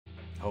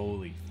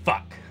Holy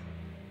fuck.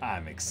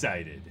 I'm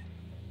excited.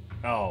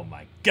 Oh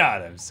my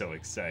god, I'm so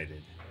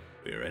excited.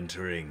 We're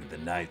entering the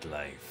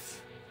nightlife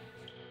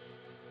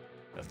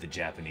of the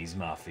Japanese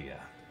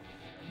mafia.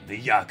 The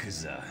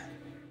Yakuza.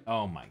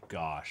 Oh my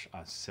gosh,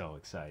 I'm so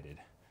excited.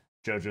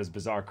 JoJo's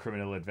Bizarre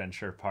Criminal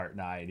Adventure Part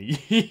 9.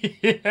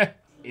 Yeah.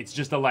 It's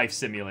just a life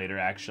simulator,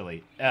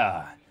 actually.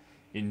 Ah,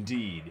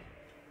 indeed.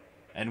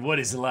 And what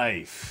is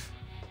life?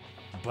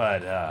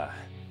 But,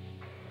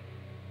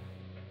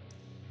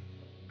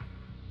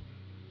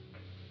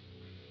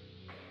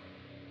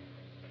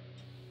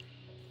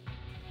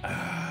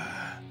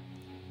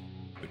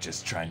 we're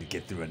just trying to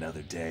get through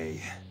another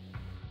day.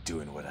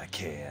 Doing what I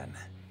can.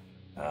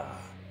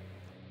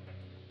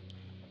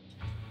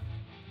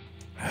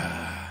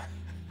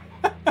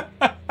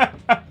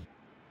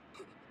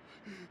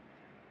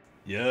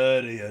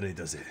 Yare yare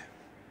does it.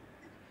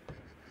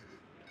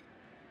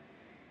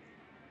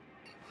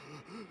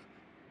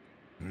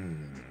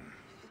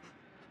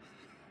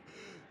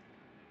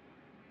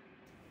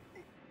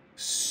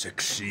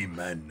 Sexy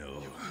man,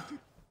 no.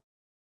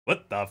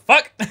 What the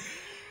fuck?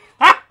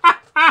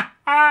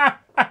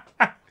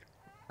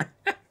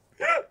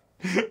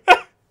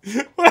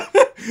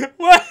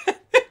 What?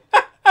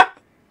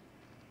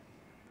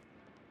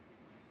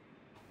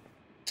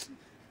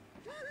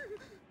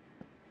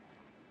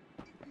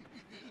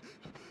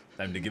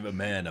 Time to give a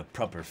man a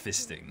proper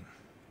fisting.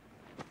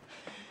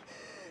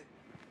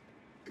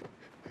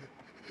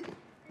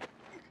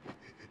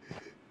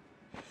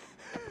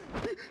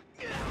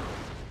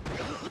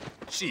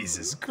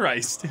 Jesus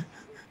Christ.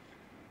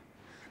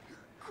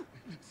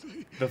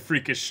 The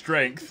freakish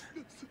strength.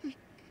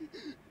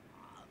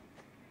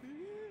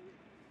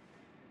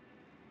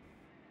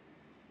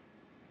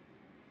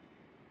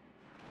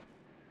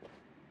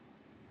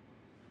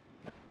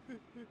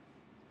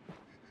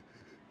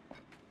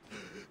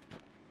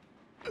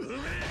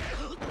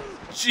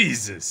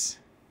 Jesus.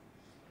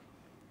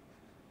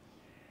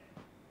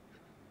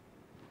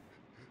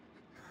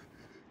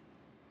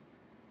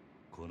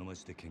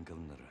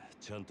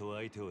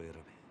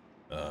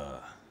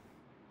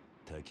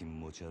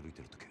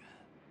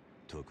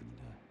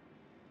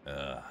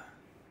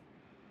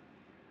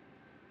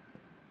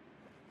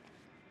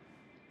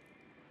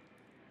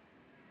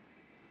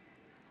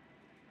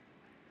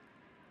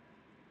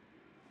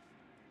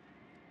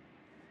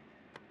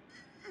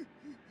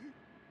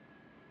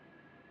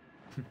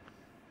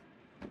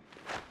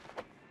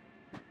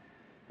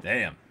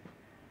 Damn.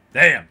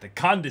 Damn, the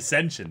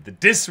condescension, the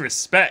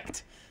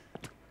disrespect.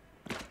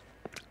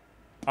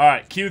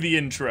 Alright, cue the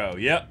intro.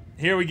 Yep,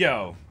 here we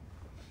go.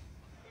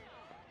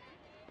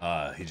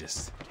 He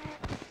just...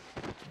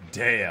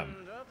 Damn.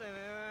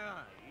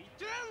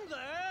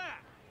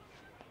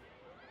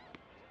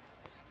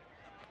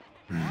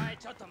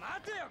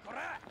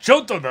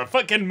 Choto the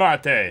fucking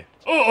mate.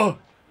 Oh,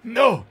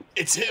 no,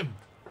 it's him.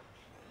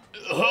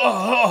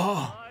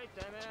 Oh,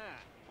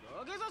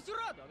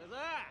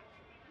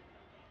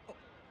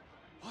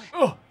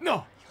 oh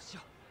no.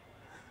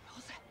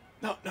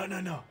 No, no, no,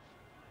 no.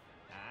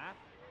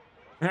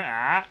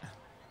 Ah.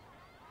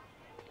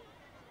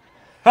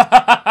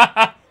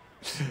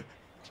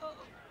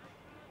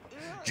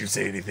 Did you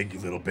say anything, you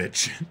little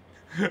bitch?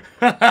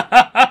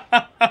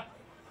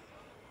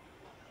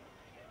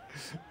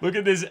 Look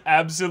at this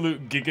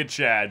absolute Giga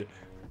Chad.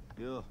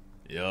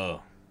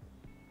 Yo.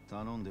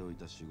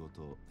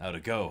 How'd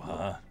it go,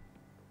 huh?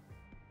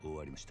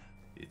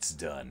 It's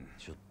done.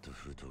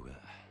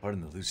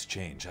 Pardon the loose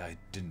change, I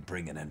didn't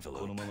bring an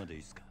envelope.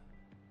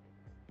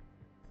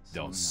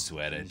 Don't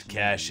sweat it,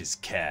 cash is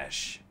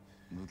cash.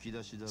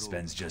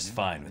 Spends just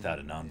fine without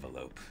an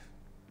envelope.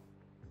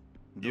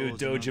 You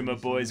Dojima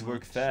boys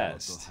work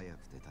fast.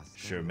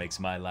 Sure makes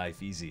my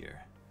life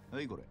easier.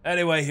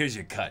 Anyway, here's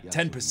your cut,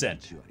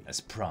 10%, as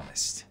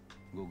promised.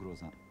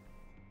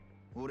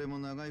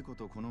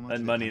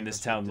 Lend money in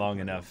this town long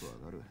enough,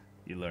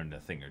 you learned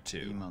a thing or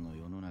two.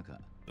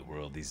 The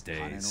world these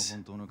days,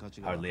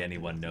 hardly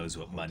anyone knows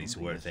what money's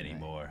worth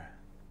anymore.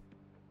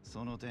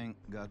 You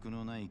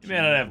may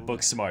not have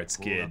book smarts,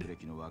 kid,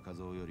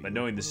 but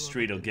knowing the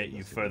street will get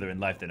you further in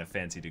life than a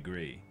fancy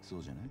degree.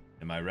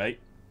 Am I right?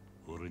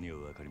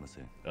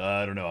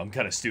 I don't know, I'm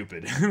kind of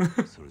stupid.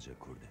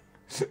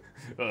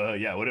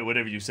 Yeah,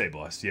 whatever you say,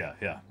 boss. Yeah,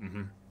 yeah.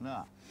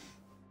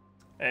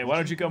 Hey, why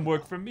don't you come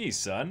work for me,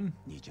 son?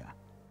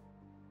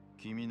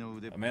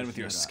 A man with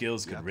your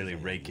skills could really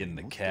rake in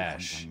the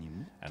cash,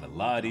 and a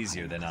lot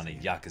easier than on a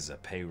Yakuza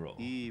payroll.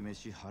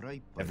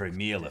 Every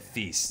meal a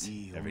feast,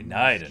 every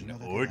night an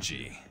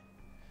orgy.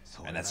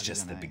 And that's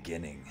just the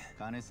beginning.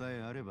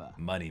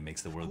 Money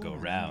makes the world go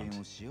round.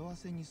 You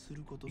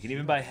can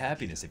even buy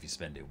happiness if you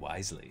spend it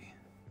wisely.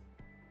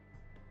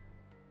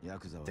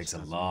 It takes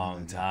a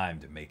long time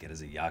to make it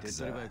as a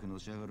Yakuza,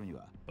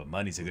 but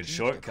money's a good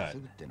shortcut.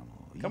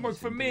 Come work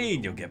for me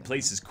and you'll get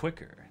places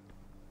quicker.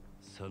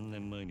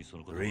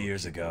 3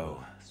 years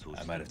ago,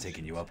 I might have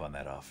taken you up on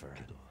that offer.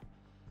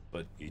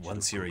 But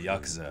once you're a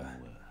Yakuza,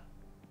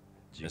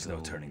 there's no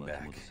turning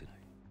back.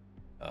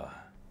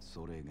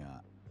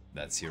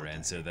 That's your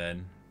answer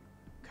then?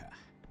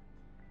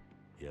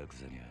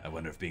 I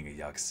wonder if being a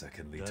Yakuza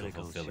can lead to a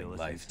fulfilling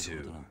life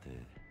too.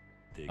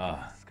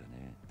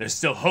 There's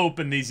still hope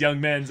in these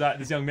young men's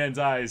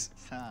eyes.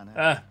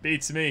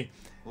 Beats me.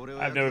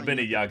 I've never been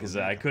a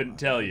Yakuza. I couldn't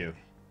tell you.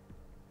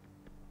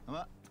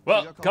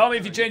 Well, call me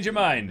if you change your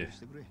mind.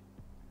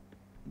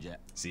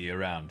 See you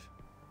around.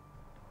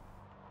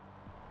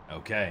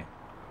 Okay.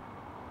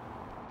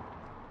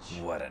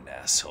 What an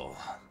asshole.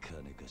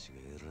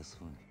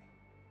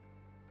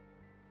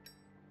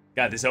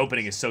 God, this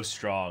opening is so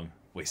strong.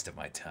 Waste of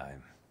my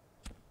time.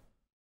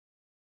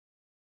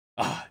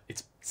 Ah,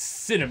 it's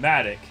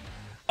cinematic.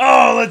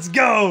 Oh, let's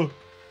go!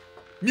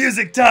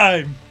 Music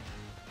time!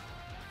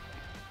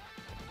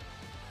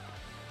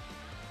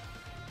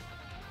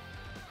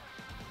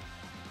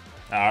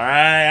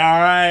 Alright,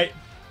 alright.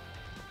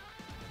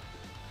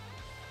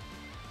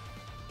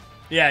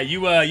 Yeah, you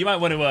might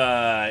want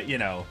to, you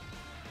know.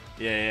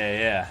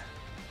 Yeah.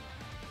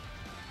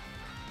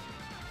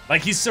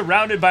 Like, he's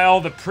surrounded by all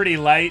the pretty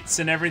lights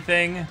and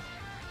everything.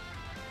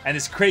 And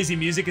this crazy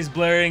music is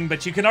blaring,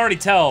 but you can already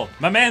tell,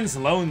 my man's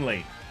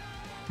lonely.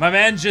 My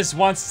man just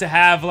wants to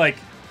have, like,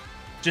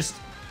 just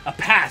a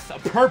path, a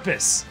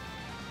purpose.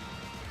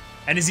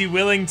 And is he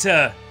willing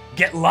to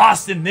get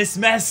lost in this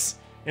mess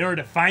in order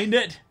to find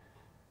it?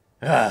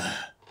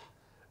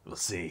 We'll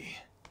see.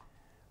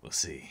 We'll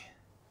see.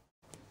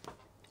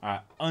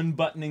 Alright,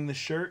 unbuttoning the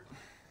shirt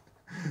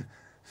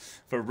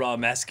for raw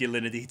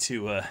masculinity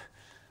to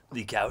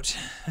leak out.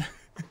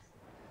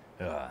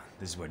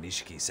 This is where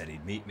Nishiki said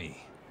he'd meet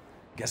me.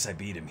 Guess I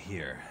beat him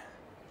here.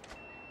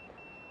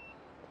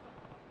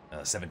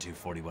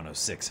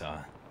 724106, huh?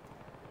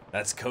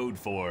 That's code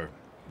for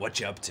what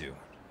you up to.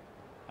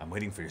 I'm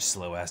waiting for your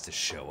slow ass to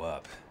show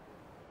up.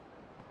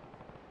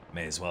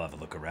 May as well have a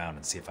look around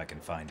and see if I can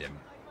find him.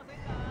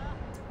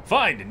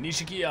 Find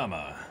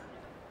Nishikiyama!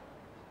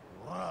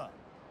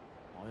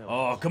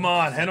 Oh, come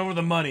on, hand over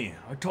the money.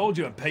 I told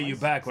you I'd pay you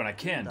back when I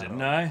can,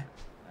 didn't I?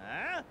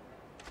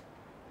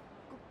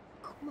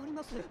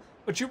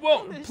 But you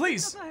won't.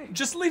 Please,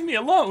 just leave me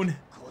alone.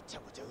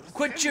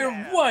 Quit your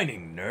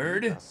whining,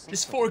 nerd.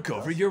 Just fork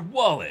over your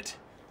wallet.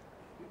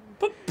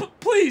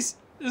 Please,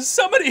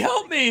 somebody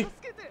help me.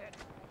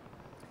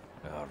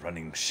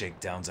 Running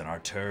shakedowns on our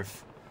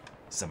turf.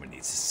 Someone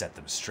needs to set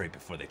them straight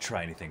before they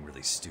try anything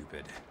really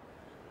stupid.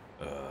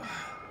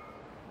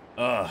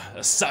 A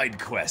side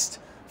quest.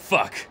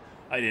 Fuck,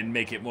 I didn't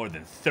make it more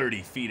than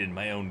 30 feet in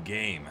my own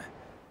game.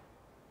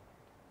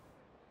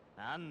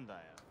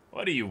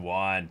 What do you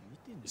want?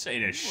 This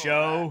ain't a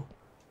show.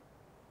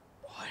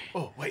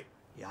 Oh, wait.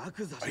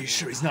 Are you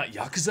sure he's not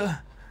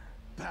Yakuza?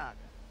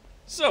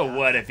 So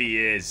what if he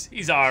is?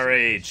 He's our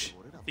age.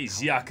 If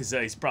he's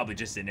Yakuza, he's probably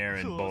just an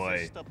errand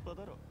boy.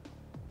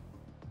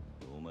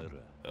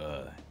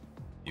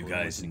 You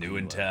guys new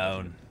in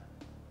town?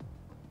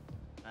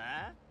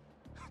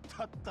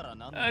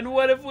 And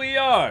what if we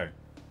are?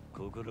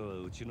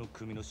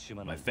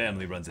 My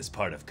family runs this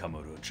part of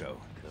Kamurocho.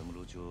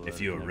 If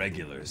you were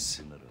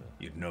regulars,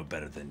 you'd know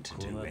better than to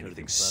do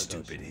anything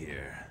stupid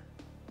here.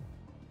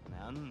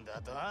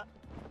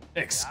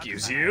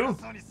 Excuse you?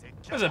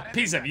 There's a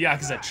piece of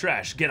Yakuza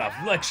trash. Get off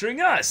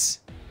lecturing us!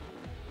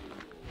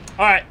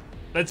 Alright,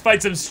 let's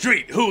fight some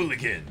street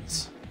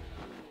hooligans.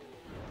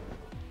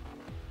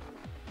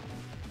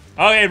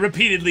 Okay,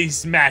 repeatedly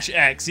smash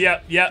X.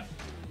 Yep.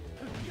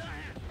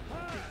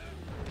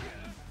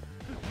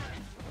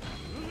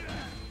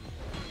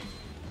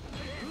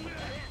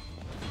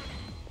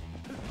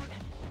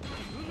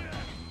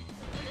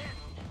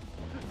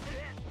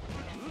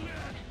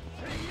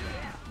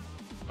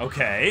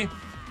 Okay.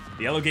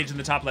 The yellow gauge in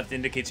the top left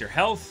indicates your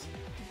health.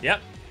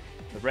 Yep.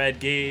 The red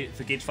gauge, if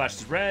the gauge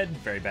flashes red,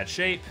 very bad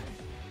shape.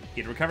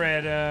 You can recover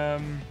at,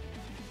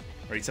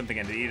 or eat something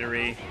at an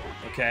eatery.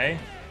 Okay.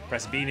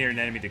 Press B near an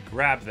enemy to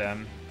grab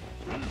them.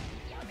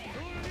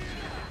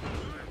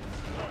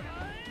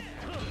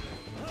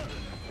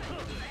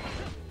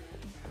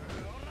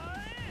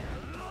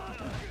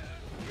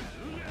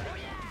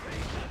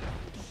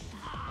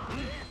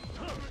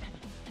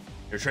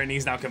 Your training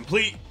is now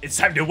complete. It's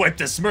time to wipe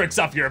the smirks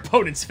off your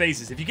opponent's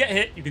faces. If you get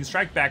hit, you can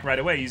strike back right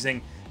away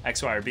using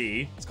X, Y, or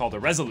B. It's called a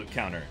resolute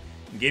counter.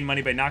 You gain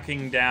money by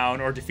knocking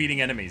down or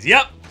defeating enemies.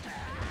 Yep!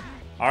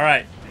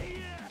 Alright.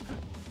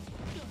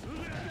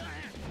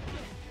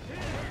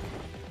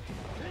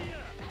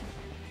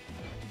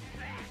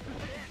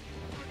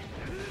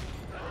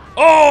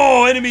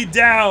 Oh! Enemy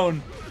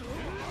down!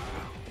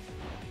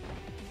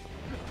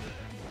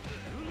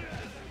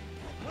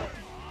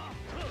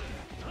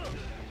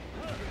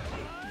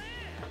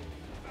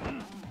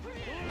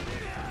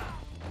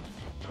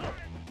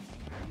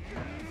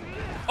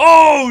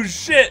 Oh,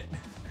 shit!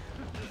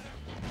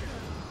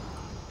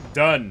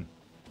 Done.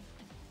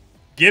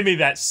 Give me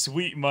that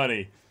sweet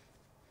money.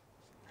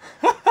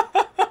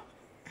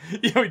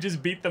 Yeah, we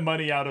just beat the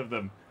money out of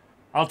them.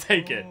 I'll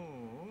take it.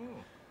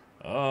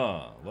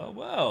 Oh,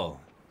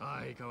 well.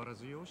 I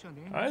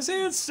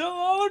say it's still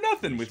all or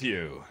nothing with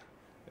you.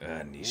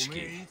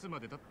 Nishiki.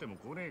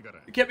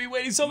 You kept me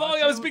waiting so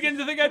long, I was beginning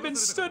to think I'd been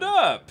stood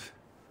up.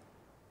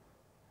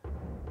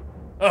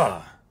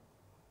 Ah,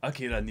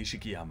 Akira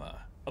Nishikiyama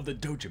of the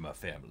Dojima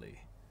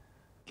family.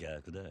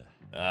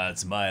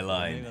 It's my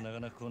line.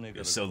 It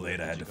was so late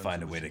I had to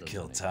find a way to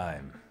kill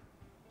time.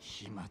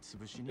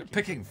 You're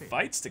picking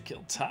fights to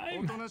kill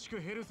time?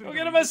 Go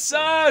get a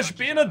massage!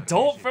 Be an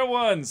adult for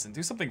once! And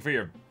do something for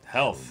your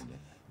health.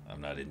 I'm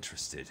not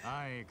interested.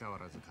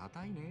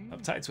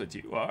 Uptight's what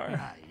you are.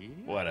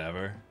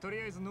 Whatever.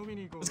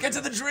 Let's get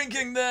to the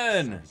drinking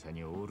then!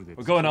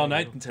 We're going all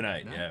night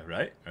tonight. Yeah,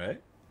 right?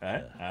 Right?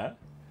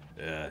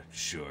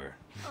 Sure.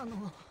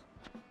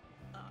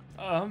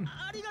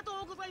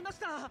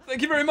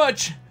 Thank you very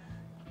much!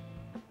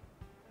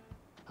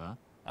 Huh?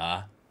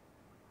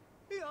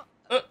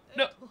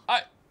 No,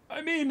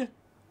 I mean...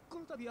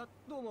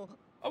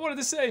 I wanted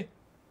to say...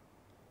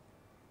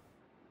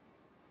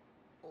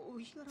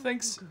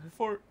 Thanks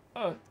for,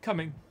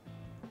 coming.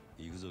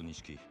 Let's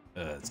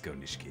go,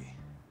 Nishiki.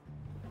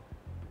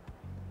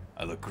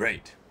 I look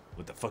great.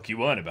 What the fuck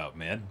you on about,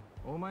 man?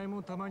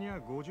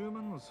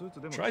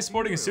 Try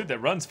sporting a suit that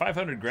runs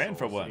 500 grand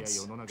for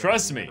once.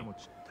 Trust me,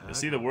 you'll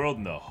see the world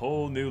in a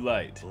whole new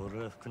light.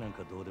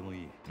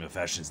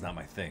 Fashion's not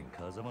my thing.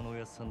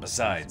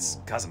 Besides,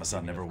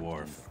 Kazuma-san never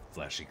wore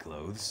flashy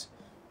clothes.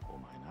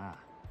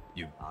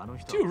 You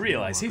do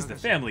realize he's the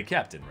family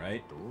captain,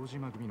 right?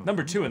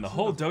 Number 2 in the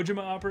whole Dojima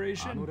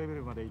operation?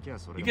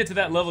 You get to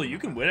that level, you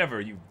can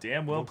whatever you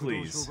damn well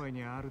please.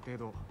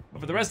 But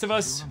for the rest of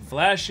us,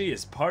 flashy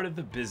is part of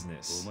the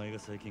business.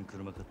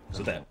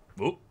 So that...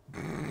 Whoop.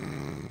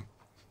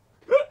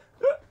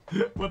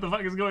 What the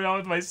fuck is going on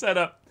with my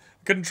setup?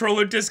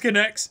 Controller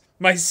disconnects.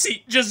 My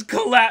seat just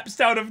collapsed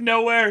out of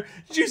nowhere.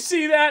 Did you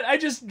see that? I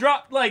just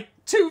dropped like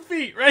 2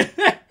 feet right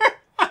there.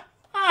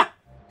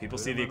 People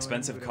see the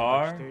expensive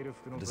car,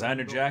 the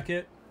designer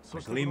jacket,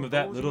 the gleam of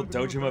that little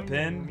Dojima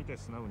pin.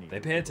 They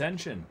pay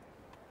attention.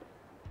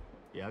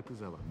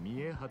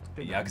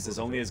 Yakuza's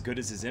only as good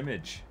as his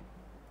image.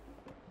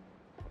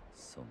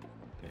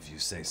 If you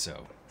say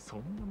so.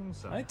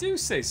 I do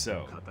say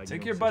so.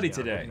 Take your buddy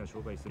today.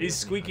 These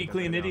squeaky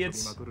clean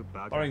idiots,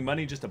 borrowing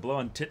money just to blow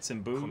on tits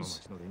and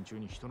booze.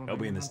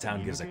 Nobody in this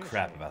town gives a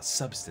crap about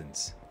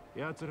substance.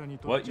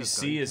 What you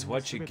see is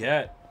what you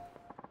get.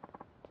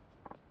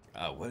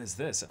 What is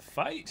this? A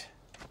fight?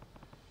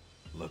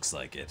 Looks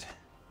like it.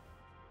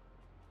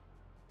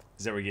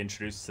 Is that where you get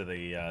introduced to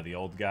the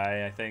old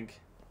guy, I think?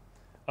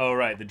 Oh,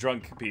 right, the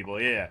drunk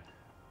people, yeah.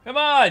 Come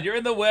on, you're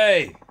in the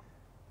way.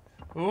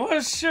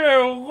 What's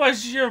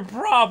your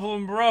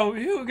problem, bro?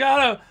 You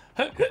got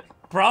a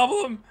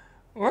problem?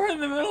 We're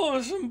in the middle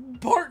of some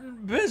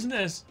important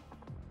business.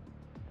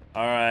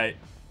 All right.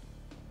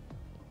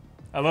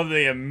 I love that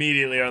they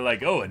immediately are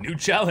like, oh, a new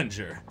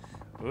challenger.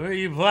 What are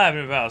you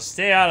blabbing about?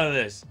 Stay out of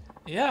this.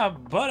 Yeah,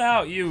 butt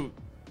out, you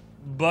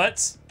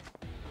butts.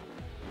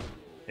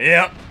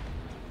 Yep.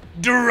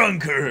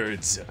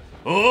 Drunkards.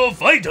 Oh,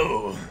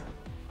 fighto.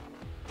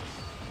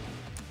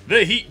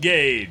 The heat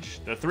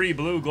gauge. The 3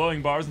 blue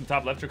glowing bars in the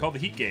top left are called the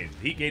heat gauge.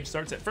 The heat gauge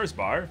starts at first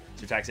bar.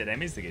 As your attacks hit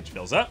enemies, the gauge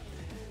fills up.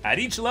 At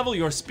each level,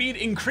 your speed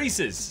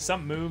increases.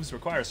 Some moves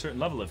require a certain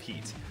level of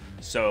heat.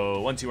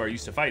 So once you are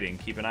used to fighting,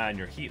 keep an eye on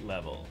your heat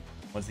level.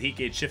 Once the heat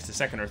gauge shifts to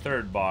 2nd or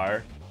 3rd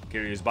bar,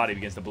 Kiryu's body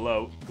begins to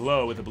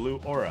glow with a blue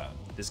aura.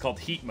 This is called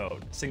heat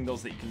mode.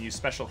 Signals that you can use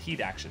special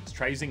heat actions.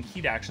 Try using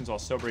heat actions while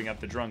sobering up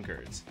the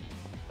drunkards.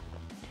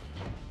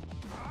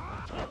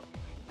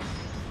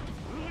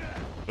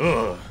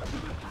 Ugh.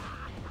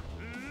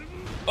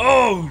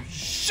 Oh,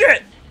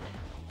 shit!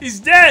 He's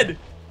dead!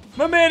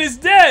 My man is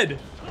dead!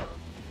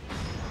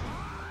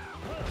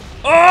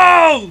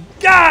 Oh,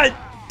 god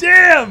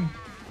damn!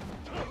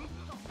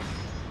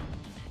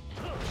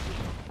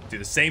 Do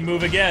the same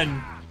move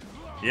again.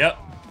 Yep.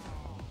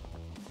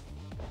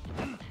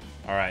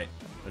 Alright,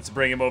 let's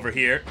bring him over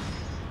here.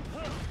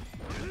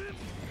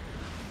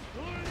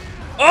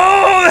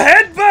 Oh,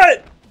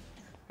 headbutt!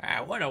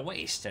 What a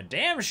waste. A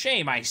damn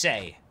shame, I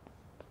say.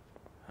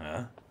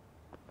 Huh?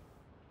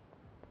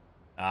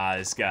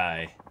 This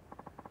guy.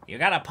 You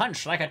got a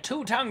punch like a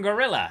 2-ton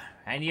gorilla,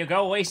 and you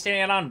go wasting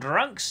it on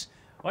drunks?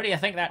 What do you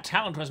think that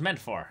talent was meant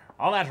for?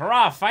 All that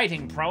raw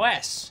fighting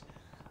prowess?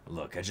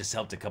 Look, I just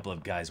helped a couple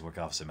of guys work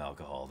off some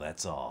alcohol,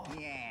 that's all.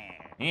 Yeah.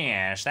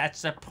 Yes,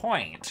 that's the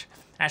point.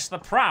 That's the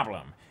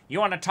problem. You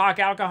want to talk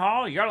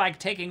alcohol? You're like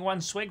taking 1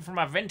 swig from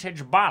a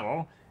vintage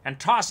bottle and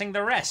tossing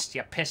the rest,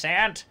 you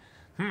pissant.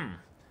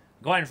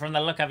 Going from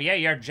the look of you,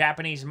 you're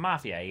Japanese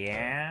mafia,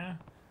 yeah?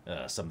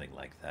 Something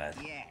like that.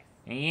 Yeah.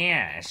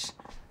 Yes.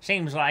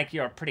 Seems like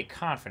you're pretty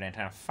confident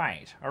in a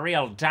fight. A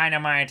real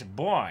dynamite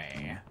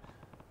boy.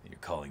 You're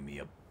calling me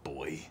a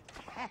boy?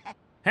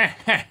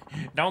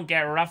 Don't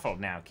get ruffled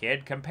now,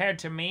 kid. Compared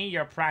to me,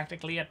 you're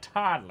practically a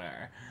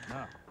toddler.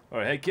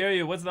 Oh, hey,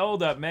 Kiryu, what's the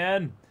holdup,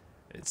 man?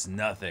 It's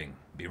nothing.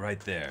 Be right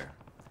there.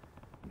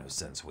 No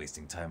sense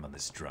wasting time on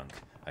this drunk.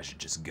 I should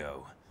just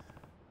go.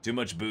 Too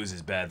much booze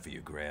is bad for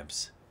you,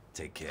 Gramps.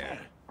 Take care.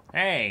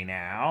 Hey,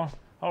 now.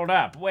 Hold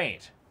up,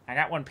 wait. I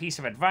got one piece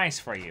of advice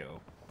for you.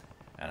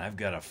 And I've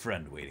got a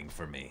friend waiting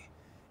for me.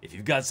 If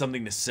you've got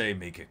something to say,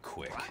 make it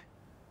quick.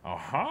 Oh,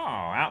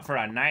 out for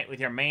a night with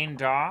your main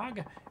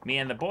dog? Me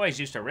and the boys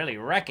used to really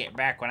wreck it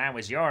back when I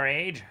was your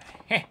age.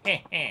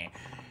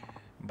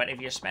 But if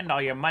you spend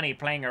all your money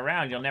playing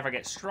around, you'll never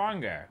get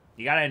stronger.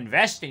 You gotta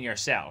invest in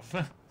yourself.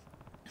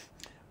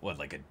 What,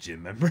 like a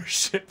gym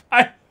membership?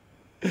 I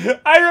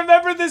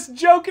remember this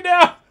joke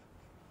now.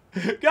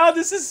 God,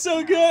 this is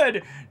so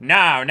good.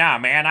 No,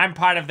 man, I'm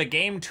part of the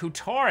game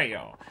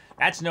tutorial.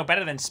 That's no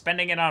better than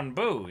spending it on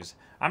booze.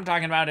 I'm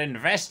talking about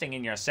investing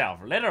in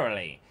yourself,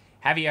 literally.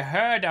 Have you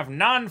heard of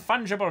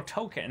non-fungible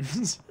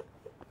tokens?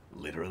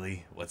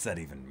 Literally? What's that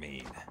even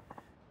mean?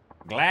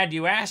 Glad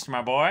you asked,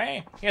 my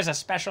boy. Here's a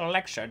special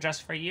lecture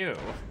just for you.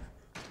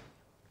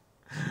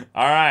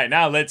 All right,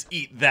 now let's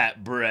eat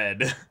that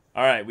bread.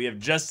 All right, we have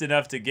just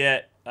enough to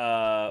get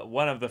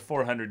one of the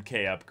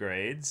 400k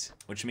upgrades,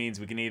 which means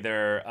we can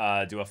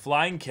either do a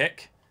flying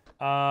kick.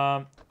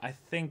 I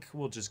think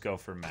we'll just go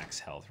for max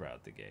health right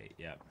out the gate.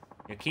 Yep.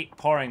 You keep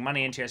pouring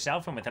money into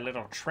yourself, and with a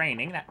little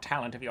training, that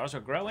talent of yours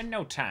will grow in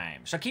no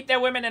time. So keep their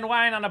women and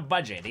wine on a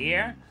budget,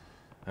 here.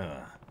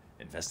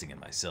 Investing in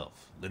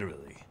myself,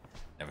 literally.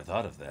 Never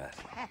thought of that.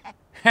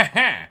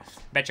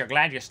 Bet you're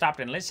glad you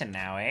stopped and listened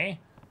now, eh?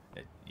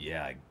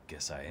 Yeah, I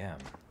guess I am.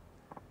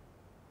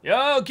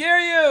 Yo,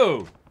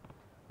 Kiryu!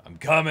 I'm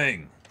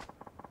coming.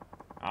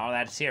 All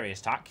that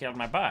serious talk killed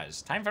my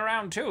buzz. Time for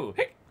round 2.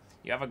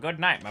 You have a good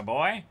night, my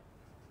boy.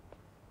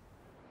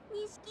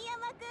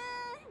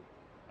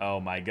 Oh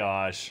my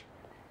gosh.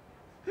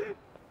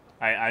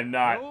 I'm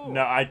not.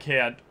 No, I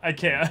can't. I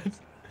can't.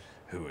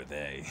 Who are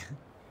they?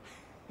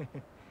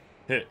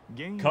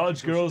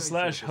 College girls /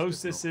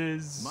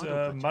 hostesses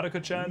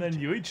Maruko-chan and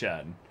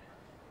Yui-chan.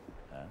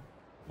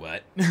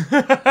 What?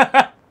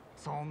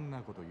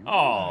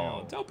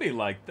 Oh, don't be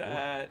like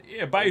that.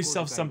 Yeah, buy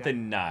yourself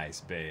something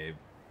nice, babe.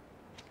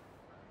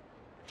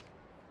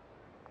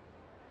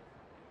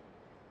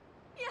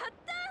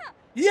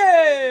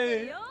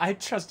 Yay! I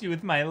trust you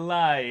with my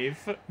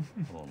life.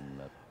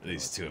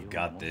 These two have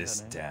got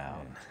this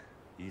down.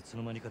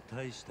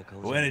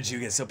 When did you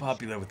get so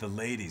popular with the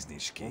ladies,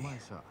 Nishiki?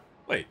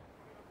 Wait,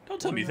 don't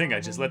tell me you think I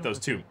just let those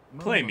two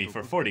play me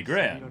for 40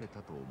 grand.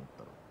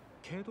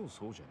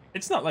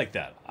 It's not like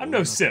that. I'm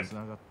no simp.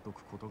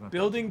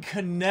 Building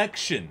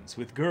connections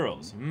with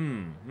girls.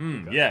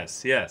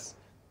 Yes, yes.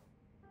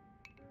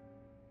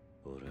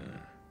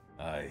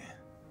 I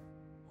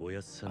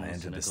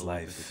entered this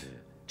life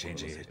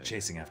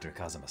chasing after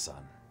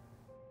Kazuma-san.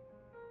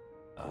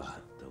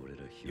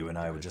 You and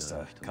I were just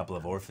a couple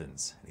of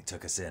orphans, and he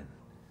took us in.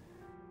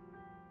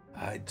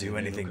 I'd do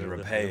anything to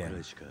repay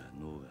him,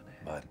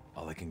 but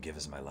all I can give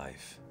is my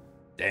life.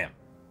 Damn.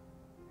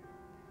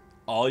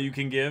 All you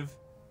can give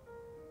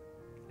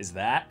is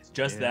that?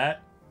 Just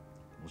that?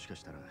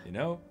 You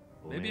know,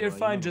 maybe you're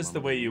fine just the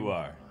way you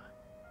are.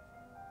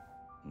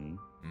 You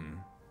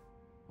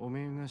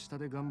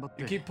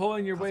keep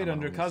pulling your weight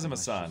under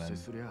Kazuma-san,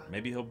 and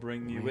maybe he'll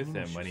bring you with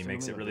him when he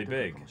makes it really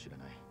big.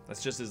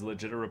 That's just as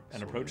legit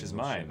an approach as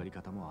mine.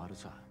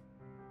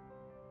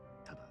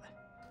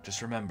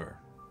 Just remember,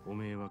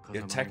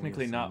 you're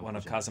technically not one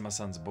of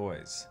Kazuma-san's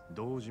boys.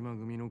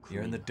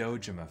 You're in the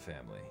Dojima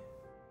family.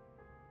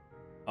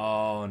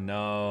 Oh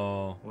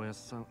no.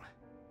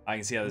 I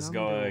can see how this is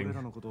going.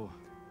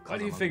 Why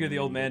do you figure the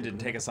old man didn't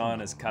take us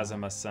on as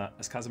Kazuma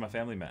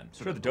family men?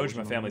 Sure, the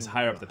Dojima family's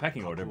higher up the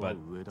pecking order, but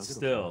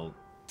still.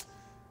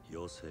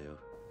 Doesn't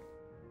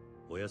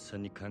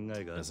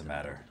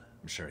matter.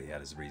 I'm sure he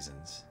had his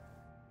reasons.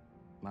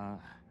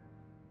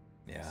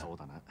 Yeah,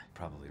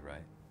 probably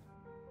right.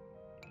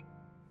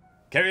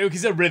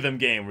 Karaoke's a rhythm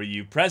game where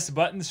you press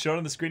buttons shown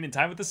on the screen in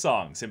time with the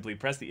song. Simply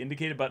press the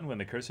indicated button when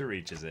the cursor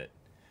reaches it.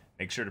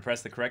 Make sure to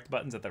press the correct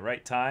buttons at the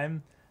right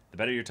time. The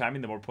better your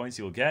timing, the more points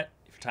you will get.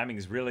 If your timing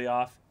is really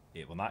off,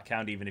 it will not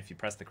count even if you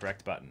press the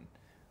correct button.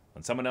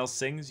 When someone else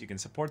sings, you can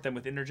support them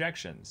with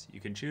interjections. You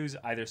can choose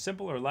either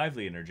simple or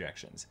lively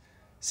interjections.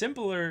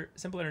 Simple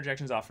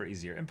interjections offer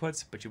easier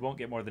inputs, but you won't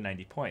get more than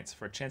 90 points.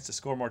 For a chance to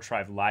score more,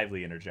 try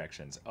lively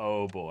interjections.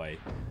 Oh boy.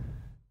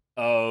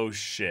 Oh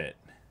shit.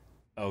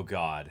 Oh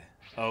god.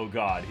 Oh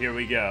god, here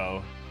we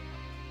go.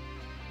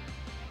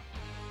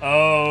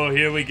 Oh,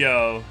 here we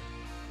go.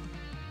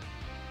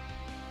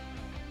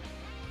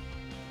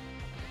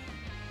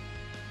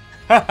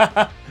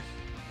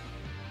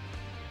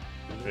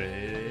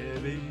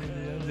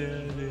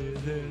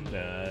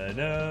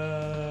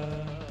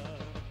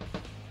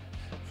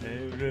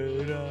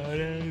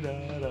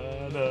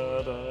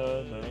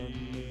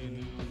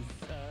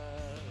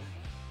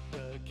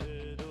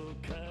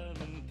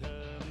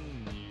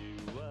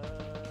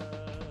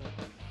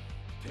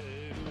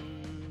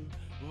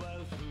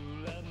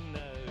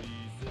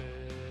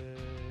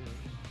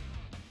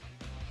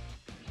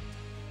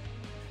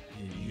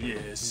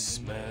 Yes,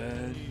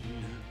 man.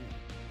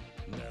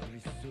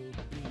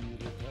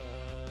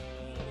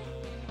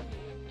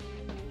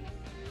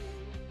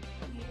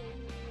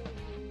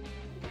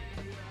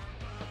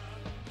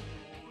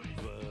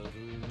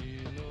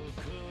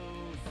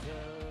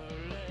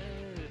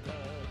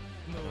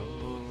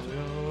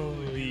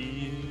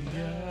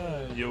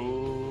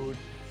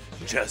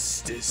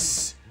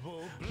 Justice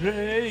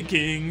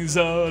Breaking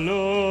the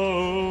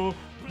law.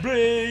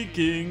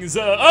 Breaking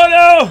the... Oh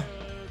no!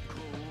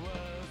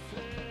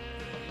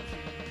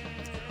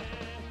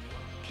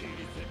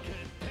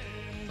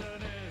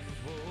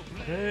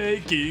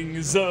 Breaking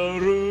the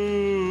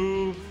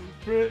rule.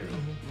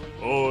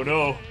 Oh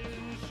no.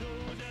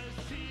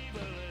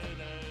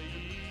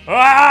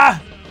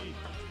 Ah!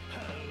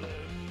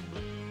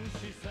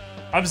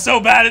 I'm so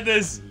bad at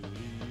this.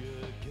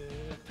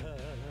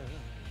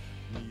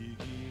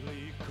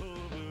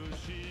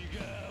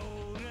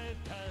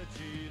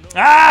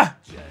 Ah!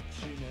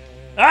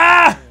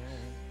 Ah!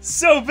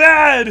 So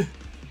bad.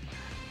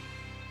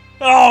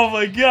 Oh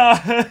my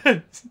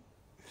god.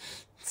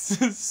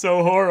 This is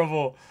so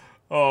horrible.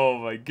 Oh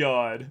my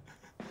god.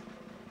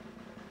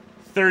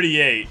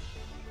 38.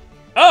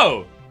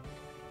 Oh!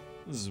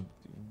 This is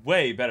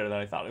way better than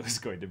I thought it was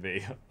going to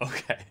be.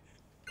 Okay.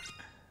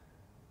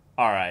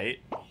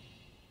 Alright.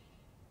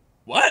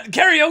 What?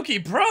 Karaoke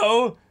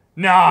Pro?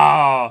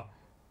 No.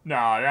 No,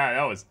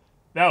 that was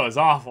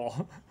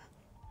awful.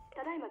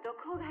 ただいま続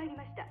報が入り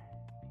ました。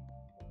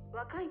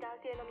若い男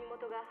性の身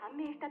元が判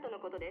明したとの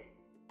ことです。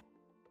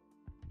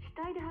死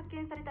体で発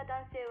見された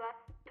男性は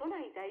都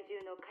内在住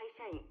の会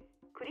社員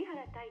栗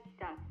原太一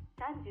さん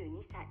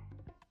32歳。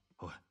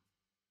おい、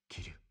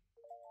桐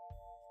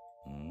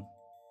生。ん？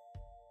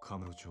カ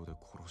ムロ町で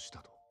殺し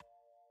たと。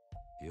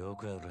よ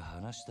くある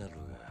話だろ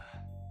うが。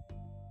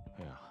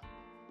いや、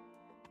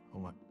お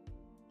前、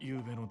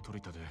昨べの取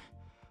り立て、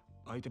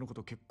相手のこ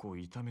と結構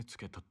痛めつ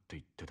けたって言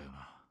ってたよ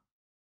な。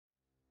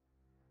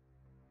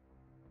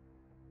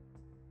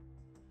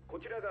こ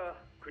ちらが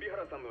栗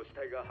原さんの死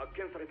体が発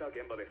見された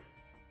現場です。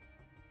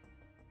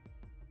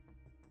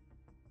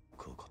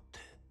ここって、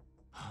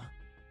は？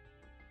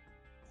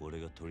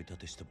俺が取り立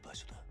てした場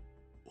所だ。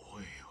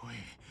おいおい、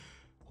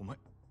お前、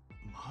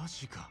マ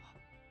ジか。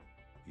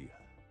いや、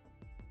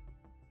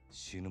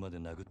死ぬまで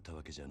殴った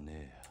わけじゃ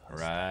ねえ。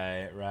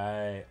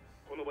Right.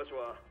 この場所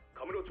は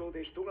カムロ町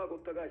で人がごっ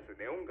た返す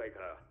ネオン街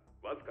から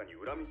わずかに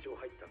裏道を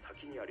入った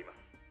先にありま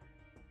す。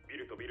ビ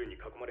ルとビルに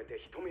囲まれ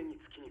て人目に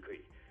つきにく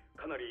い、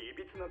かなりい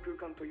びつな空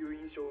間という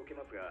印象を受け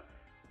ますが、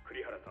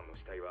栗原さんの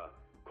死体は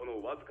こ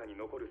のわずかに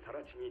残る更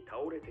地に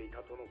倒れてい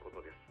たとのこ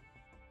とです。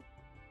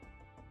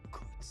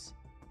こいつ。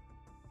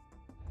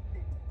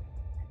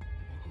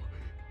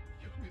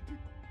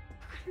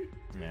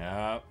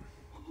Yeah.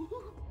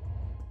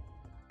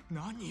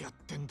 何やっ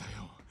てんだ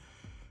よ。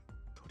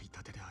取り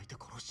立てで相手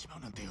殺しちまう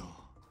なんてよ。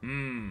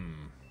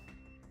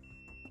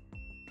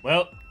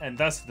Well, and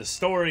thus the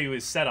story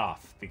was set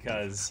off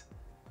because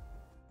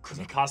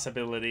the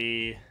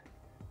possibility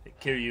that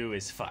Kiryu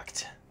is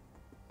fucked.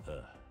 あ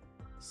あ、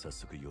早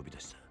速呼び出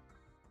した。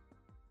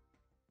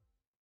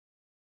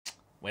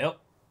Well,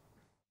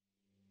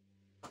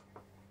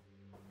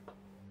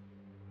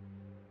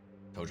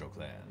 Tojo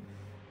Clan.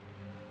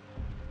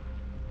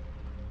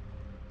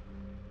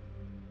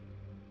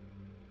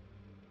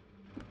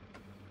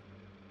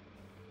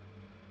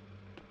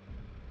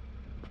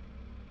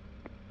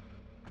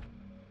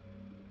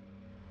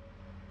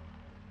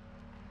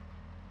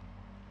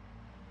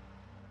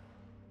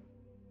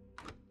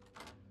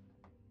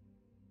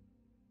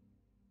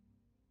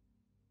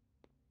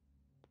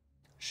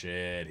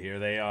 Shit, here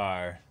they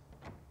are.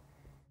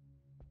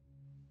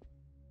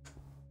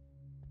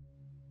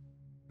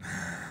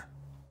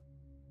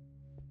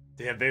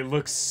 Damn, they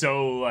look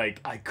so,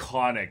 like,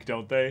 iconic,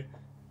 don't they?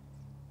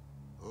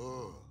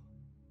 おう、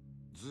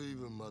ずい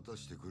ぶん待た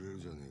してくれる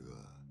じゃね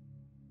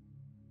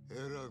え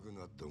か。偉く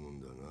なったもん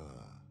だな。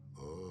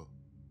おう、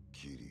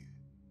桐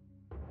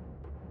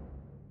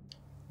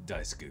生。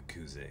 Daisuke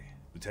Kuze,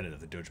 lieutenant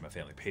of the Dojima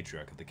family,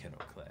 patriarch of the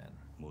Kenmore clan.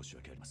 申し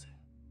訳ありません。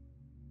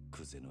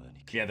クゼの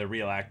兄貴。 Yeah, they're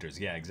real actors.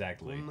 Yeah, exactly.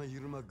 こんな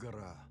昼間か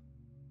ら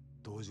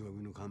当時は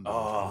上の看板を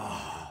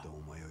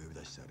お前を呼び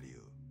出した理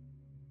由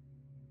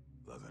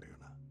わかるよ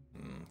な。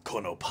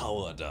Kono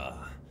Power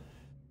da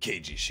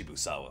Keiji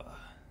Shibusawa.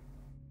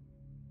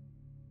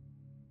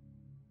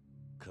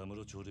 カム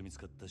ロ町で見つ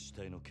かった死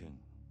体の件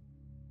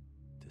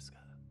ですが。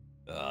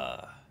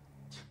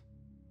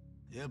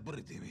やっぱ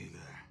りてめえが。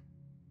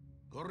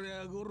これ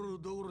はゴ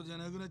ルどころじゃ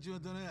なくなっちまっ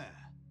たな。な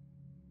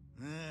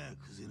あ、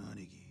クゼの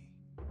兄貴。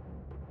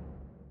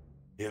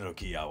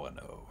Hiroki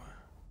Awano.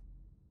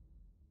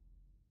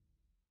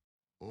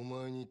 お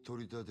前に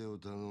取り立てを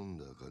頼ん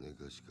だ金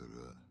貸しから。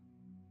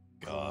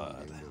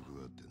God.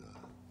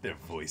 Their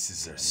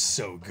voices are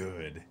so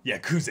good. Yeah,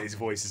 Kuze's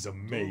voice is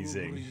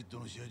amazing.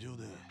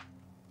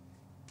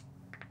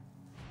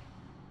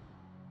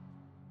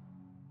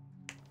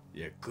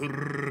 Yeah,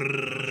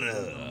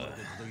 grrrr.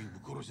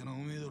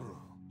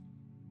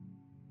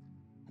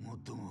 もっ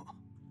とも、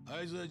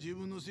あいつは自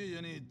分のせいじ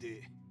ゃねえっ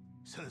て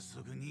早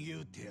速逃げ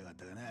打ってやがっ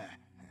たがな。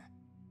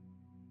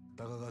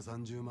たかが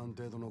30万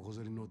程度の小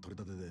競りの取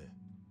り立てで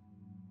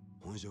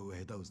本性が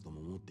下手打つとも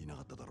思っていな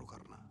かっただろうか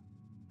らな。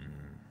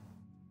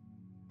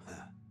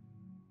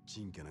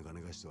ちんけな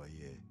金貸しとはい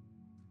え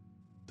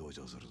同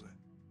情するぜ。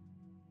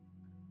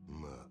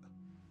まあ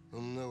そ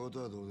んなこと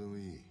はどうでも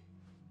いい。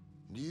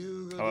理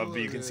由が However,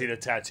 you can see the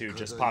tattoo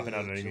just popping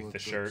out underneath the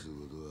shirt.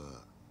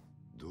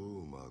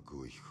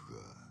 幕を引く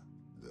か。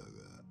だが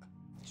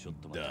ちょっ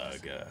と待って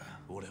ください。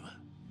俺は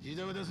ジ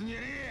タバタすんじ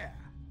ゃねえ。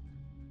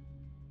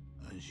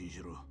安心し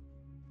ろ。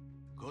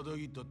肩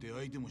切ったって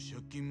相手も借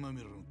金まみ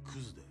れのク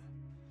ズだ。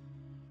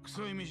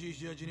臭い飯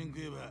7、8年食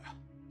えば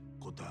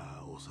こ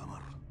た収ま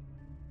る。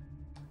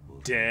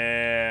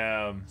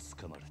Damn.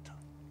 掴まれた。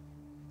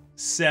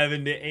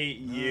7 to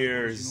 8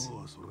 years.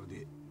 それ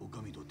でお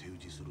上と手打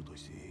ちすると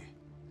して。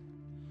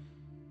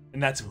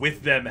And that's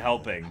with them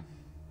helping.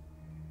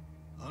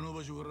 あの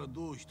場所から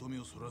どう人目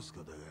をそらす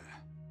かだが。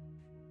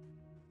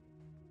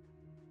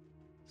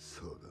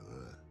そうだな。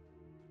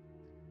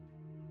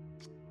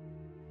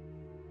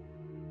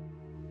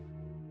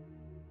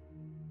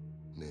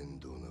面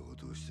倒なこ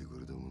とをしてく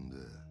れたもんだ。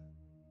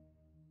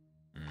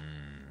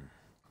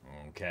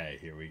Okay,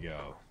 here we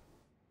go.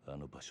 あ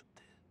の場所っ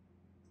て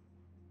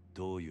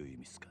どういう意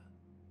味っすか？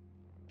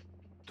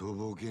と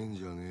ぼけん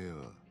じゃねえや。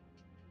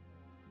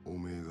お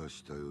めえが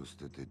死体を捨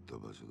ててった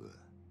場所だ。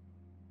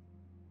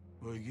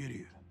おいゲ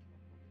リュウ、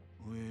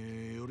おめ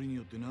えよりに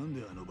よってなん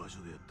であの場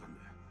所でやったん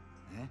だ。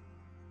え？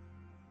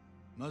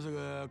まさ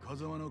か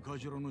風間の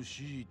頭の指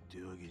示っ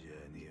てわけじゃ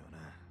ねえよ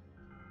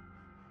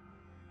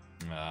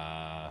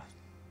な。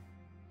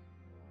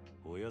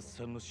おやっ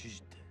さんの指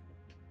示って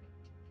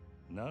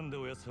I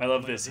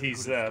love this.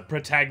 He's the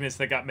protagonist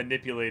that got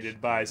manipulated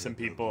by some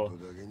people,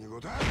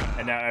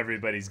 and now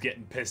everybody's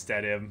getting pissed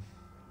at him.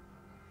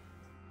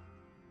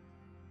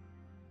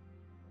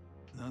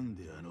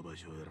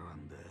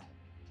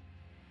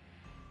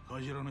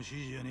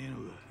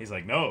 He's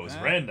like, no, it was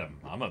random.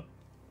 I'm a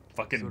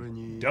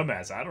fucking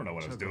dumbass. I don't know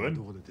what I was doing.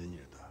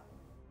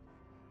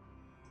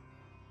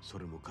 そ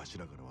れも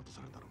頭から渡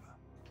されたのか。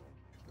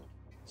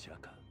じゃあ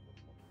か。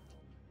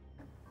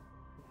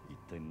一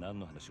体何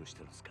の話をし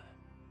てるんですか？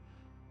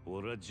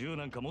俺は銃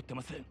なんか持って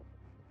ません。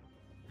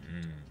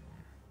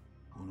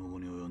この後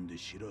に及んで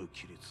白を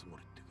切るつも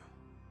りってか。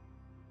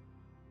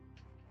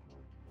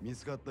見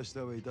つかった死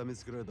体は痛め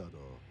つけられた後、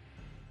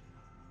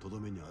とど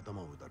めに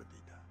頭を打たれてい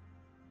た。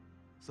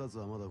殺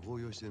はまだ公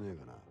表してねえ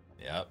かな。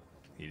Yep,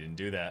 he didn't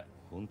do that.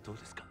 本当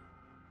ですか？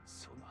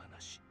その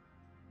話。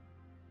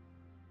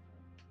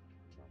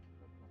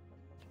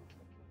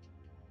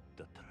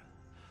だったら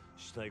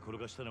死体転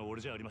がしたのは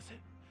俺じゃありません。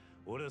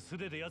俺は素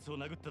手で奴を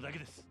殴っただけ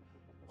です。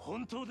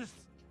本当で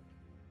す。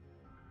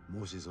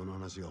もしその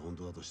話が本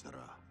当だとした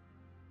ら、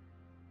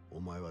お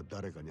前は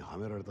誰かには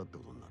められたって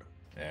ことになる。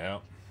Yeah.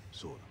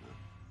 そう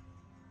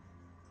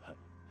だな。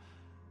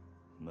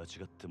はい。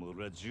間違っても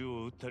俺は銃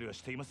を撃ったりは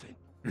していません。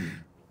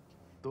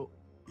と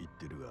言っ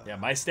てるが。Yeah,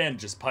 my stand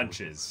just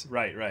punches.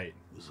 Right, right.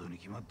 嘘に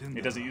決まってん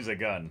だ。He doesn't use a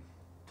gun.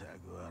 た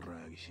くわ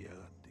らぎしやがっ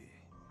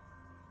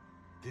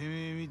て。て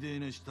めえみたい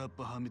な下っ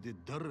端はめて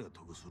誰が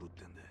得するっ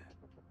てんだ。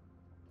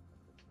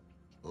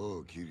お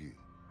う、キリ。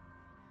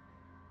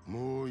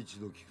もう一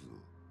度聞く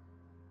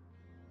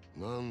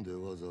ぞ。なんで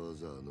わざわ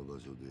ざあの場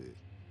所で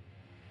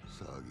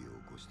騒ぎを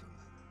起こしたんだ。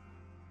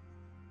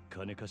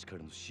金貸しから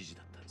の指示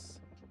だったんで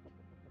す。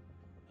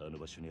あの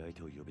場所に相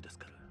手を呼び出す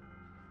から、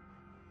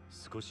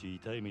少し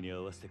痛い目に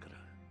合わせてから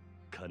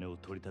金を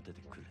取り立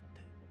ててくれって。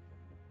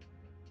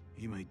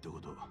今言ったこ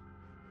と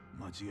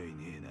間違い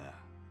ねえな。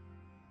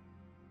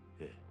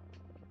ええ。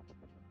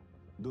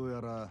どう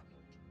やら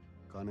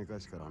金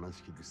貸しから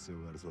話聞く必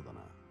要がありそうだな。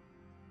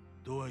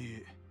とはい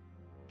え、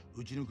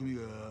うちの組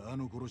があ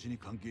の殺しに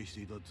関係し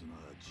ていたっていうのは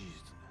事実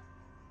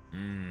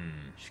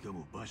だ。しか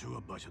も場所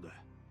が場所だ。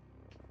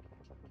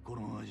こ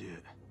のままじ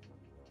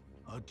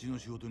ゃあっちの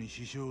仕事に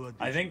支障が出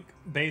る。I think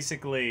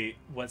basically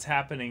what's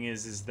happening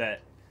is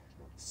that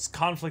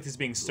conflict is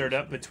being stirred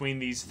up between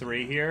these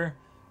three here,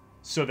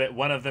 so that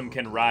one of them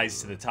can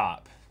rise to the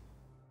top.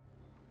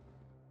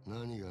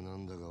 何が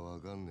何だかわ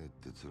かんね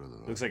えって面だ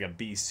な。Looks like a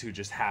beast who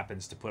just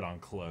happens to put on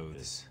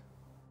clothes.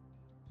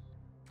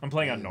 I'm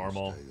playing on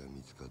normal. 死体が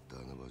見つかったあ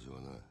の場所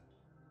はな、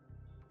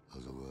あ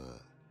そこは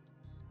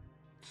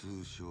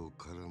通称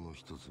空の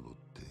一坪っ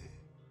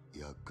て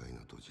厄介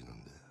な土地な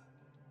んだよ。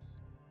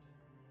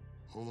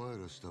お前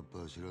ら下っ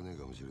端は知らねえ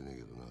かもしれねえ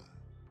けどな、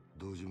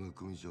堂島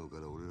組長か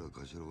ら俺ら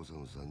頭補佐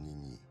の3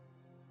人に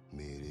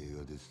命令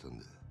が出てたん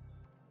だ。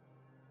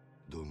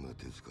どんな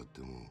手使っ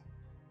ても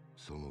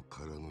その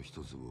空の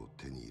一坪を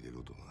手に入れ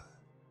ろとな。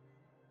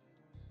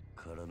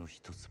空の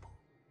一坪。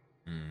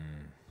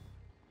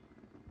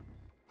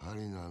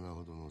針の穴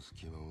ほどの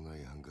隙間もな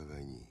い繁華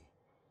街に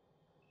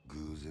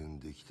偶然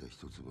できた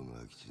一坪の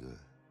空き地だ。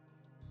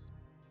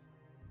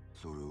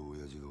それを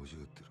親父が欲し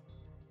がってる。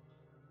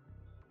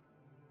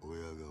親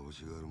が欲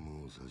しがるも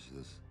のを差し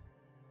出す。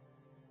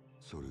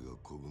それが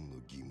子分の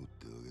義務っ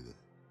てわけだ。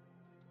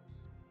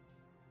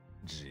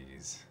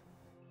Jeez.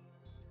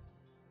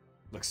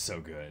 Looks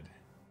so good.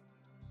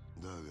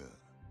 だが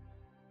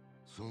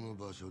その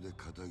場所で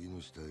仇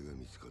の死体が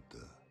見つかった。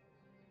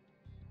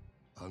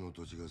あの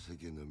土地が世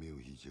間の目を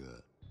引いちゃ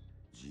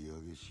地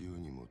上げしよう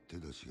にも手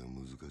出しが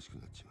難しく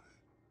なっちまう。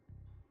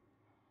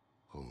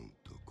ほん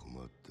と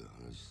困った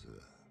話さ。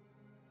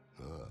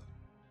ああ。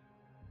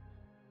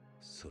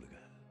それが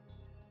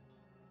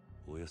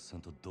おやっさ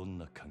んとどん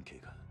な関係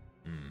が？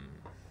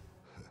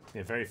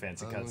 Yeah, very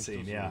fancy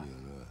cutscene, yeah.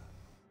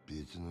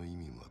 別の意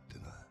味もあって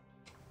な。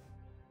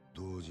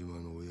堂島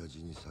の親父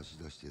に差し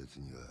出したやつ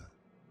には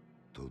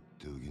とっ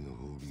ておきの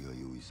褒美が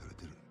用意され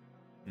てる。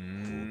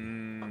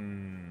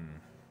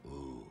お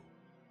う。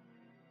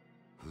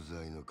不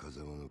在の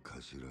風間の頭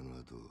の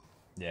後。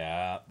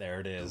Yeah, there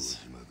it is.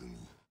 堂島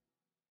組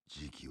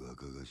次期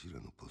若頭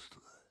のポスト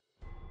だ。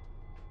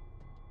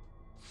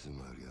つ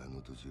まりあ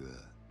の土地は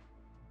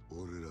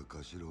俺ら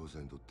頭補佐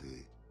にとって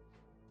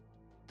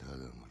ただ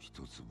の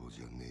一坪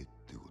じゃねえっ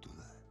てことだ。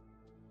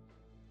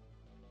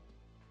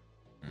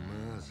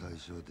まあ最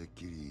初はてっ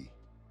きり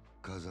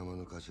風間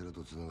の頭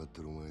とつながっ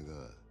てるお前が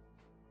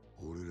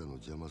俺らの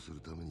邪魔する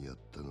ためにやっ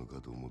たの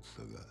かと思って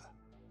たが、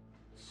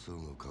そ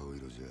の顔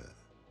色じゃ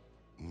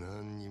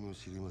何にも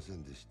知りませ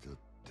んでしたっ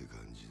て感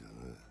じだ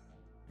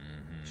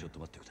な。ちょっと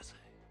待ってください。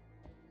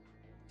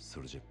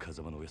それじゃ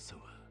風間のおや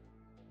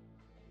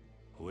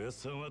っ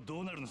さんは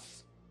どうなるんで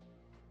す？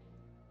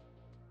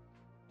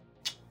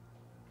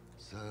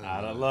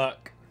 Out of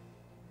luck.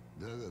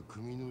 だが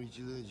組の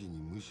一大臣に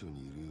無所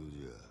にいるよう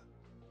じゃ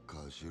頭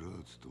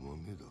は務ま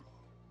んねえだろ。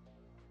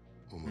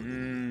お前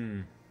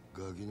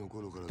ガキの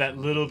頃から That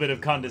little bit of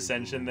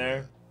condescension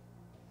there.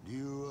 理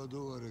由は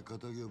どうあれ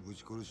仇をぶ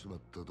ち殺しまっ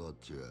たとあっ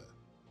ちゃ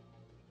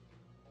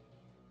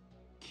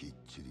きっ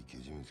ちりけ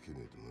じめつけね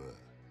えと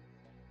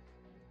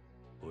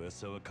な。おやっ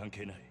さんは関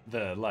係ない。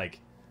 The, like,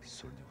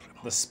 それで俺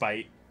も the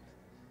spite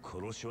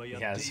殺しは he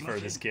やって has いま for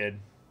せん。 this kid.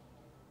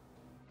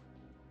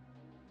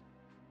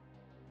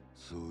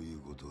 そういう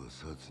ことは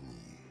サツに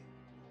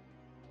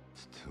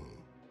つっても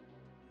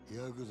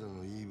ヤクザ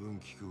の言い分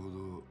聞くほ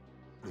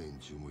ど連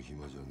中も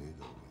暇じゃねえ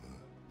だろうな。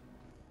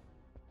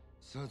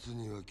サツ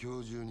には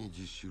今日中に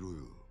実しろ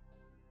よ。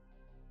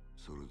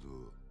それと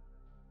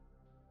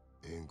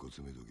縁故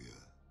詰めとけや。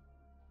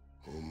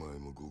お前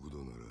も極道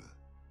なら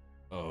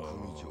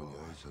組長に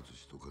挨拶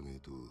しとかねえ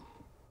と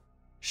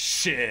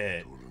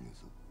Shit. 通らねえ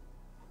ぞ。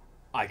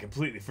 I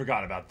completely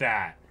forgot about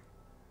that.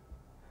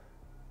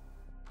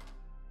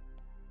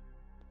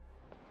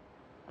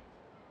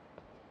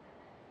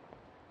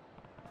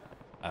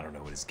 I don't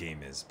know what his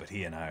game is, but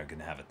he and I are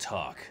gonna have a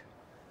talk.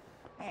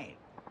 Hey,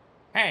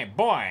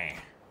 boy.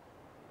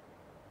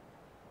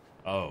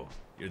 Oh,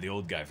 you're the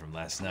old guy from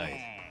last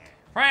night.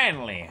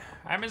 Finally,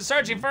 I've been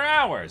searching for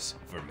hours.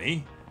 For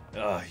me?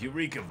 Ugh, you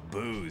reek of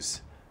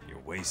booze. You're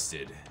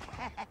wasted.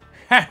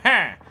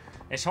 Haha.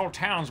 This whole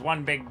town's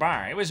one big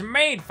bar. It was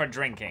made for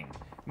drinking.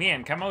 Me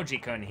and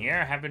Kamoji-kun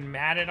here have been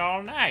at it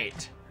all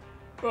night.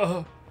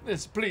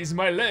 This please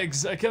my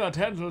legs. I cannot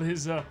handle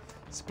his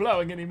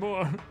plowing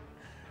anymore.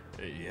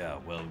 Yeah,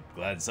 well,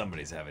 glad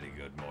somebody's having a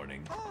good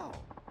morning.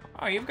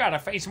 Oh, you've got a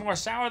face more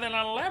sour than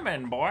a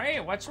lemon,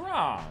 boy. What's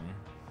wrong?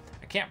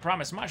 I can't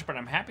promise much, but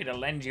I'm happy to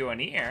lend you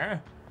an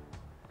ear.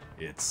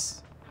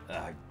 It's...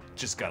 I've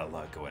just got a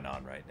lot going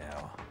on right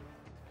now.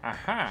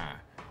 Aha.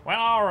 Well,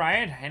 all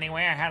right.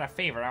 Anyway, I had a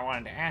favor I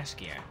wanted to ask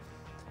you.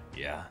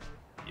 Yeah?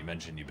 You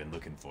mentioned you've been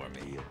looking for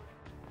me.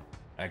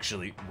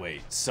 Actually,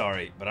 wait,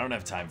 sorry, but I don't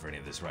have time for any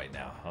of this right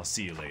now. I'll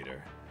see you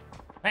later.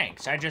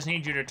 Thanks. I just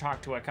need you to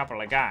talk to a couple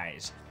of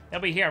guys. They'll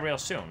be here real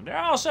soon. They'll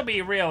also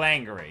be real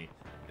angry.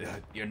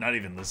 You're not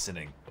even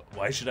listening.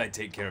 Why should I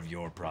take care of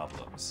your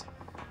problems?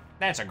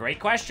 That's a great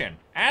question.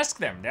 Ask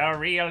them. They're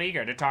real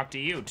eager to talk to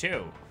you,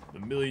 too. The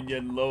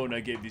 $1,000,000 loan I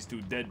gave these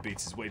two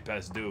deadbeats is way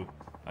past due.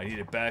 I need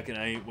it back and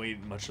I ain't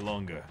waiting much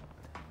longer.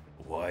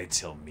 Why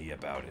tell me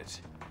about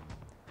it?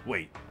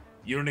 Wait,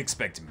 you don't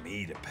expect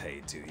me to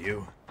pay, do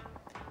you?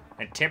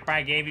 The tip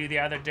I gave you the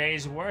other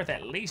day's worth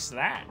at least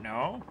that,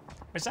 no?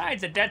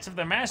 Besides, the debts of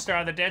the master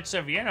are the debts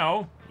of, you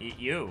know,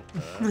 you.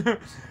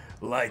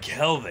 Like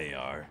hell they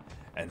are.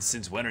 And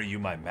since when are you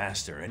my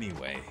master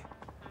anyway?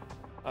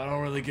 I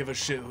don't really give a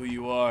shit who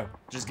you are.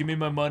 Just give me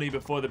my money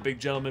before the big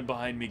gentleman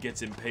behind me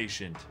gets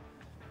impatient.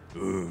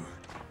 Ooh.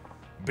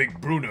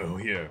 Big Bruno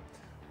here.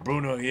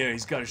 Bruno here,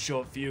 he's got a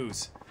short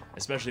fuse.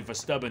 Especially for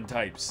stubborn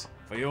types.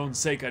 For your own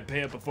sake, I'd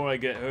pay up before I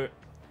get hurt.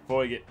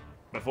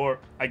 Before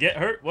I get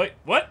hurt? Wait,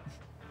 what?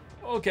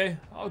 Okay,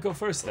 I'll go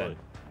first then.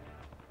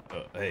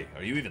 Hey,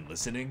 are you even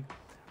listening?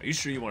 Are you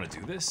sure you want to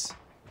do this?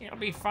 It'll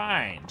be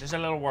fine. Just a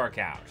little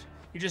workout.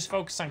 You just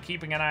focus on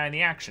keeping an eye on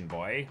the action,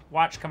 boy.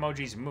 Watch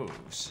Kamoji's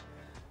moves.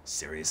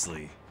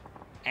 Seriously?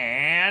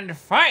 And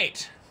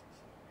fight!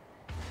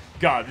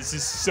 God, this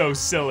is so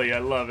silly. I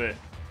love it.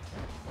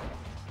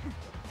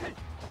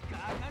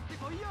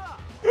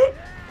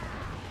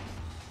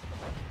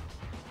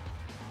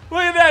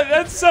 Look at that.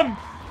 That's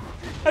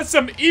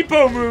some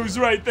Ippo moves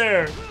right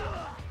there.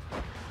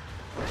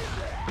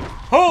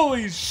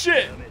 Holy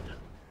shit.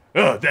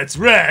 Oh, that's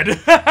rad.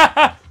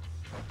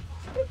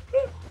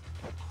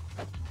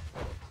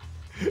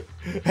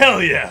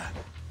 Hell yeah.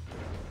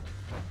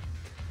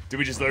 Did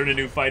we just learn a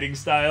new fighting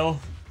style?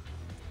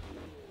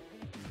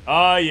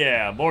 Oh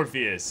yeah,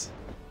 Morpheus.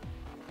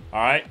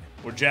 Alright,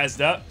 we're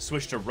jazzed up.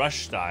 Switch to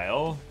rush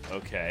style.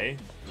 Okay.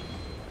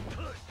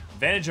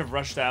 Advantage of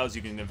rush style is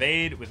you can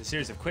evade with a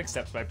series of quick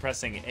steps by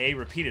pressing A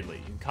repeatedly.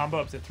 You can combo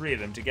up to 3 of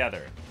them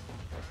together.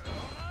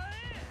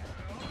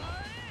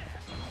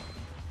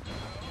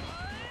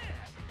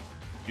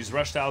 Use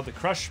rush style to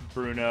crush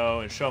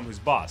Bruno and show him who's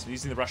boss.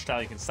 Using the rush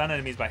style, you can stun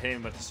enemies by hitting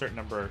them with a certain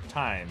number of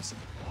times.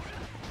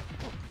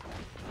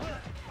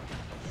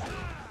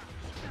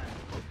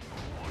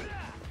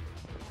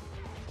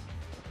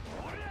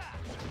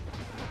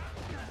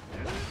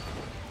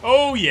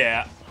 Oh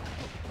yeah!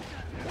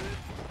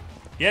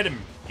 Get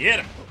him! Get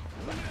him!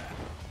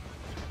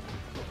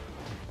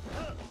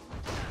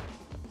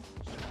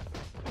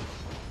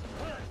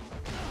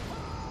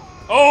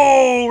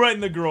 Oh, right in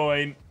the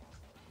groin.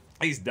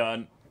 He's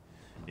done.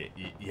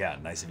 Yeah,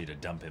 nice of you to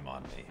dump him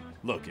on me.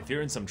 Look, if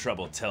you're in some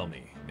trouble, tell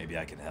me. Maybe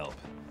I can help.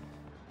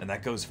 And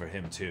that goes for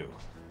him, too.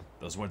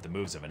 Those weren't the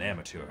moves of an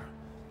amateur.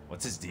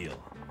 What's his deal?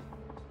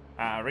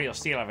 Real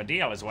steal of a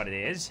deal is what it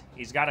is.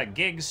 He's got a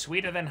gig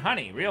sweeter than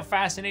honey. Real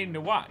fascinating to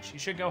watch. You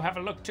should go have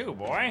a look too,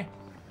 boy.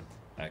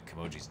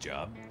 Kimoji's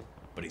job?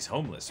 But he's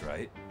homeless,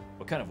 right?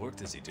 What kind of work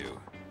does he do?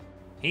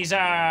 He's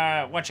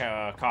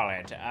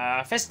whatchamacallit,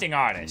 a fisting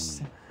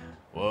artist.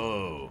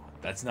 Whoa,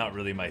 that's not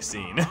really my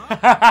scene.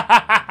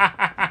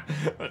 that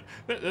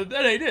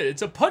ain't it.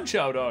 It's a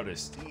punch-out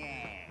artist.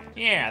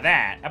 Yeah,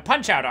 that. A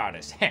punch-out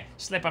artist.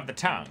 Slip of the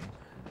tongue.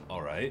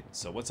 All right,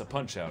 so what's a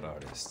punch-out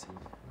artist?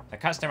 The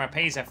customer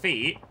pays a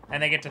fee,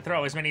 and they get to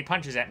throw as many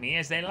punches at me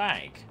as they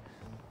like.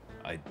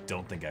 I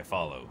don't think I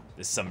follow.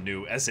 This is some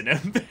new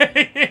S&M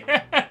thing.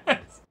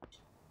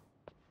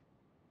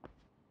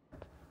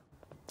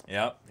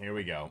 Yep, here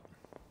we go.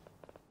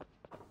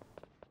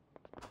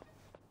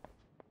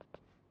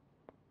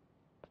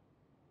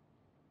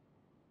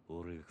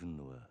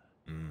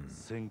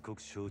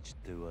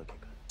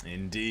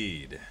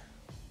 Indeed.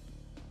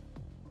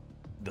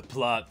 The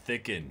plot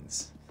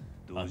thickens,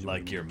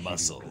 unlike your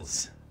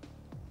muscles.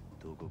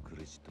 どこク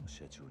レジットの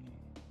社長に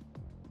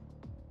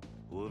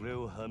俺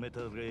をはめた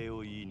礼を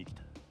言いに来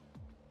た。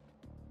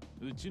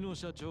うちの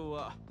社長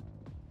は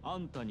あ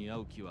んたに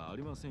会う気はあ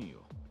りませんよ、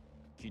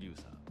桐生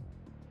さん。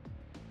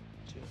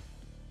じゃ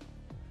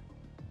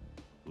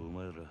あお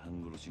前ら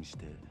半殺しにし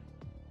て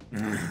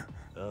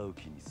会う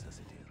気にさ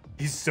せてやる。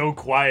 He's so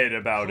quiet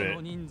about it.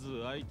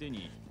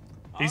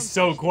 He's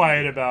so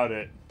quiet about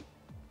it.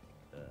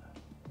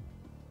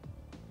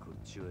 こっ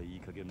ちはいい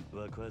加減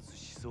爆発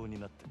しそうに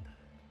なってんだ。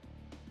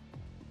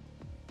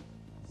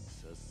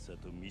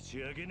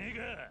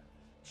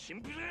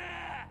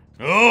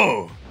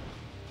 Oh!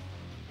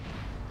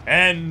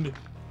 And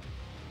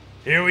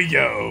here we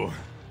go.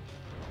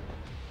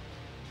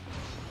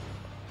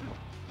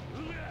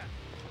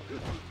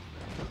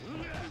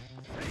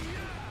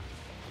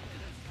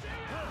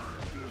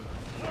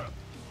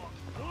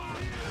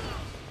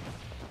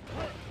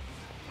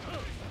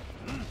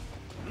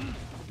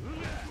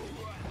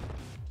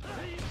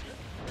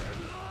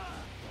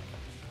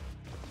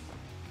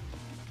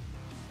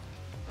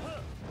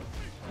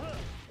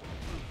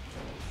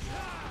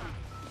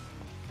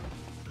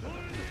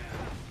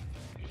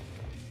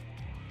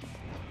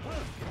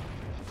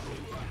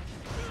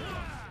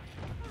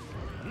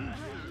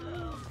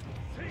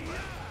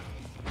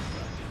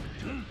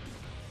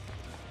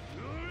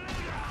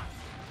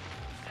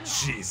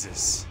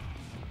 Jesus.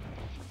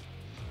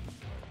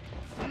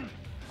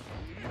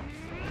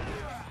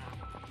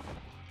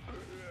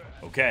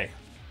 Okay.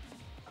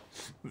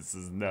 This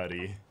is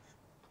nutty.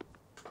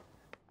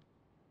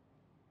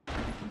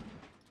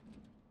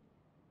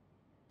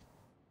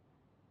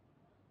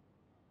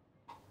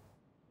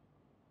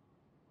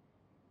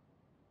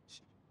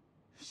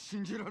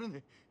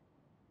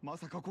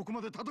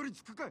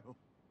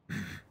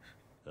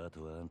 A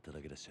とはあんた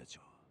だけだ社長。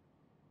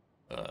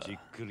じっ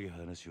くり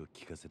話を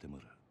聞かせても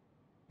らう。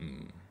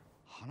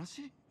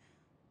話？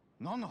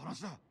何の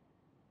話だ？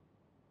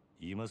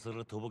今さ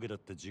らとぼけだっ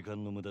て時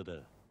間の無駄だ。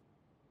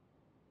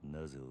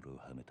なぜ俺を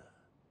はめた？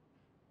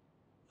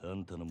あ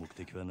んたの目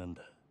的は何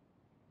だ？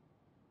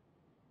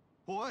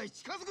おい、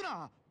近づく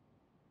な！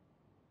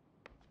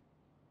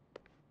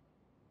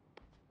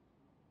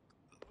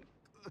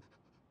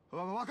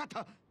わかっ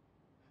た。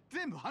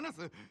全部話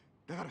す。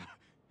だから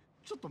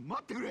ちょっと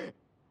待ってくれ。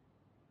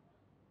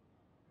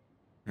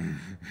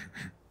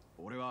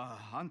俺は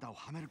あんたを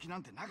はめる気な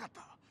んてなかっ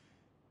た。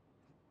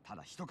た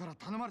だ人から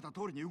頼まれた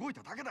通りに動い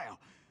ただけだよ。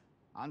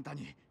あんた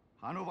に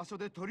あの場所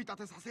で取り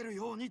立てさせる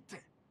ようにっ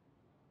て。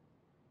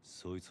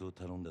そいつを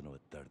頼んだのは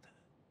誰だ？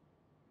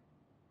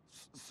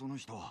その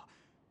人は。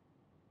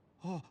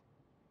あ。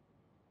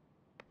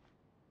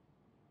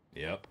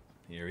Yep,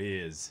 here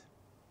he is.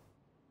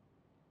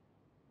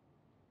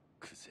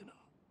 クゼの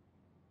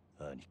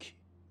兄貴。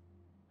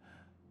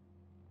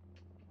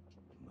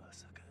ま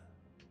さか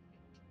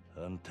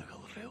あんたが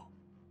俺を。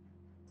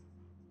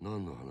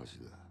何の話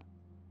だ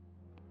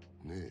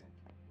ねえ、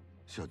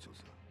社長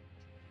さん。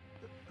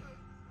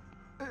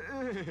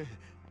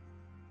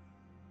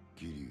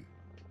桐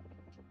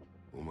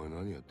生、お前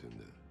何やってん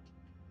だよ。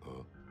あ？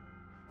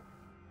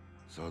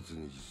殺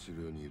に実す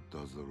るように言った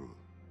はずだろう。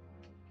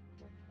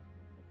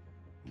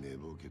寝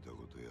ぼけた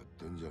ことやっ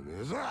てんじゃね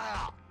えぞ。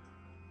あ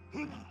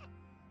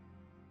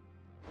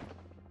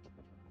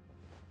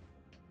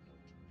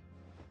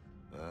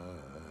あ、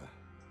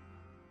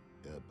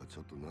やっぱち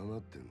ょっとなま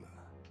ってんな。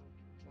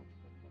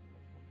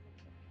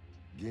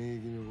現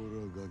役の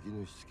頃はガキ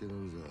のしつけな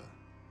んざ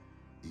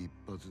一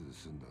発で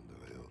済んだんだ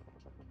がよ。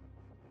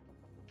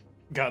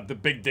 God, the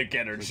big dick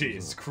energy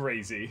is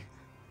crazy.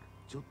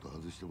 ちょっと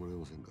外してもらえ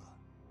ませんか。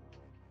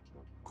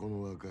こ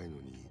の若い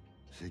のに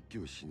説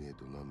教しねえ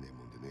となんねえ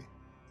もんでね。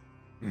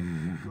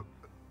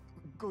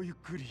ごゆっ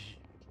くり。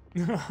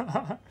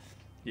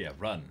Yeah,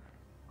 run.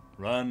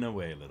 Run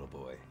away, little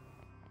boy.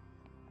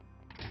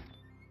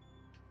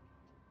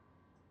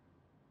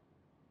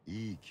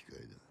 いい機会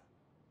だ。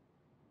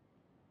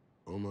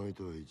お前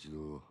とは一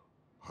度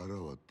腹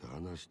割って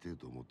話してえ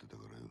と思ってた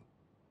からよ。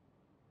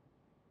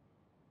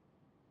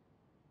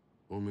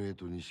おめえ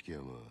と錦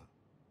山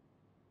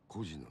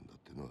孤児なんだっ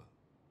てな。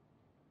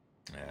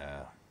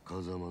Yeah.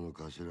 風間の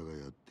頭が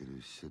やって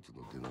る施設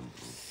の出なんだ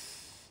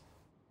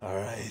ろう。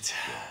 Alright.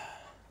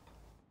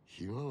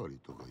 ひまわり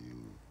とかいう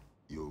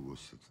養護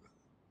施設だ。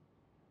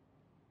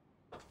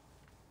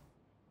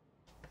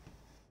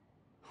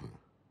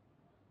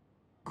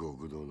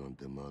極道なん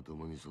てまと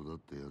もに育っ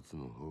たやつ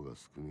の方が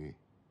少ねえ。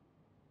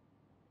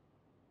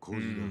孤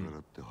児だから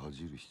って恥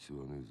じる必要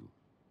はね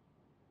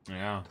えぞ。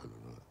 Yeah. ただな、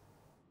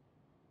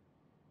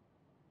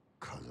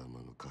風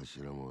間の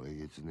頭もえ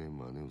げつねえ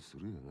真似をす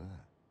るよな。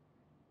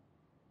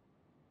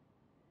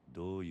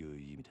どうい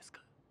う意味です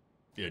か？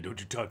 Yeah,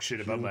 don't you talk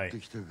shit 拾 about っ my... て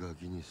きたガ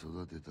キに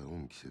育てた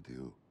恩着せて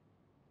よ。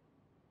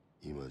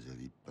今じゃ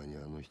立派に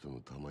あの人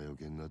の玉よ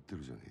けになって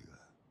るじゃね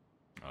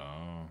え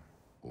か。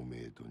 Oh. おめ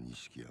えと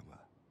錦山。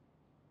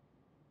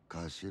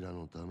頭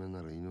のため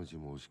なら命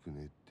も惜しく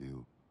ねえって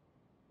よ。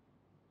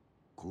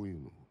こういう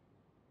の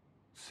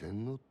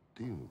洗脳っ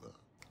ていうのか。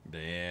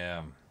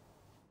 Damn.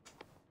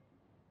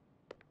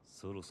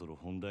 そろそろ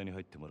本題に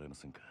入ってもらえま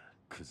せんか、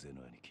クゼ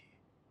の兄貴。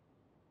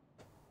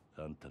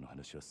あんたの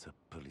話はさっ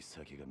ぱり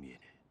先が見えね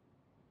え。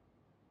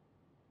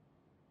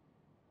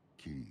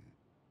キリュ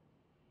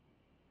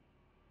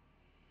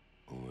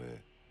ウ、お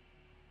前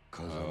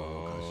風間の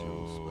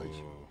頭のスパイ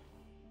じゃん。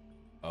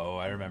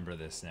 Oh, I remember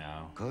this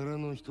now. 殻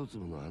の一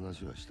粒の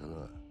話はした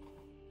な。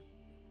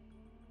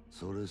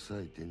それさ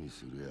え手に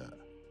するや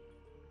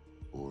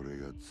俺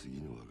が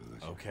次の若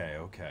頭。 Okay,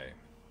 okay.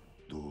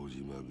 堂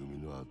島組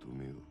の後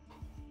目よ。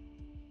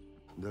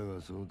だ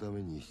がそのた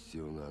めに必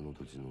要なあの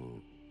土地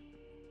の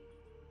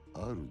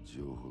ある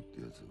情報っ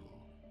てやつを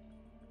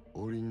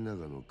檻の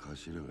中の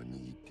頭が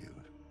握ってや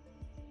が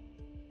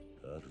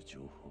る。ある情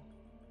報？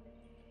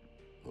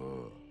あ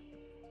あ、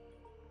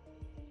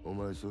お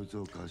前そいつ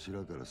を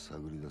頭から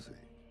探り出せ。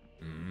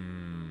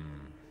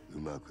う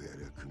まくや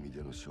りゃ組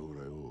手の将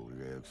来を俺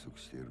が約束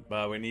してやる。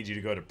 But we need you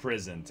to go to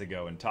prison to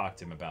go and talk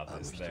to him about あの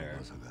this 人 there.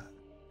 まさか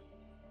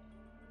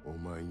お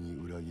前に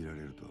裏切ら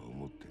れるとは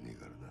思ってねえ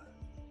からな。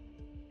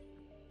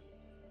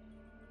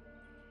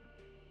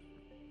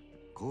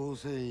構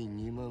成員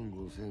2万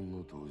5,000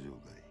の登場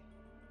会。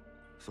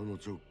その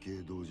直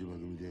系堂島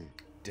組で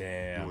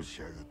Damn. の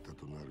し上がった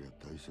となるや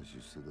大した出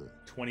世だ。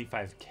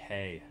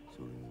 25K.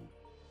 それに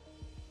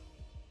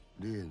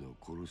例の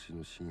殺し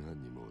の真犯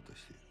人も渡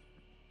して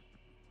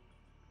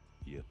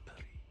やる。やっぱ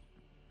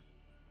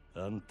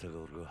りあんたが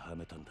俺をは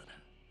めたんだな。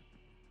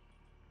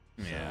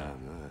 Yeah. さ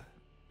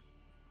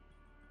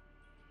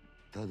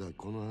あな。ただ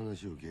この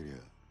話を蹴りゃ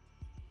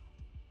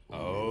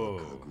Oh.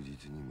 確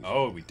実に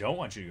Oh, we don't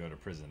want you to go to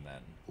prison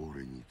then.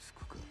 俺につ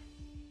くか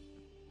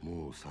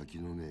もう先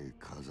のねえ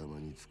風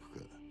間につく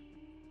か好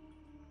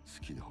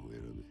きな方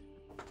選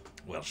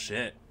べ。 Well,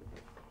 shit.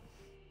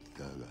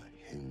 だが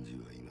返事は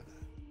今だ。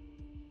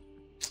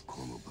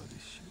この場で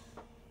しよ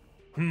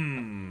う。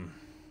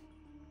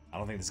 I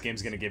don't think this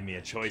game's gonna give me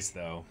a choice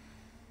though.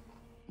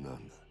 な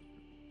んだ。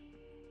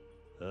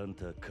あん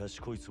た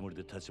賢いつもり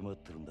で立ち回っ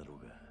てるんだろ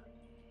うが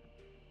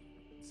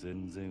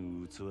全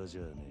然器じ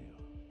ゃねえ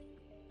よ。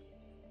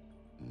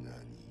何？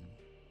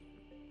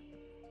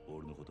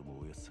俺のことも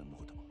おやっさんの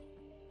ことも。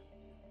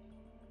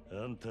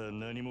あんたは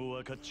何も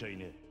分かっちゃい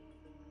ねえ。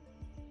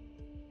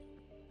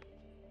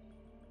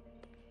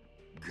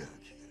ガキが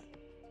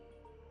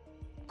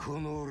こ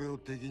の俺を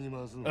敵に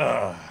回すの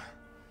Ugh.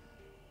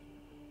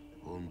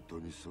 本当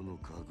にその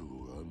覚悟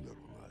があるんだろ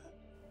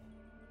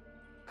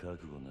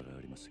覚悟なら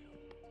ありますよ。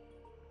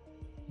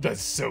 That's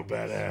so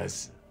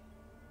badass.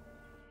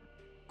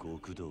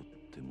 極道っ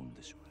てもん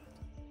でしょうが。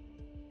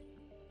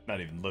 Not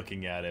even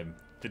looking at him.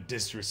 The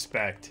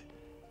disrespect.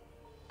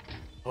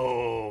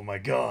 Oh my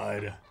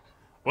god.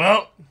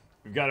 Well,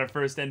 we've got our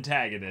first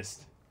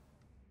antagonist.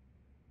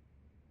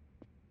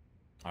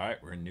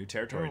 Alright, we're in new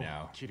territory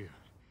now. キリュウ、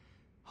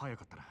早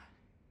かったな。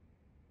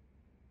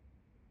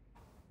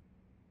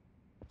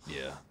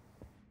 Yeah.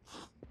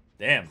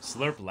 Damn,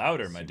 slurp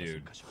louder, my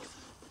dude.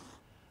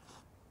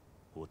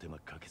 お手間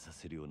かけさ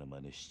せるような真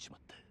似しちまっ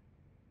て。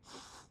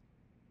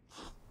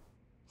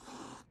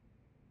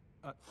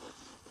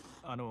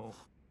あの、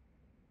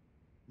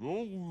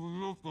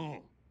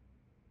 Right.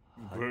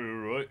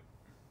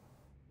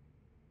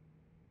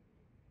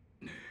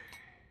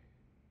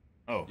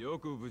 Oh. よ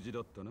く無事だ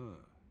ったな。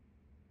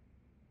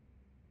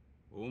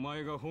お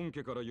前が本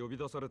家から呼び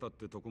出されたっ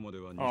てとこまで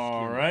は錦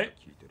山が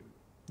聞いてる。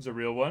 It's a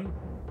real one.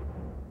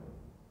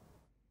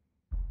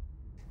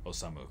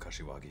 Osamu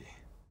Kashiwagi.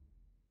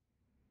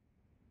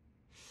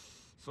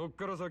 そっ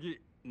から先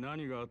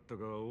何があった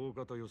かは大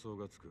方予想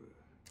がつく。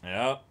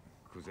Yep.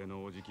 クゼ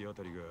のおじきあ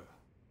たりが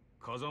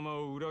風間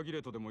を裏切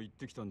れとでも言っ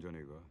てきたんじゃね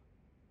えか。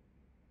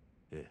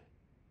ええ、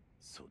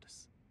そうで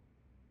す。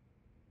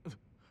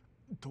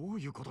どう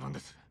いうことなんで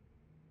す？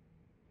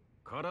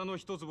殻の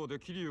一坪で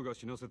桐生が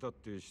死なせたっ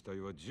て死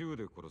体は銃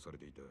で殺され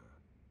ていた。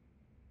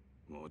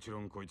もちろ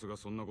んこいつが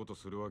そんなこと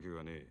するわけ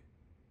がね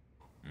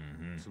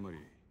え。つまり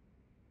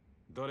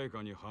誰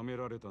かにはめ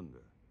られたんだ。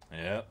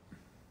Yep.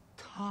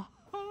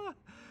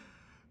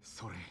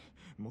 それ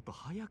もっと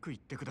早く言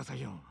ってくださ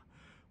いよ。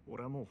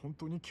俺はもう本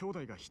当に兄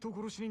弟が人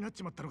殺しになっ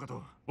ちまったのか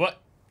と。What?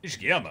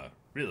 Ishigama?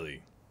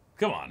 Really?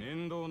 Come on.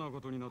 面倒な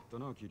ことになった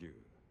な、桐生。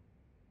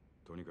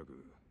とにか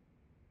く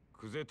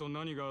クゼと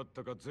何があっ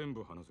たか全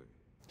部話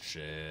せ。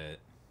Shit.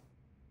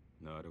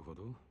 なるほ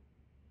ど。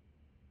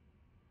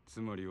つ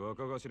まり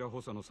若頭補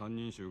佐の三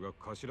人衆が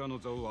頭の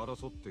座を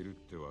争っているっ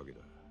てわけだ。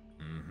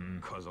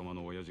風間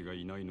の親父が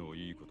いないのを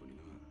いいことに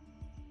な。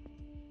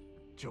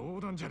冗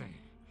談じゃ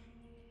ねえ。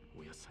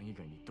親さん以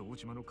外に堂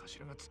島の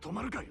頭が務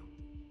まるかよ。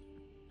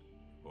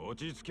落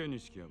ち着け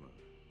錦山。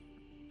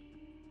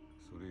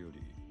それよ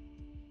り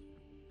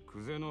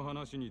クゼの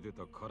話に出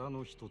た殻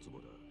の一坪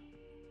だ。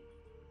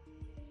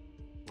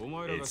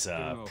 It's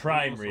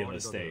prime real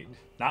estate.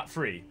 Not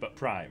free, but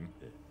prime.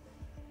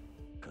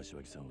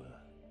 柏木さんは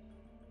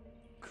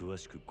詳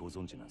しくご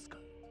存知なんすか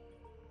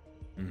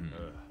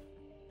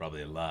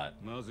？Probably a lot.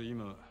 まず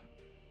今、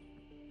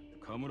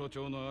カムロ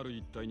町のある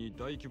一帯に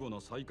大規模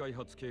な再開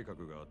発計画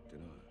があって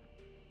な。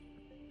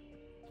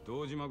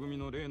堂島組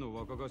の例の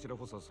若頭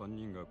補佐3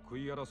人が食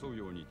い争う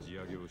ように地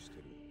上げをして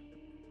る。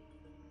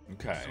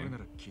Okay. それな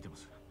ら聞いてま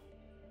す。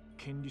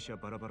権利者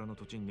バラバラの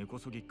土地に根こ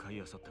そぎ買い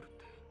漁ってるっ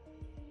て。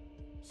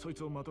そい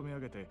つをまとめ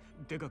上げて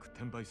でかく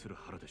転売する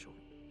腹でしょう。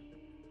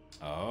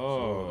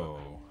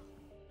Oh.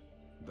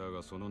 だ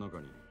がその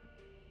中に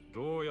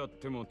どうやっ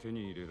ても手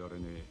に入れられ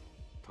ねえ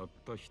たっ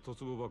た一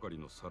坪ばかり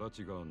の更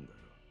地があんだよ。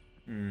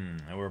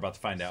And we're about to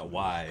find out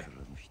why. あ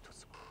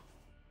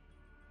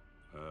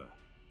あ、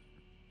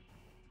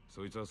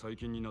そいつは最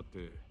近になっ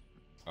て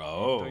一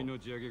Oh. 帯の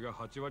地上げが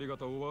8割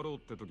方終わろうっ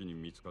て時に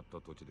見つかった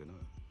土地でな。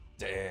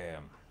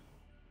 Damn.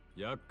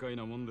 厄介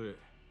なもんで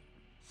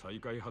再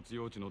開発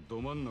用地の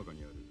ど真ん中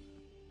にある。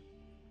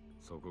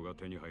そこが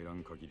手に入ら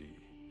ん限り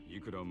い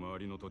くら周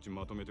りの土地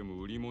まとめて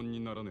も売り物に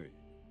ならねえ。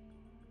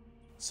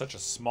 Such a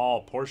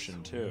small portion そ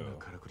ん too. な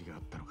からくりがあ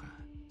ったのか。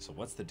 So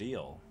what's the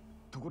deal?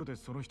 ところで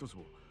その一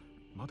坪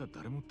まだ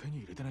誰も手に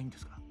入れてないんで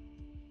すか？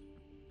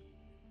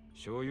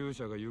所有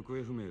者が行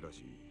方不明らし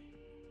い。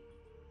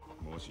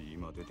もし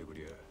今出てく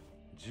りゃ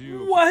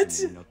10億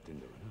What? になってん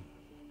だ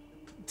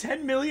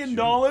$10 million?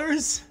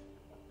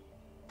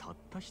 たっ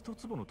た一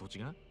坪の土地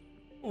が？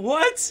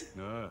 What?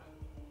 なあ、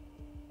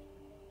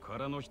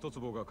殻の一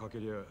坪がかけ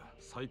りゃ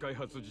再開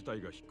発自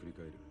体がひっくり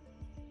返る。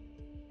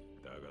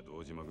だが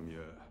堂島組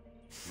は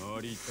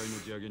周り一帯の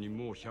地上げに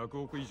もう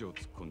100億以上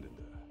突っ込んでん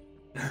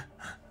だ。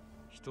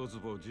一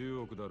坪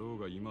10億だろう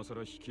が今さ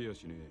ら引けや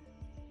しねえ。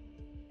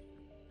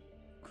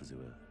クゼ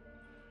は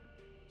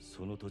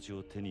その土地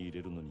を手に入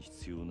れるのに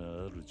必要なあ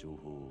る情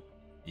報を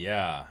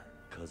Yeah.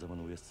 風間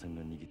のおやつさん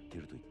が握って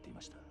いると言ってい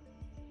ました。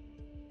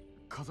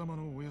風間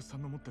のおやすさ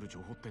んの持ってる情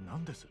報って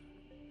何です？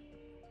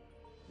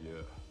いや、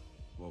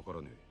わか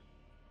らねえ。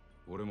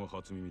俺も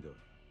初耳だ。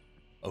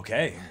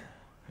 Okay.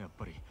 やっ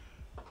ぱり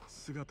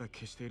姿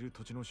消している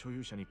土地の所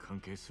有者に関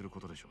係するこ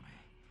とでしょうね。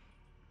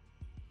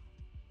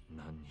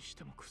何にし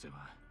てもクゼ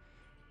は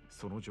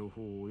その情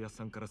報をおやす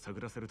さんから探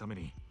らせるため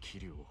に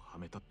桐生をは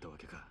めたってわ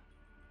けか。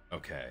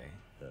 Okay.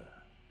 ああ、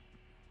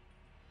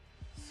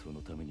そ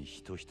のために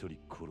人一人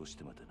殺し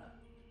てまでな。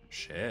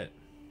 Shit.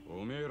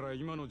 おめえら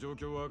今の状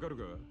況わかる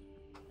か？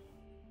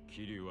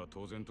桐生は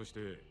当然とし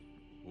て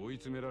追い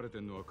詰められて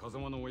んのは風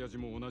間の親父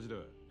も同じだ。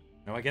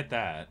 No, I get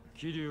that.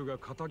 桐生が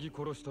仇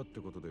殺したっ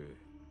てことで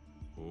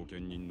後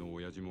見人の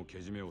親父も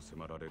けじめを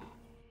迫られる。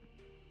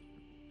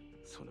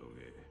その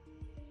上、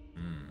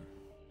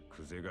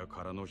クゼが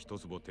殻の一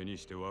坪手に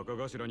して若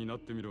頭になっ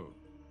てみろ。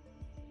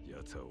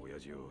奴は親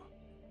父を。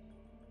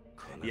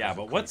Yeah,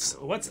 but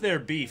what's their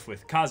beef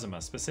with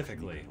Kazuma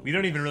specifically? We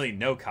don't even really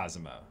know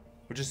Kazuma.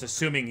 We're just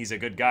assuming he's a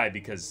good guy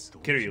because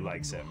Kiryu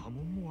likes him. 波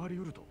紋もあり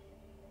得ると。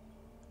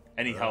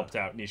 And he helped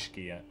out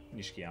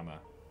Nishikiyama.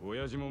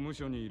 親父も無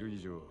所にいる以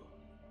上、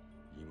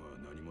今は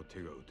何も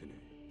手が打てね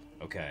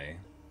え。 Okay.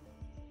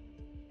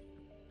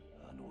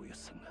 あのおやつ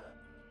さんが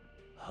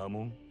波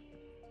紋？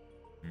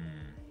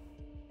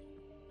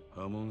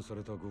破門さ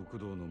れた極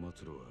道の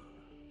末路は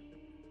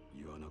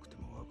言わなくて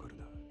もわかる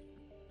な。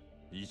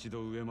一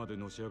度上まで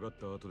のし上がっ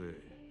た後で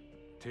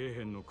底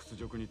辺の屈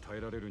辱に耐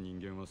えられる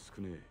人間は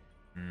少ねえ。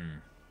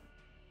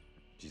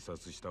自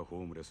殺したホ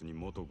ームレスに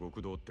元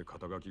極道って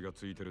肩書きが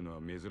ついてるのは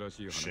珍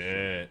しい話だ。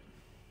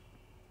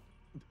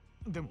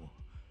でも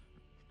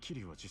桐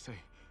生は実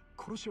際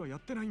殺しはやっ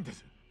てないんで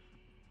す。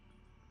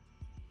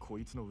こ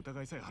いつの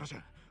疑いさえ晴らし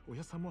ゃお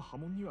やさんも波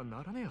紋には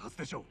ならねえはず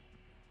でしょ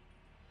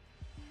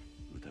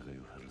う。疑いを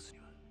晴らすに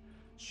は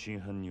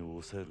真犯人を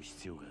抑える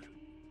必要がある。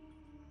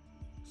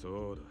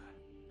そうだ。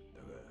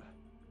だが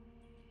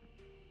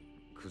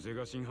クゼ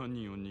が真犯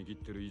人を握っ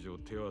てる以上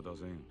手は出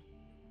せん。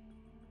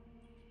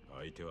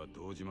相手は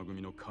堂島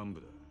組の幹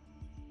部だ。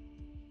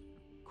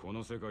こ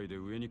の世界で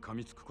上に噛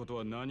みつくこと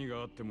は何が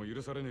あっても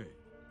許されねえ。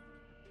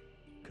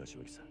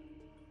柏木さん、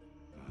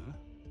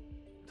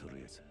と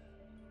りあえず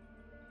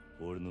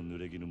俺の濡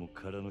れ衣も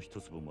殻の一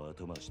粒も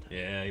後回しだ。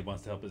Yeah, he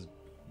wants to help his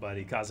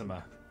buddy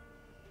Kazuma.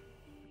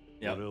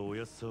 俺はお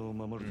やっさんを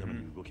守るため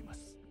に動きま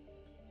す。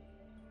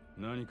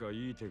何か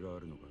いい手があ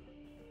るのか。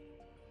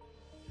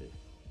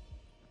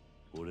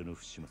俺の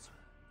不始末は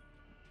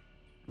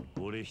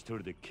俺一人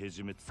でけ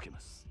じめつけま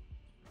す。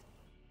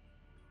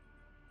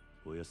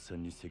おやっさ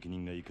んに責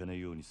任がいかな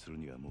いようにする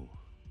にはもう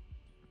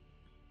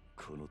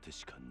この手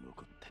しか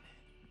残ってね。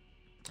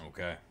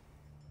 Okay.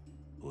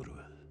 俺は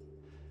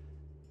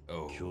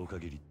今日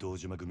限り堂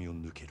島組を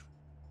抜ける。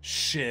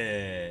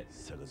 Shit.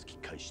 杯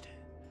返して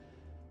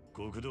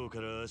極道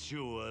から足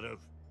を洗う。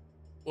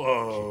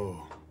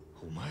 Whoa.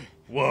 お前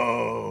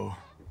Whoa.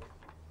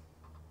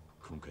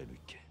 今回の一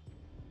件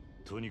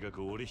とにか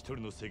く俺一人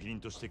の責任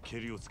として蹴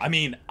りをつけ。 I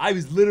mean, I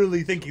was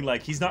literally thinking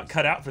like he's not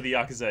cut out for the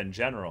Yakuza in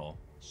general.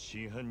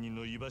 真犯人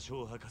の居場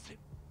所を吐かせ。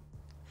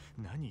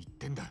何言っ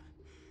てんだ。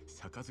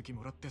杯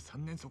もらって3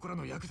年そこら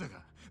のヤクザ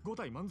が5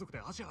体満足で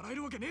足洗え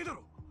るわけねえだ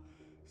ろ。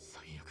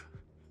最悪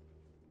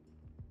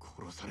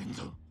殺されん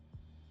ぞ。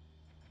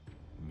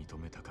認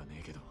めたかね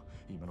えけど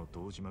今の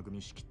堂島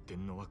組仕切って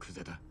んのはク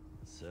ゼだ。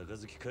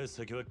杯返す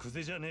先はク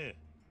ゼじゃねえ、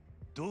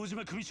堂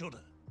島組長だ。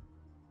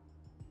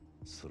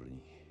それ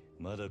に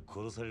まだ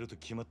殺されると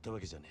決まったわ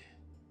けじゃねえ。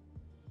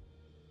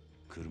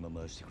車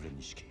回してくれ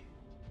錦。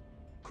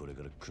これ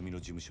から組の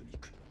事務所に行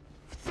く。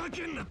ふざ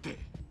けんなって。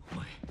お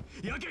前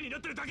やけにな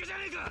ってるだけじゃ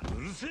ねえか。う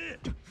るせえ。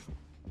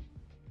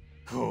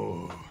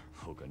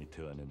他に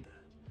手はねえんだ。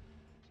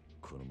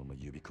このまま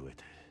指くわえ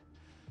て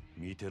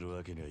見てる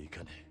わけにはい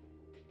かね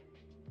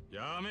え。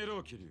やめ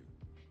ろ桐生。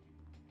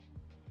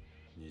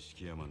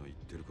錦山の言っ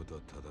てること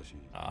は正しい。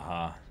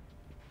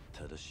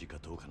正しいか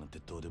どうかなんて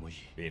どうでもいい。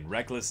 Being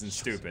reckless and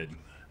stupid.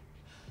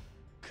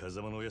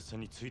 風間のおやっさん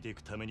についてい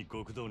くために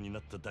極道にな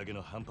っただけ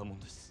の半端もん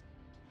です。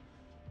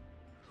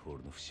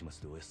俺の不始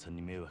末でおやっさん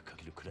に迷惑か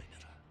けるくらいな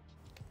ら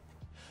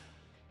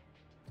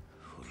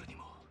俺に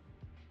も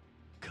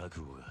覚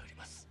悟があり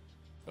ます。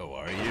 Oh,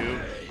 are you?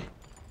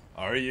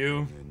 Are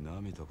you? な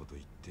めたこと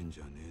言ってん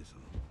じゃねえぞ。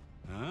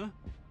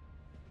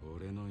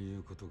俺の言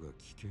うことが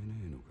聞けね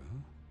えの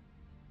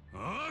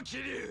か。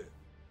桐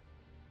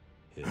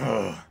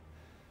生。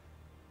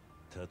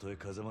たとえ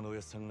風間のおや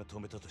っさんが止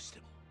めたとして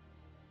も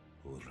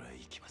俺は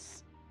行きま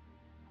す。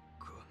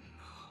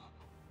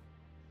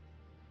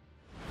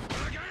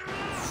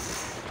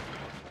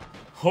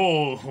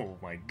 Oh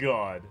my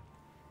god.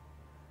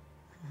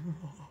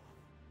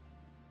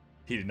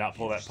 He did not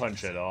pull that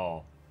punch at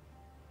all.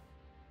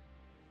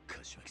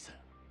 柏木さん、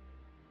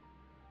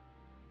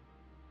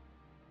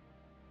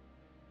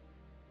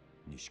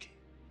錦、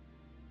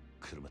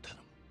車頼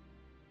む。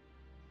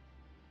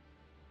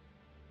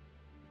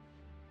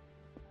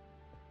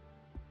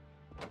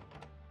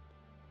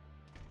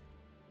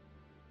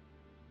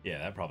 Yeah,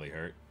 that probably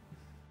hurt.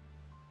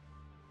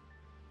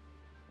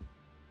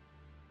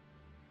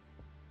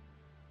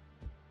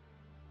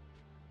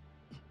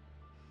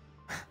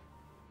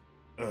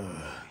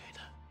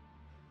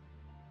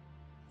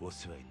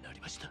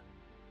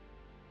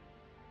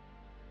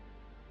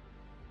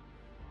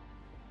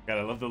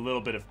 Gotta love the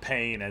little bit of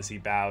pain as he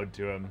bowed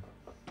to him.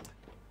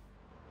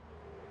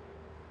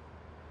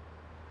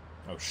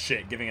 Oh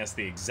shit, giving us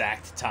the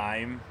exact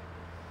time.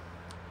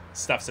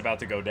 Stuff's about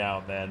to go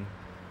down then.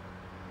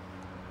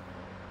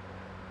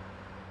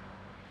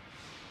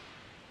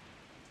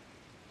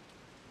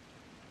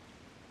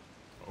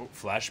 Oh,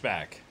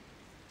 flashback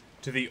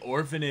to the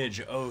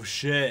orphanage. Oh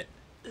shit.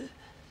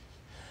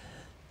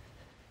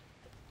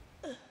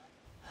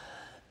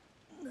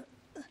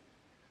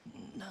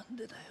 なん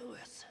でだよ、お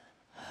やつ。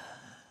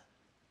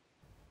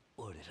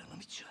俺らの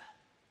道は。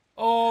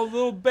Oh,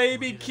 little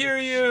baby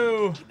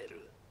Kiryu.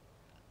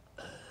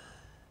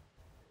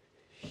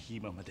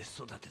 今まで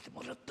育てて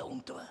もらった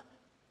恩とは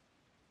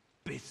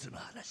別の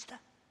話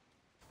だ。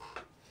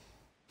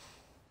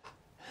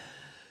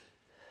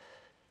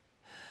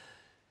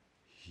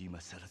今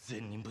さら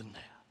善人ぶんな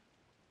よ。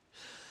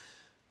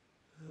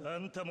あ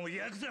んたも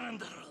ヤクザなん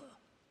だろ。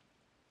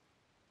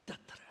だっ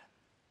たら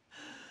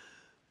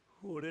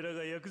俺ら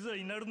がヤクザ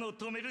になるのを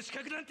止める資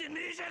格なんてね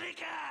えじゃねえ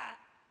か。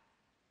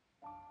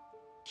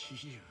桐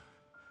生。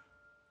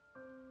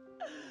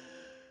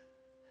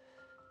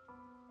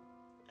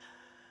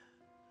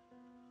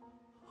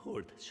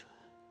俺たちは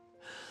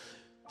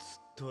ずっ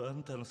とあ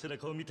んたの背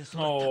中を見て育っ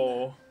たんだ。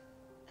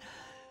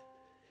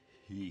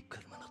いい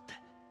車乗って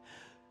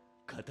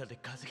肩で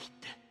風切っ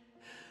て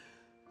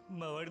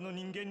周りの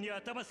人間に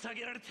頭下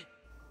げられて。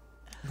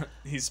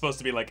He's supposed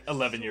to be like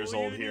 11 years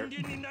old here.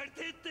 人間になり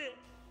てえって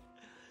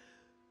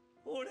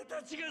俺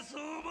たちがそ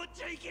う思っ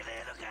ちゃいけね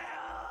えのかよ。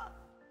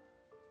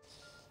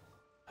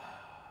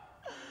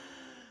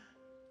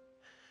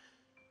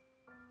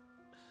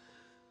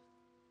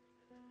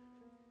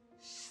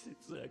施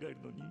設上がり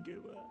の人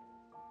間は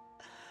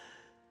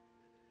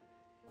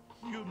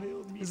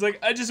He's like,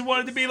 I just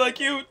wanted to be like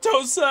you,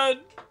 Tosan.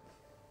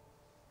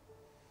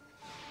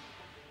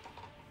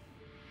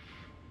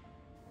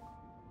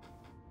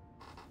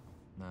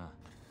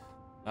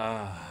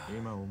 Ah.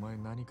 今お前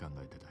何考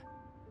えてた？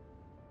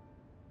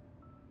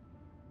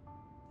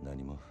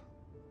何も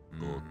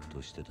ぼーっ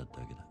としてただ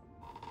けだ。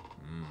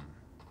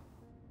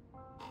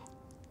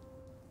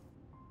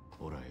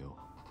ほらよ、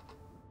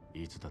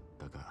いつだっ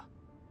たか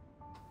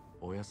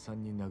おやっさ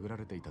んに殴ら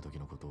れていた時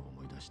のことを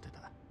思い出して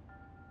た。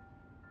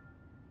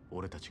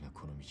俺たちが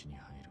この道に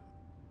入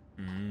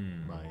る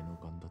前の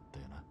晩だった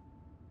よな。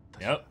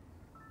Yep,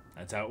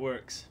 that's how it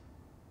works.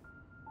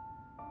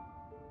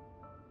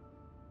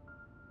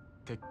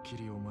 てっき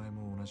りお前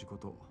も同じこ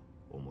と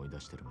思い出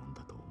してるもん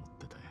だと思っ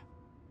てたよ。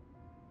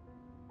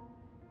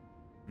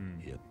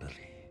やっぱり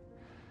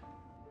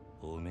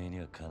おめえに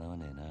はかなわ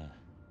ねえな、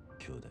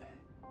兄弟。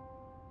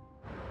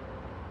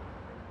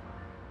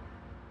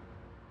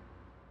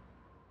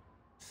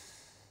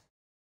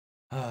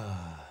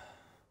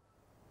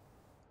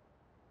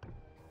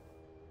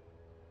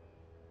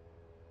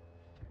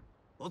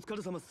お疲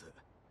れ様っす。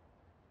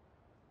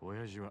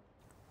親父は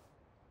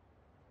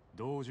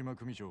堂島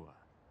組長は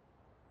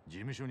事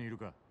務所にいる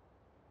か？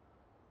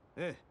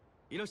え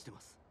え、いらしてま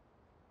す。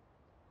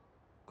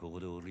ここ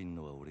で降りん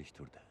のは俺一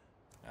人だ。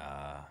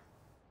あ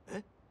あ。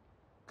え？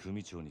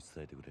組長に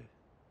伝えてくれ。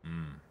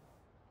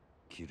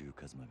桐生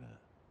一馬が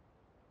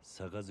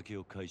杯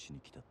を返しに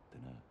来たって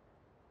な。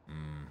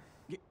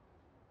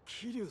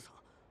桐生さ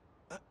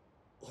ん、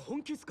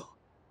本気っすか？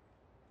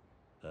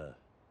ああ。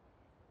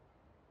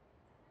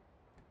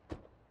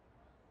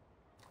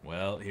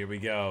Well, here we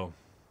go.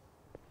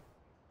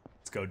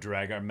 Let's go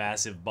drag our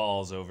massive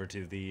balls over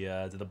to the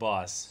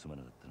boss. すま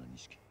なかったな、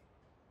錦。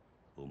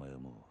お前は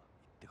もう行っ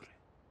てくれ。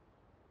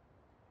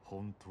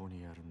本当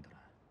にやるんだな。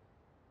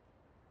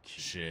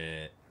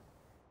Shit.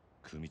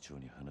 組長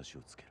に話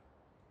をつける。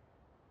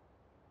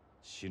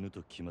死ぬ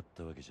と決まっ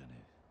たわけじゃね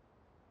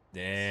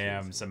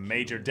え。Damn, some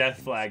major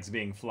death flags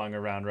being flung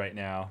around right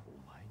now. お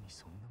前に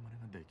そんな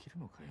真似ができる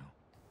のかよ。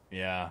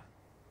Yeah.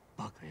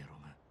 バカ野郎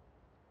が。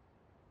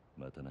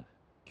またな、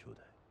兄弟。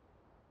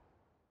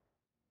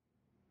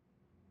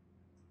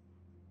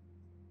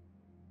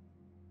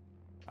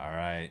All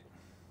right.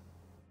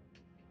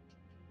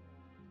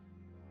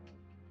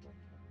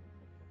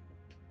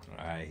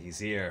 All right, he's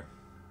here.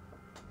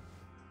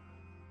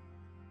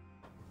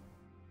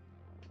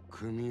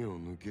 組を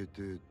抜けてっ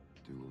て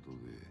ことで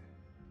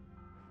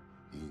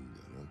いいんだ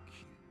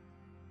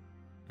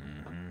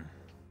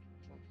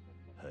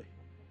な、はい。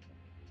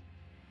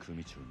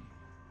組長に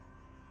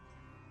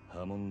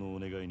破門のお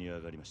願いに上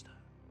がりました。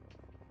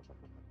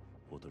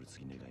お取り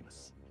次ぎ願いま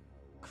す。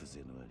クゼ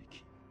の兄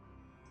貴。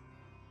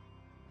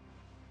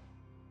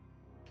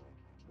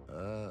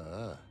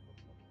ああ、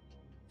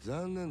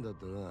残念だっ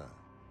たな。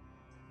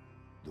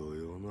土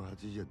曜の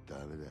8じゃ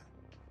ダメだ。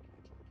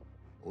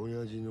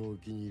親父のお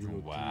気に入り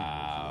の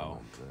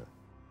Wow.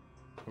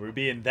 We're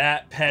being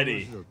that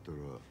petty.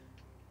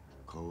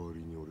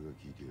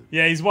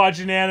 Yeah, he's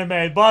watching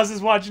anime. Boss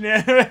is watching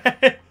anime.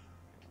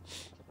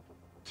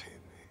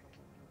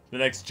 The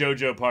next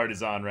JoJo part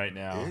is on right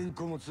now.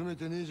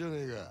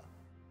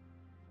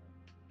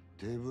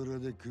 手ぶら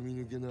で組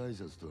み抜けの挨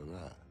拶とは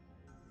な。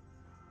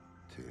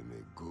てめ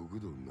え極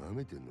道舐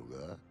めてんの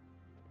か？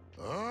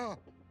あ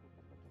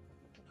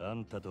あ？あ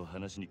んたと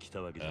話しに来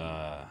たわけじゃな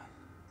い。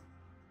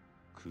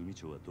組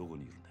長はどこ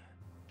にいるんだ？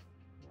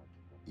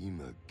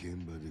今現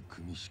場で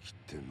組仕切っ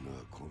てんの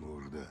はこの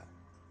俺だ。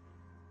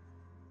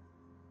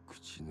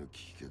口の利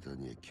き方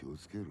には気を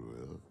つけろよ。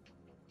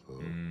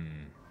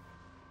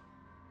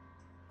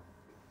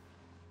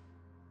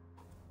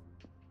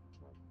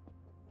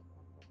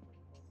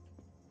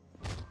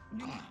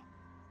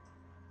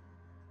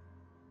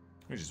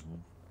He just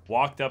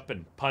walked up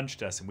and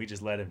punched us, and we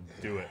just let him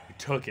do it. We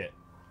took it.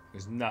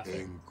 There's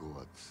nothing.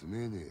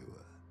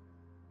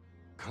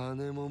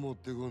 金も持っ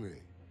てこね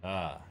え。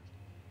あ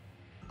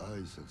あ。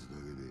挨拶だ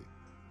けで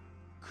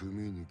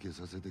組抜け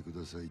させてく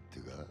ださいって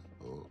か？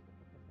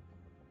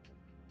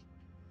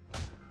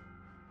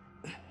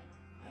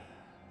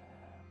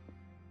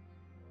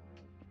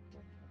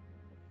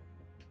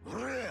お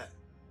れ！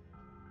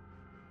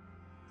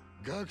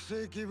学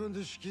生気分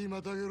で敷居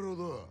またげるほ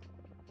ど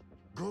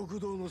極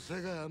道の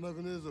世界甘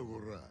くねえぞ、こ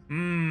ら。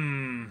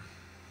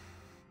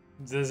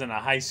This isn't a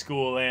high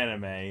school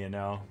anime, you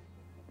know.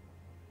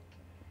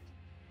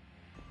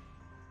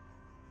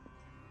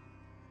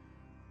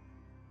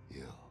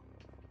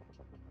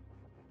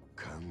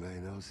 考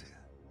え直せや。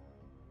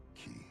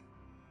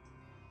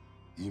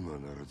今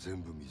なら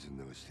全部水に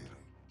流してやる。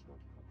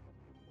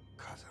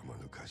風間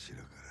の頭か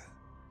ら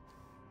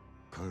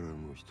彼ら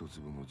の一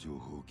粒の情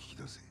報を聞き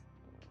出せ。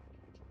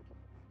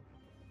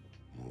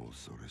もう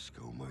それし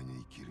かお前の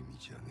生きる道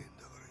はねえん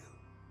だか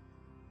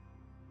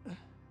らよ。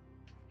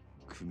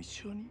組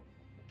長に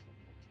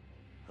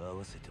会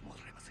わせてもら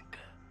えませんか？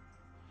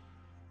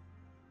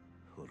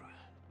ほら、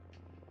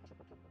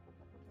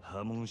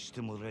破門し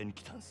てもらいに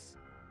来たんす。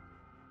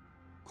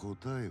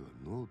答えは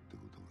ノーって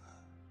ことか。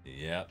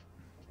Yep.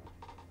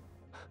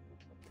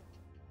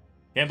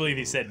 Can't believe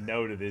he said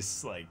no to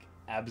this, like,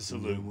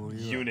 absolute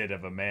unit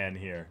of a man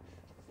here.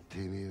 て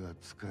めえは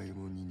使い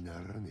物になら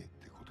ねえっ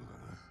てこと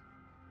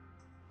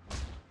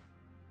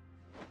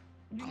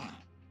だな。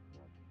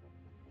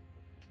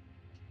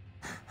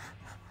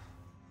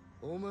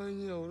お前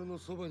には俺の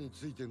そばに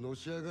ついての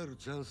し上がる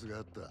チャンスが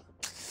あった。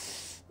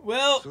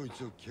Well, そい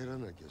つを蹴ら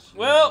なきゃし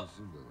well,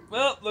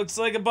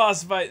 looks like a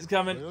boss fight is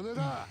coming. 米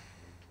だ。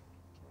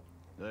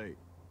はい。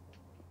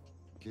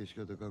消し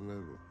方考え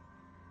ろ。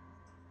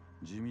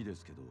地味で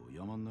すけど、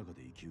山の中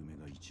で生き埋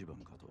めが一番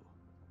かと。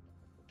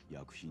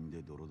薬品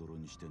でドロドロ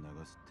にして流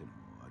すってのも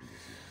ありで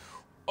すよ。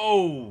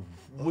Oh,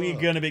 we're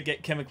gonna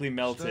get chemically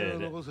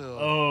melted.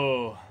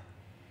 Oh.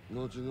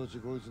 後々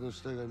こいつの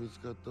死体が見つ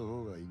かった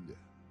方がいいんだ。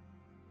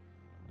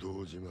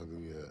堂島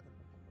組は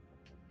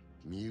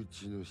身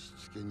内のし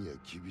つけには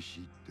厳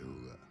しいって方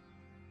が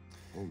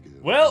本家で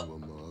の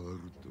まま上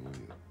がるって思う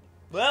よ。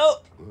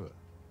Well,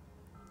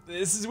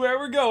 this is where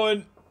we're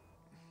going.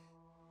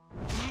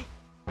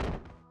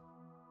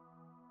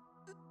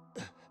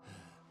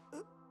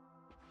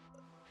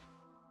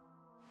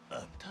 あ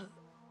んた、あ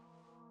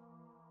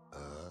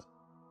あ、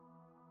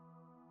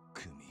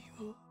組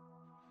を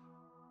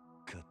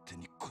勝手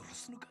に殺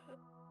すのか。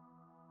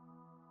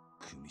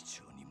組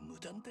長に無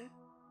断で。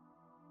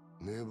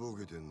寝ぼ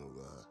けてんの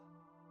か。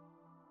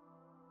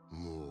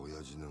もう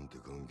親父なんて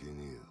関係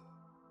ねえよ。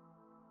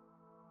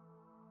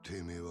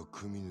てめえは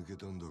組み抜け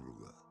たんだろ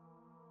うが。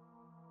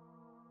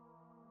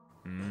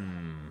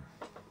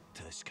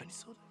確かに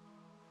そう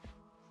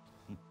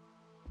だ。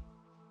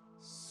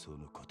その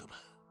言葉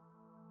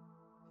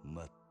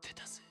待って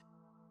たぜ。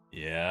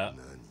Yeah.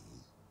 何？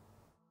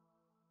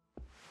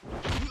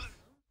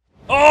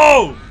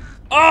 Oh!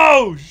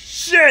 Oh,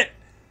 shit!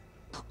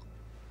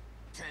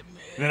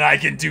 Then I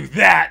can do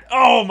that!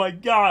 Oh my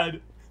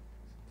god!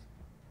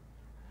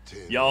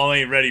 Y'all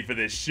ain't ready for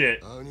this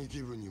shit. 兄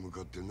貴分に向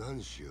かって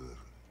何しやが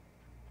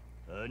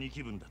る。兄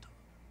貴分だと。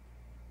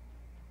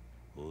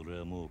俺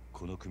はもう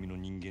この組の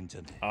人間じ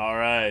ゃねえ。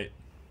Alright.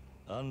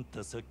 あん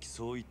たさっき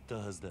そう言った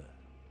はずだ。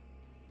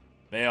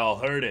They all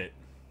heard it.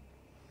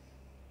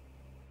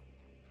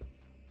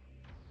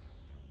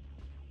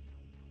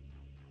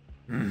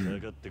 か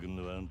かってくん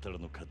のはあんたら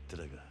の勝手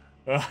だが。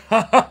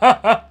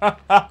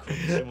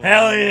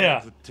Hell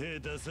yeah! 手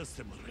出させ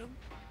てもらう。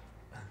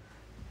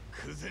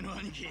クゼの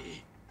兄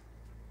貴。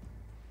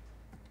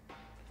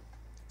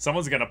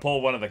Someone's gonna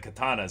pull one of the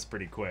katanas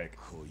pretty quick.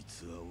 こい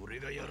つは俺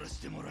がやら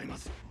せてもらいま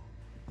す。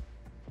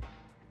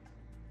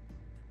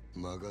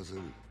任せ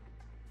る。好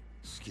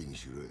きに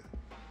しろよ。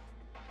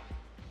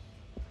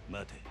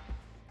待て。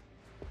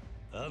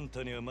あん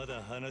たにはま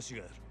だ話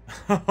が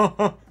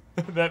あ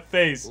る。That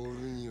face. 俺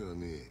には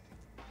ね、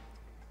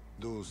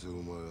どうせお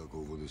前は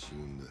ここで死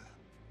ぬんだ。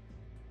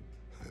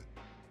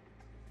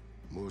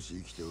もし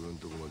生きて俺ん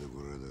とこまで来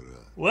られた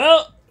ら、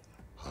Well,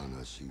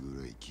 話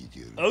ぐらい聞いて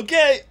やる。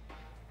Okay.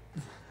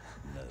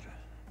 なら、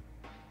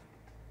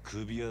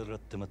首洗っ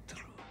て待っ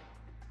てろ。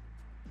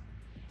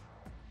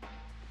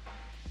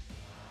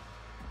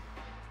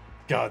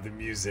God, the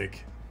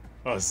music.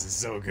 Oh, this is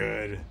so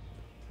good.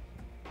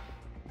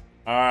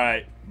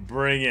 Alright,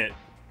 bring it.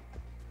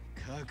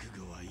 覚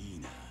悟はいい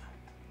な。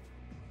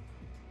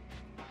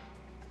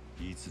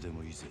いつで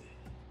もいいぜ。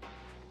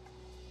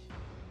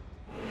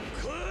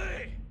来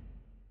い。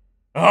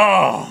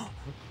Oh!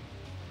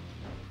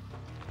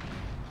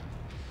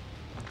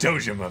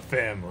 Dojima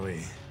family.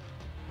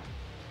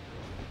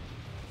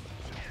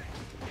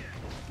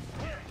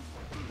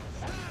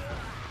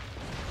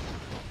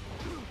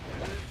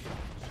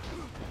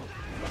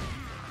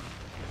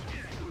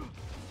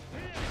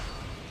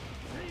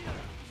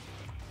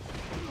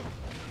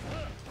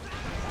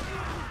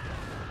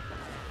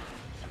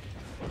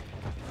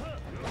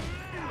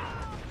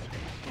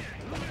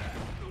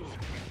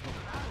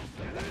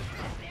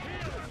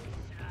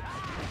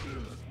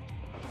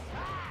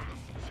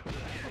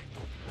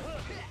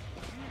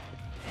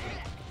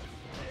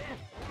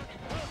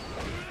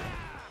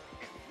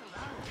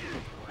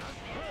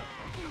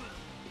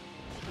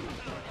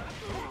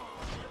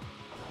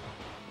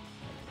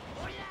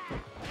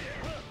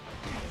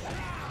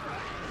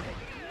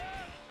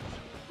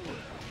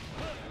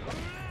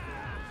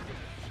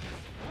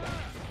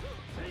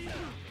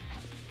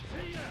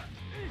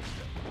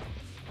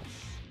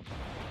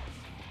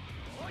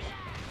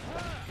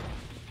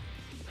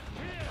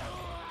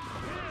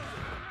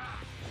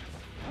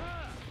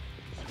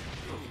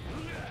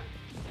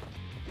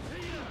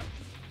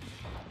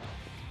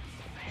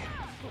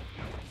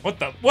 What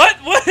the? What?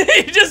 What did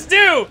he just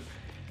do?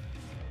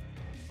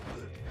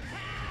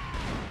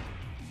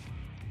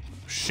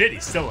 Shit,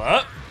 he's still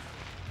up.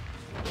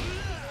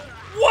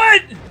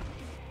 What?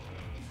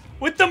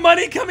 With the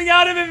money coming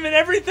out of him and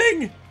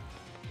everything?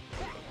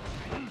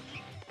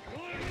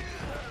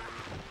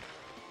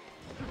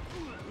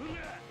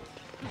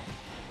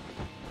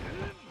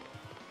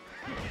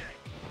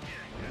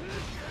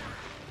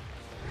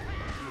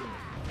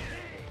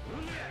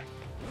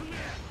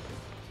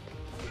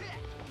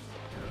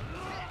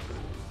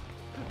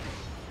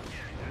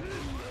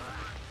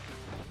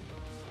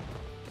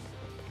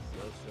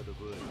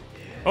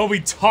 Oh, we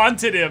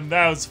taunted him.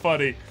 That was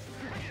funny.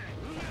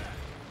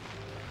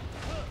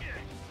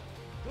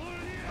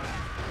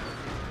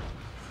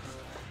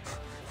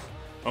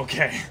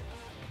 Okay.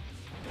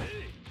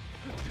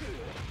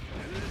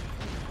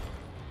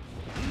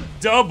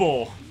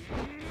 Double.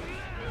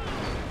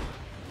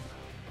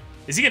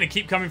 Is he gonna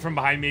keep coming from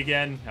behind me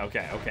again?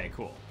 Okay, okay,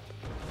 cool.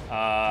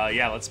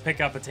 Yeah, let's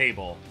pick up a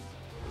table.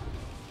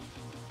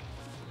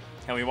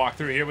 Can we walk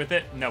through here with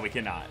it? No, we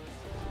cannot.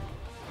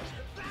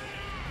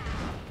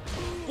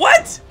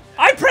 What?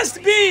 I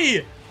pressed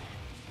B!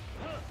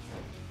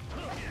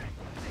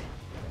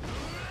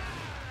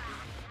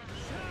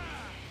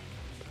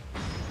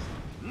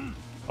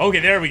 Okay,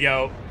 there we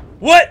go.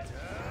 What?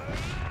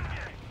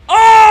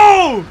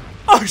 Oh!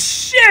 Oh,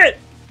 shit!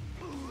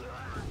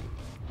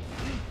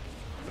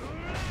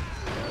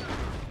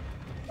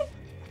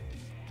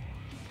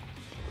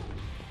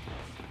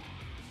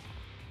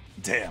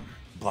 Damn,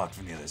 blocked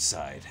from the other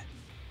side.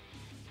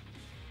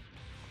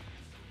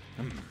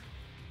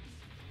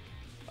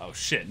 Oh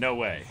shit, no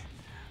way.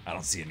 I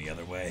don't see any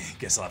other way.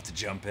 Guess I'll have to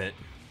jump it.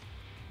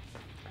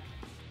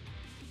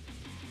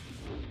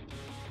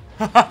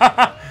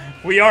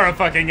 We are a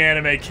fucking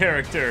anime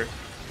character.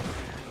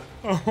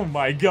 Oh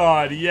my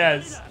god,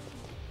 yes.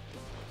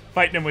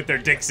 Fighting them with their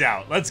dicks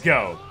out. Let's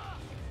go.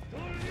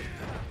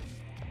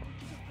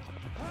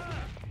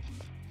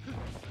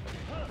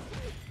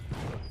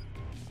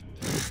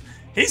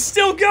 He's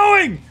still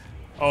going!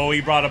 Oh,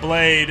 he brought a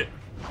blade.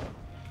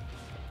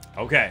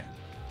 Okay.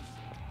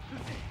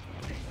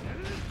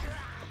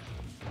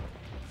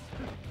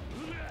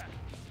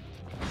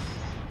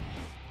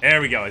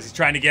 There we go. Is he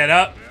trying to get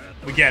up?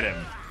 We get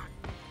him.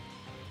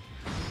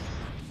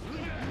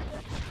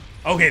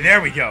 Okay,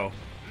 there we go.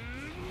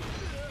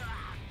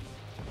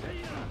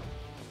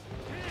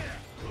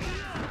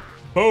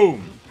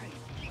 Boom.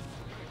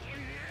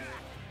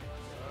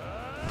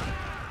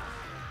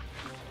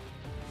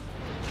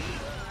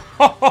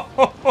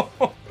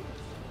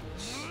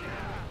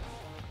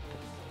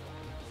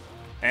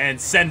 And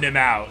send him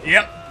out.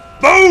 Yep.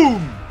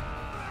 Boom!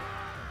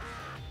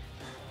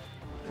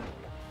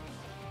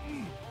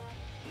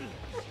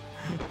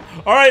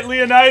 Alright,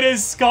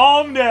 Leonidas,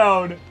 calm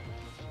down.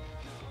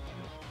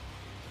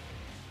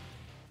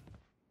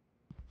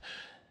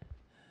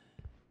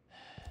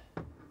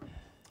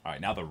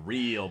 Alright, now the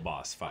real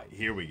boss fight.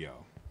 Here we go.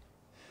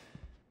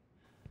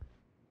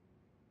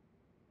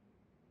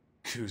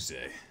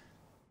 Kuze.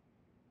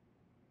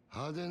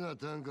 派手な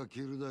短歌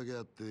切るだけ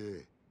あって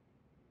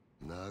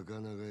なか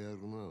なかや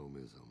るなお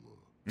めえさ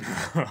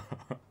んも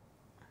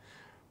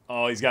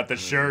Oh, he's got the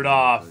shirt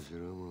off.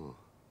 頭も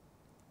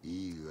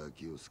いいガ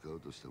キをスカウ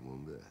トしたも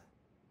んだ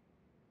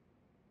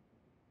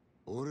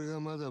俺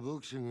がまだボ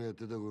クシングやっ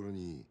てた頃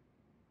に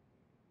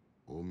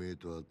おめえ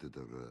と会って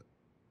たら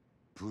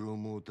プロ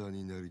モーター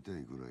になりた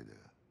いぐらいだ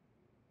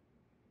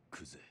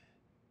クゼ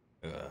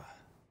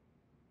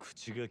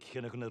口が聞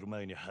けなくなる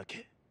前に吐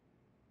け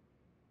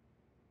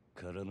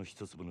殻の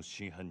一粒の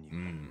真犯人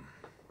は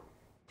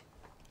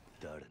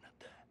誰なんだ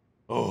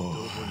どこ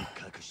に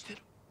隠して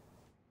る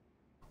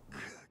ガ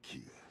キ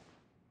が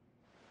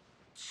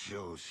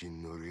調子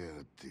に乗りや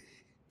がって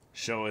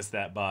Show us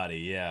that body,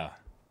 yeah.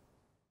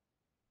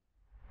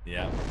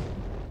 Yeah.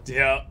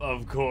 Yeah,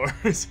 of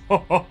course.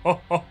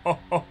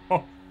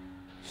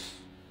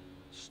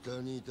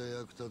 下にいた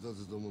役立た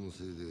ずどもの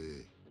せい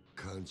で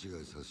勘違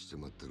いさせて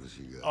まったら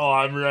しいが Oh,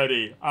 I'm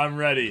ready. I'm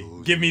ready.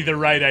 Give me the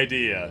right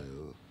idea.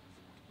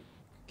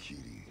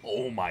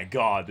 Oh my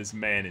god, this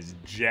man is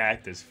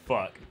jacked as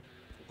fuck.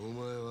 お前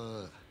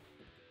は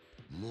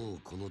もう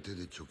この手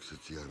で直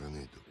接やら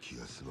ねえと気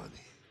が済まね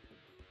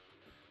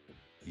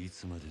えい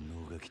つまで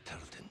脳がきた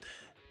るてんだ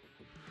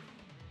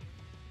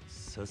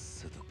さっ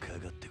さとか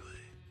かってこ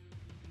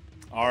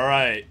い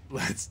Alright,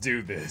 let's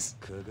do this.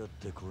 かかっ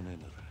てこねえ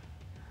なら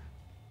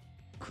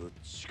こっ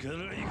ちから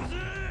行くぜ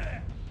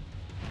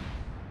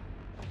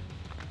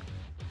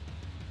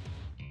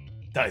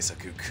大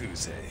作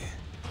Kuze.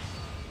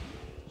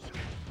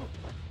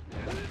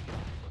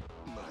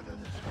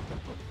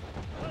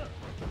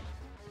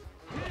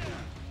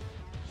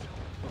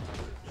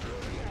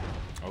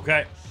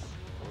 Okay.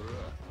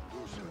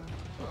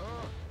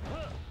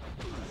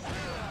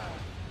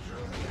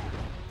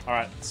 All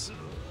right.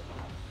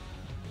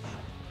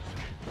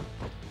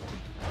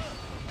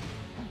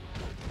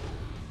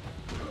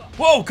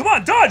 Whoa, come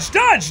on, dodge,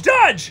 dodge,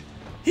 dodge!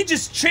 He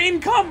just chain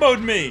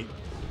comboed me.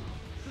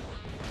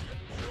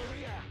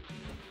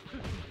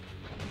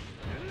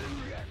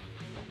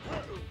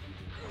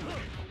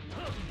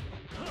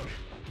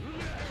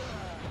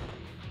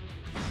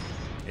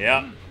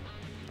 Yeah.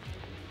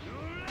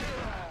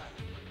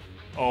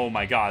 Oh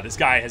my god, this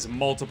guy has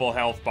multiple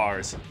health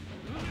bars.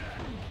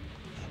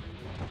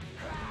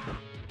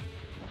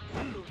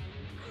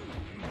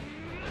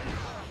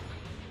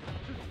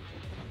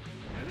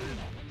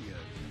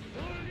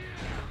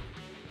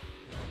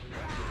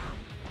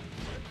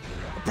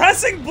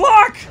 Pressing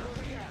block!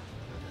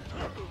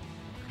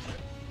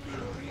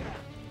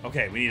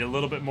 Okay, we need a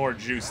little bit more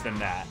juice than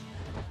that.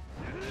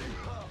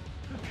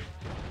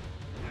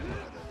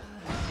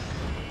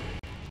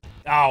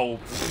 Oh,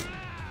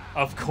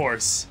 of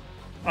course.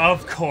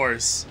 Of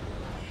course.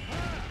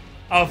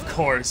 Of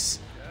course.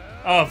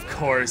 Of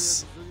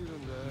course.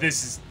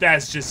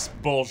 That's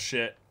just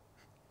bullshit.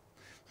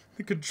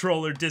 The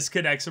controller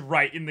disconnects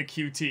right in the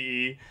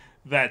QTE.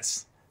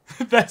 That's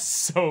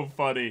so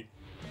funny.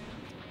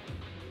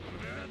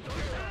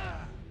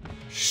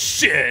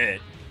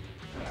 Shit.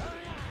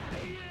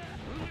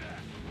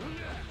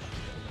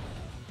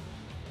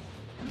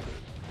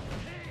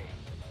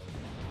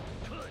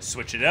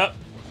 Switch it up.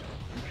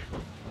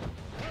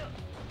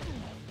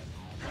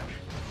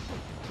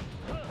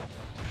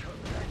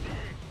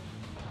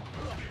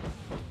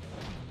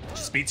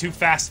 Just be too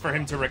fast for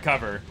him to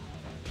recover.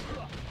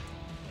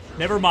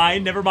 Never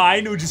mind, never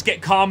mind. We'll just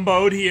get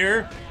comboed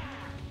here.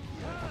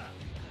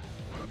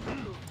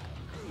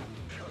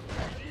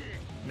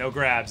 No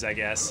grabs, I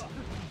guess.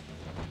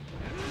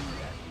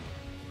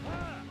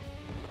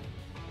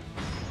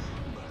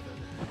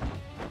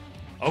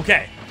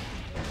 Okay.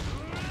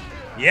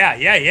 Yeah.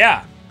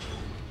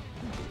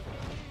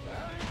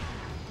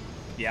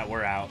 Yeah,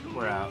 we're out.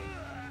 We're out.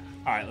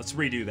 Alright, let's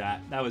redo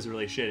that. That was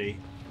really shitty.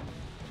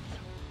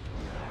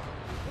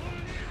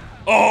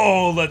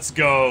 Oh, let's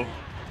go.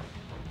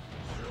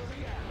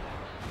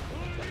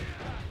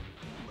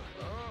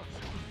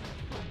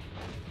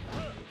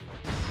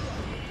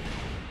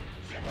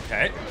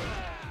 Okay.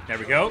 There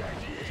we go.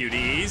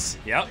 QDEs.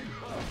 Yep.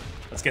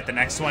 Let's get the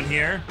next one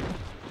here.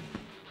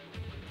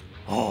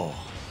 Oh.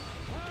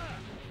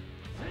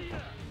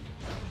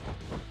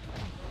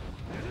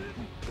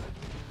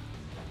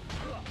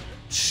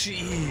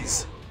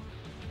 Jeez.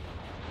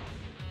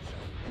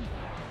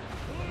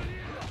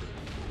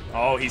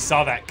 Oh, he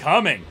saw that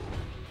coming.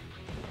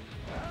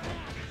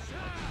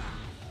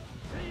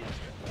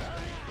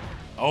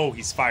 Oh,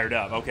 he's fired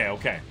up.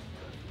 Okay.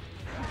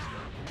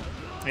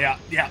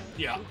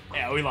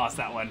 Yeah, we lost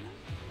that one.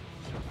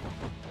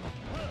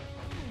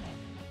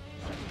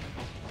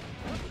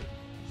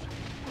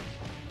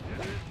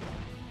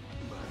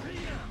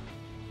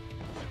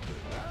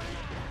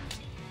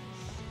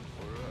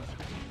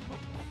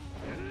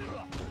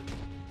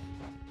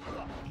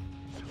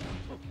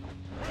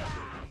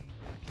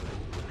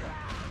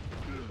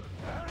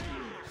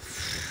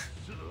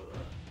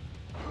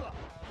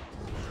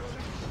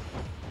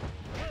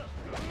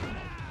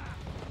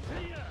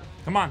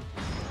 Come on.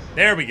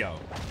 There we go.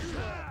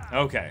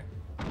 Okay.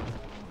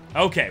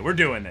 Okay, we're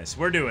doing this.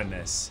 We're doing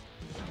this.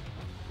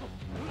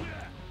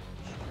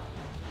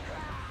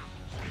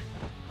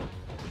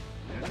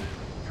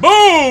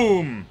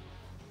 Boom!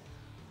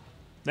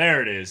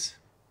 There it is.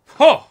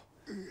 Oh!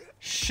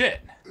 Shit.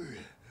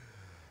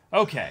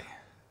 Okay.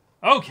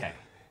 Okay.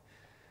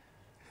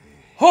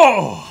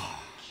 Oh!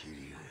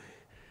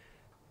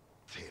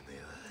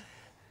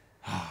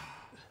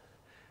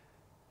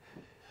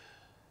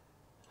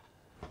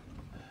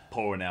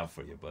 Pouring out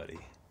for you, buddy.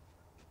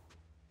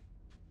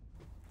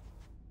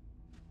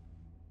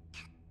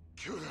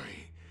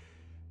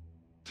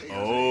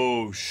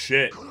 Oh,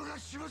 shit.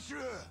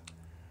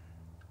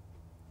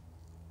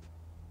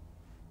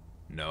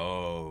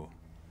 No.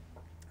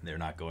 They're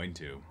not going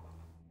to.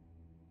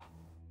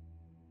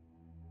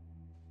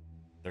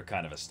 They're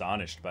kind of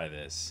astonished by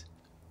this.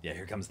 Yeah,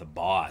 here comes the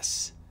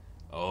boss.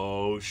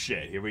 Oh,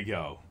 shit. Here we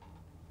go.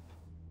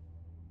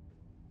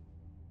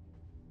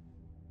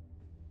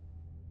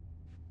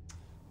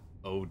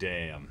 Oh,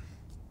 damn.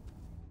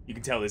 You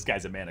can tell this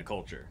guy's a man of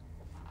culture.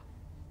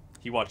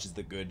 He watches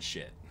the good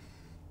shit.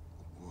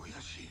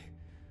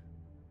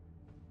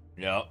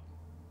 Yep.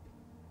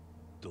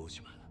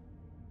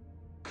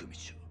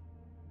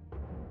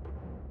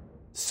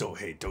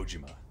 Sohei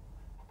Dojima.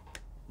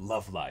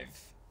 Love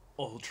Life.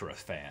 Ultra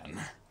fan.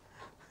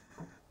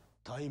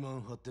 怠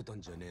慢張ってた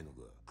んじゃねえの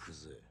か、ク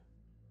ゼ。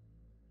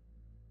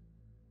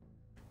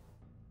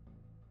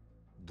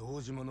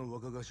堂島の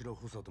若頭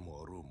補佐と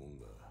もあろうもん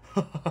が。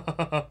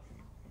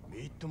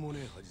みっともね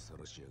え恥さ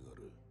らしやが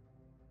る。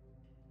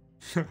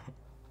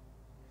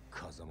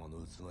風間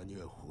の器に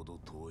はほど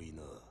遠い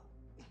な。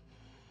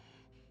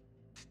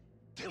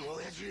でも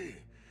親父、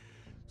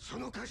そ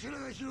の頭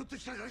が拾って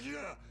きた鍵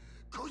が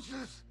こいつ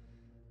です。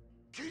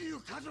桐生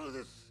一馬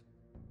です。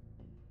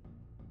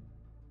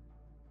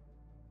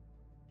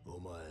お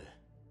前、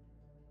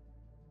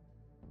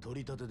取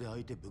り立てで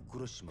相手ぶっ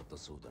殺しちまった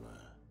そうだな。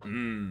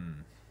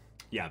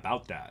Yeah,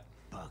 about that.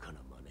 バカな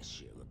真似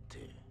しやがっ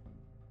て。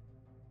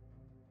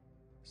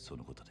そ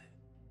のことで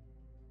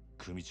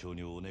組長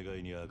にお願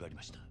いに上がり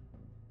ました。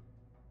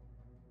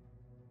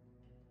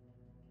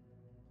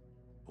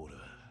俺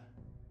は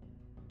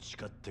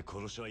誓って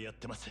殺しはやっ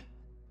てません。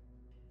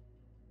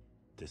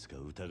ですが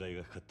疑い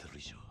がかかってる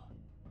以上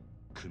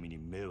組に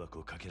迷惑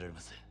をかけられま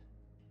せん。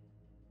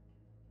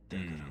だ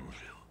から俺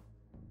を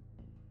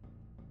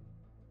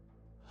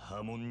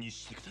破門に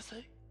してくださ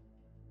い。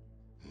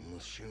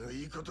虫が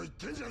いいこと言っ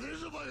てんじゃねえ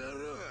ぞバカ野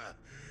郎。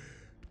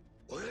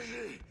親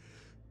父、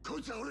こ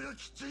いつは俺が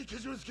きっちりけ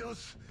じめつけま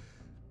す。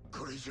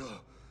これ以上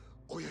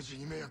親父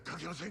に迷惑か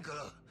けませんか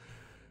ら。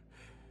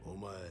お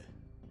前、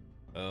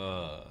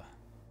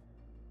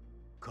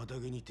肩毛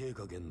に手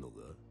かけんの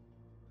か。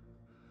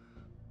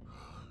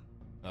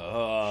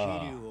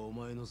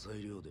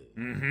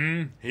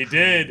He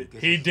did.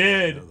 He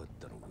did.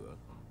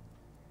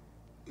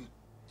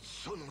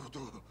 そんなこと、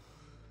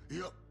い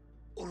や、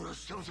俺は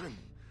してません。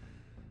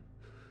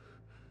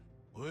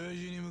親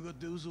父に向かっ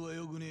て嘘は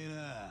よくねえ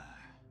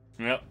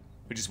な。 Yep.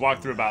 We just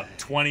walked through about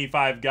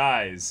 25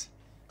 guys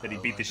that he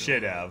beat the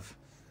shit out of.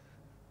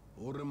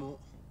 俺も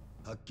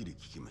はっきり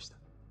聞きました。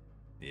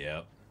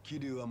 Yep.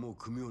 桐生はもう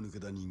組を抜け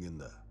た人間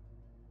だ。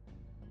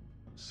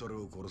それ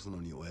を殺す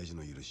のに親父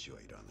の許しは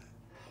いらない。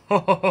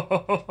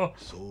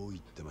そう言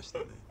ってました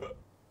ね。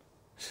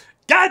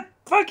God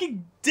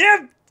fucking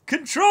damn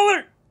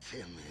controller! て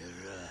めえ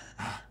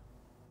ら。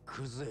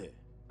クゼ。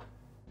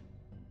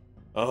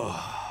Oh.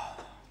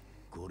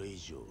 これ以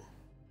上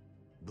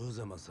無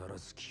様さら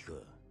す気か。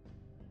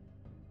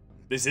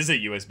 This is a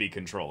USB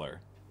controller.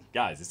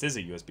 Guys, this is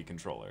a USB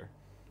controller.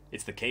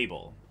 It's the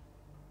cable.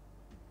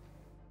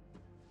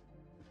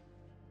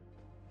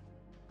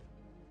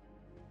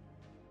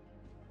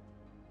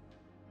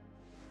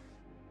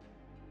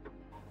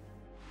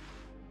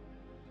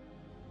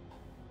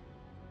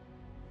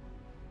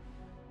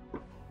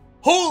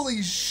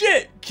 Holy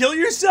shit! Kill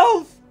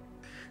yourself?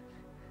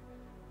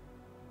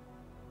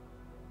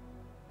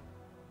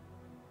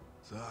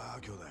 さあ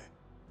兄弟、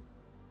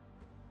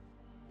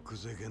ク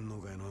ゼ剣能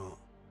界の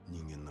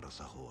人間なら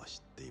作法は知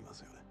っていま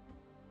すよね。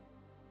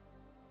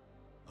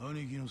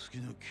兄貴の好き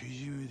なけ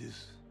じめで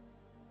す。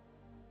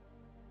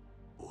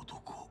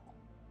男、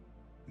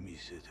見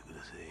せてく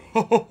ださい。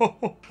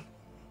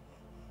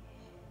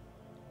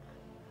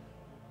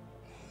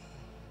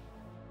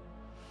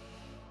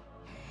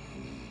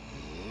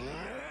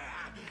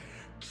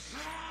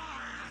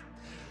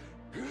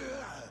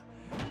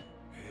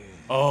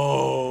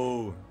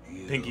Oh,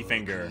 pinky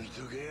finger.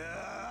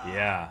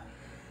 Yeah.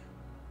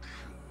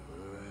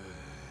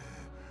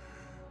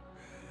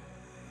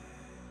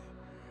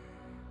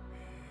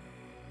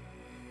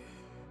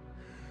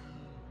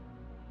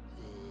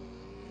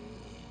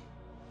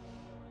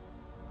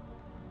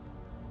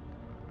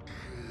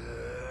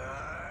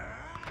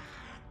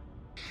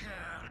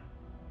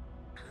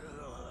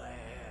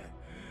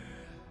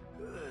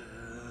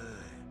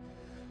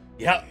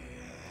 Yep.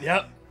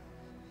 Yep.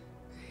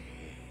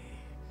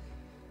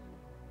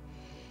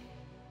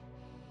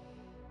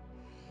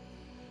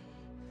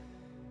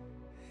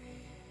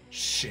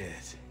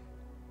 Shit.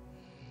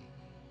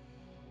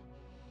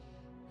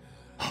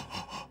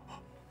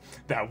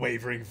 That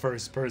wavering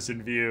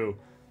first-person view.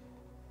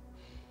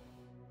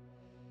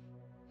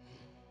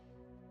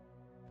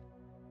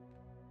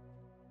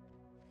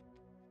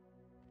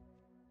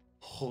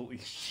 Holy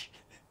shit.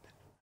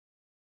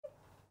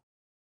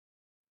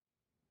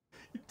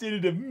 He did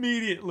it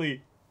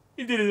immediately.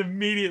 He did it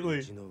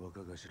immediately.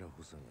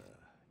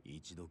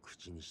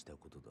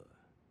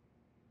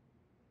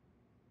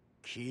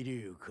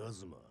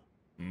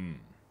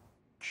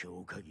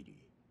 今日限り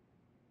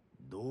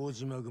堂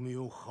島組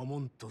を破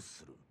門と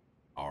する。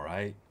 All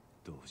right.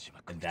 堂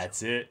島組 And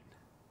that's it.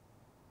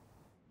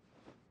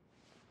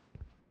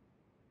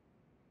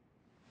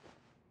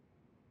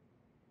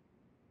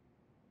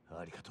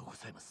 ありがとうご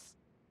ざいます。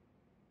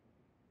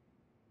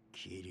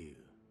桐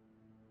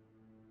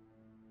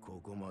生、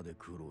ここまで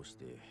苦労し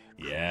て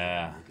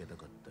Yeah. 抜けた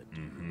かった理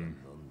由は何なん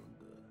だ。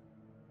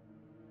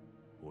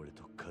俺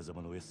と風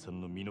間の親さん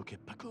の身の潔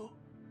白を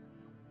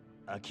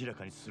明ら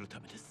かにするた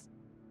めです。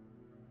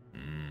今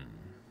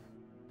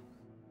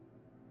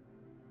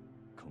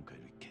回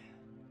の一件、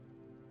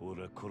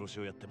俺は殺し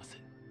をやってませ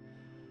ん。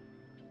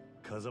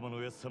風間の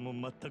親さんも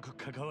全く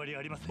関わり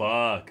ありません。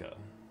バカ。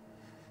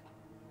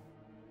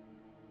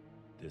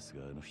です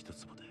があの一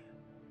坪で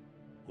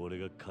俺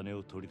が金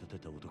を取り立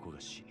てた男が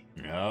死に、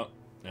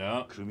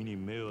組に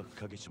迷惑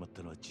かけちまっ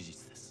たのは事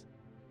実です。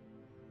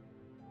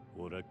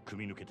俺は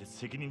組抜けて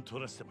責任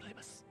取らせてもらい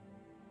ます。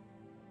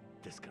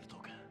ですからど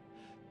うか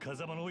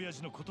風間の親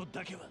父のこと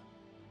だけは。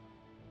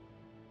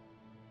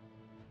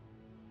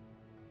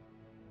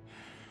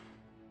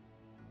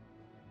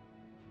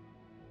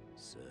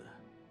さあ、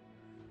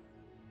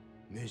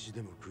飯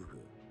でも食うか。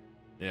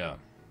 Yeah.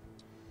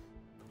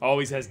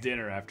 Always has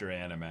dinner after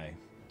anime.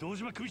 堂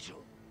島組長。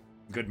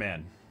 Good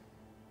man.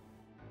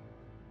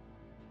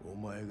 お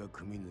前が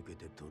組抜け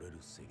て取れる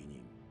責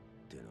任っ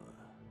てのは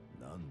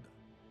何だ。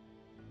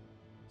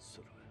そ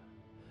れは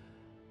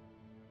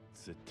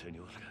絶対に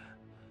俺が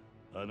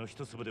あの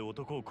一粒で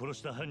男を殺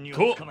した犯人を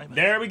Cool. 捕まえます。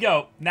 There we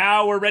go.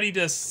 Now we're ready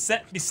to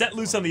be set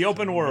loose on the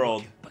open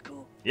world.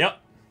 Yep.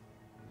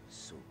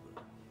 そう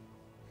か。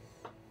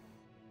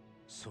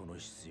その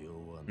必要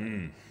はな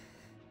い。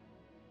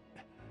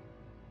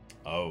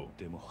Oh.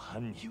 でも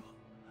犯人は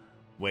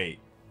Wait.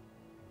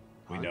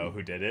 We know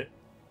who did it?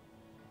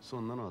 そ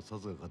んなのはサ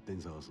ズが勝手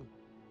に探す。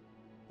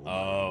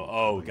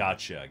Oh,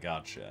 gotcha,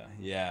 gotcha.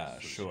 Yeah,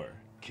 sure.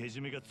 けじ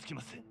めがつき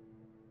ません。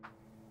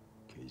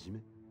けじめ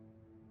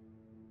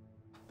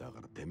だ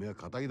からてめえは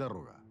仇だろ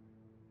うが。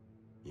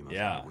今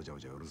Yeah. ごちゃご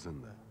ちゃうるせえ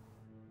んだ。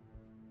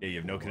 Yeah,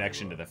 you have no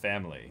connection to the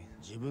family.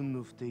 自分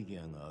の不手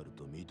際がある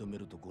と認め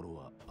るところ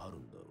はある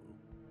んだろ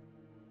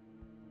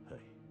は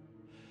い。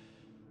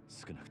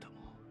少なくとも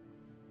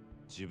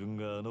自分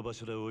があの場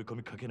所で追い込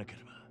みかけなけれ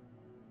ば、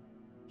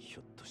ひ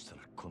ょっとした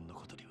らこんな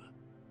ことには。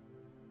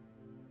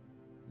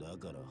だ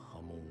から波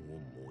紋を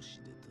申し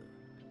出た。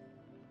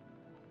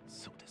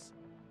そうです。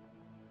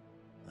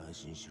安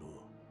心しろ。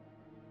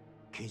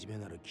けじめ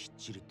ならきっ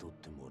ちり取っ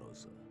てもらう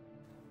さ。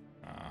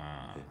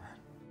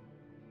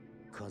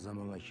風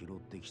間が拾っ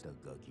てきた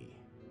ガキ、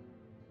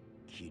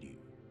桐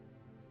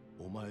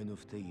生。お前の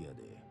不手際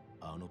で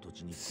あの土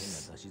地に手が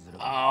出しづらくなっ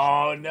た。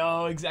Oh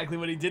no, exactly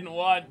what he didn't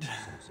want. そ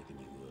の責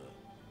任は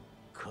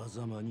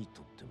風間に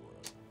取ってもら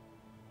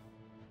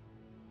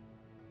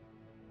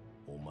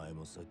う。お前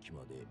もさっき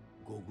まで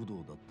極道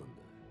だったん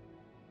だ。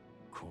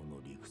こ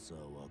の理屈は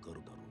わか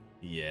るだろ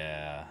う。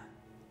Yeah.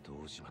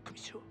 堂島組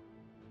長。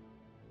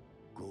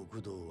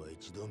極道は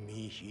一度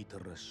身引いた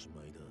らし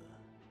まいだ。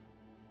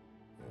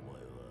お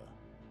前は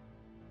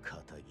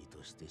仇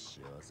として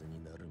幸せ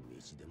になる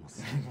道でも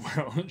さ。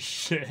Oh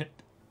shit.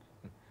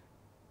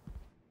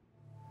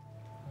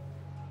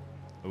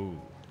 Ooh,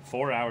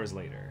 4 hours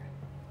later.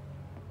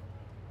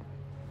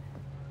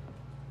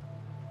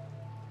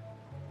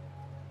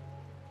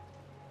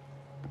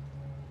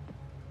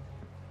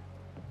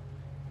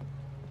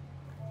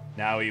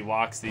 Now he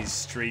walks these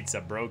streets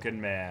a broken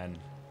man.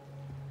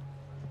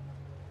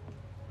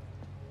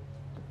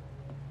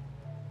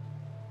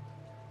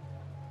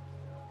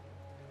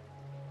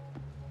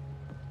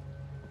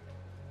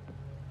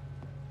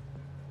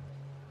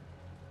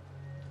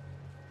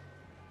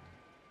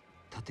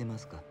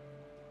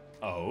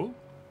 Oh?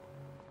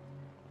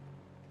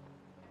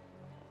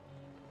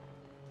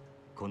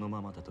 この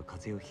ままだと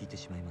風邪をひいて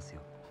しまいます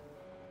よ。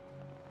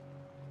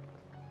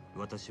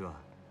私は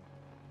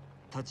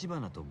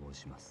橘と申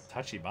します。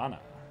Tachibana.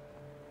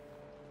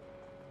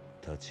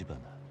 橘。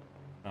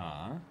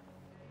あ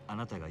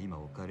なたが今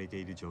置かれて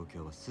いる状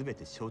況はすべ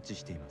て承知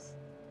しています。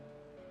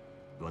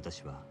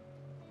私は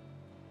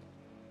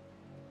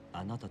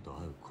あなたと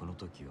会うこの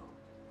時を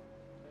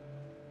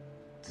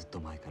ずっ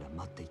と前から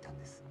待っていたん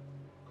です。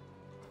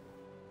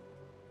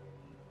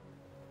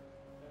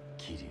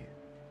桐生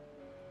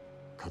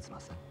一馬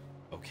さん。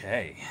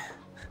Okay.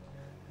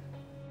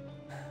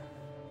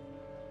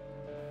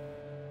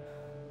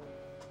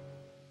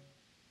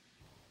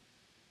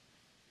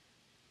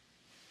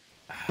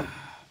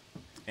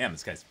 Damn,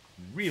 this guy's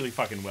really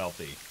fucking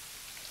wealthy.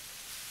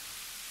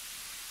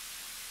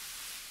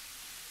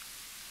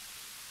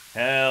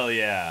 Hell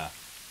yeah.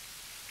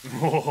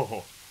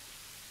 Whoa.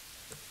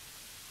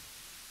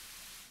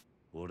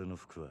 俺の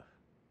服は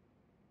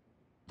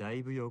だ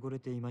いぶ汚れ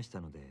ていました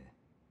ので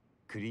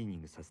クリーニ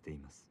ングさせてい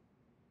ます。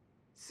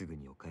すぐ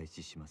にお返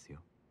ししますよ。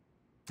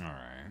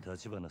Alright.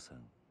 橘さん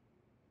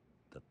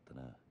だった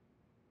な。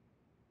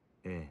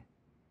ええ。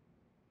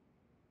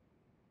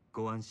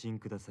ご安心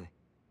ください。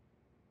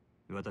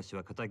私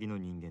は堅気の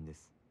人間で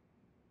す。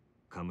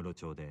カムロ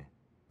町で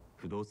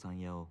不動産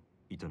屋を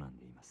営んで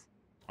います。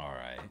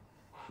Alright.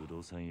 不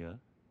動産屋？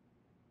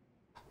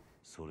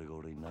それが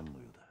俺に何の用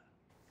だ？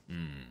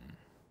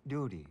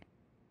料理、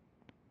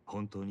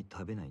本当に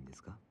食べないんで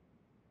すか？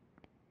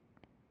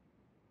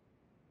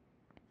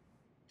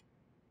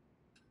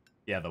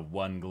 Yeah, the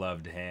one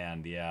gloved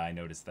hand. Yeah, I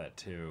noticed that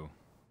too.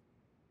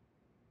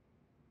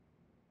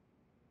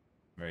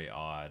 Very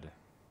odd.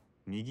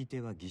 右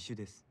手は義手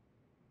です。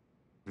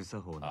無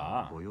作法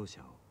なご容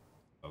赦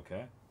を。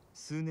Okay.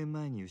 数年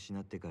前に失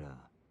ってから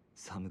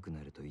寒く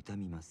なると痛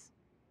みます。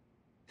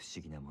不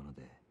思議なもの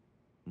で、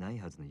ない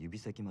はずの指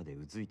先まで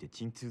うずいて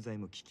鎮痛剤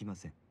も効きま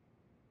せん。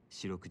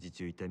四六時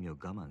中痛みを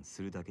我慢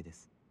するだけで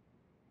す。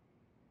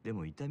で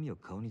も痛みを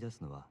顔に出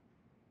すのは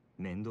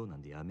面倒な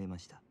んでやめま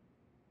した。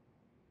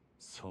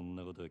そん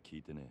なことは聞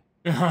いてね。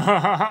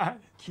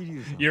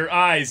Your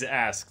eyes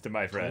asked,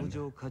 my 登 friend.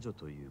 場過剰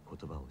という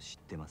言葉を知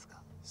ってます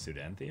か？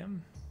 Pseudanthium?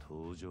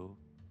 登場？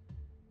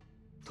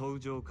登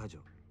場過剰。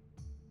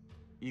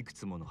いく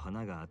つもの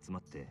花が集ま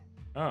って、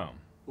Oh.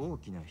 大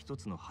きな一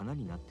つの花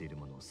になっている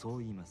ものをそう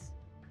言います。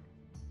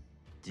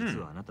実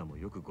はあなたも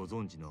よくご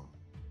存知の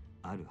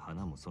ある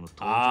花もその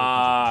登場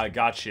過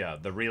剰です。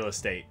Gotcha. The real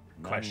estate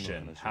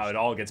question. How it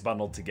all gets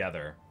bundled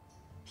together.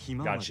 ひ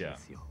まわりで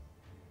すよ。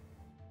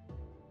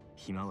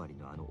ひまわり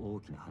のあの大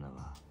きな花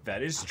は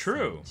That is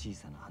true. 小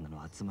さな花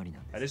の集まりな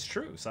んです。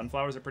 That is true.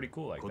 Sunflowers are pretty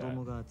cool like 子 that.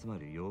 供が集ま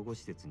る養護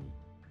施設に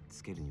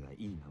つけるには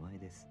いい名前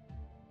です。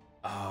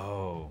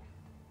Oh.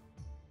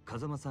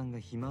 風間さんが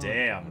ひまわりと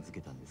名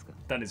付けたんですか？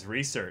 Done his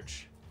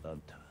research. あ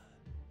んた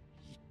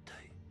一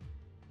体。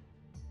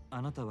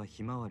あなたは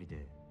ひまわり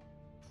で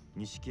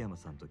錦山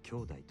さんと兄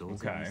弟同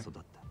然に育っ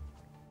た。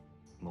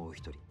もう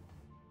一人、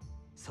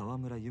沢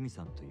村由美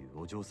さんという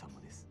お嬢様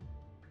です。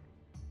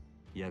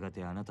やが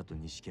てあなたと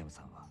錦山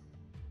さんは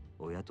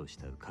親と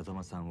慕う風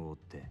間さんを追っ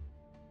て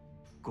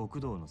極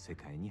道の世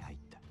界に入っ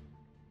た。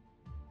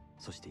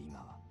そして今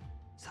は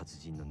殺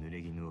人の濡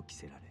れ衣を着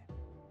せられ、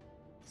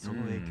そ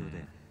の影響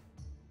で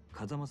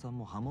風間さん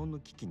も破門の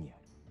危機にあ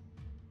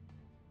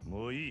る。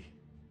もういい。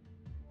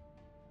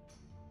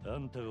あ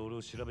んたが俺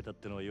を調べたっ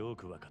てのはよ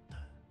く分かっ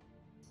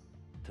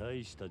た。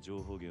大した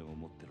情報源を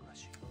持ってるら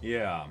しい。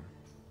Yeah.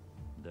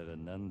 だが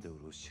なんで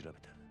俺を調べ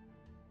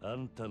た？あ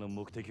んたの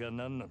目的は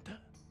何なんだ？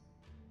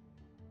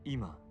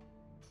今、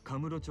カ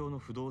ムロ町の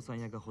不動産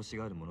屋が欲し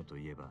がるものと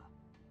いえば、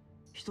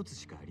一つ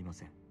しかありま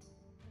せん。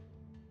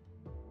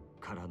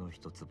殻の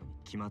一粒に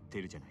決まって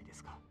いるじゃないで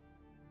すか。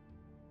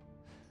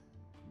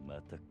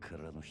また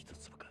殻の一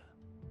粒か。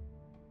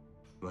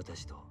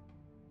私と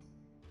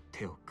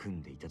手を組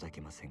んでいただけ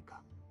ません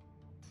か、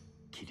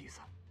桐生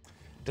さん。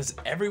Does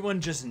everyone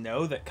just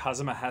know that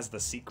Kazuma has the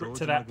secret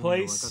to that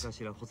place? 若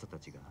頭補佐た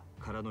ちが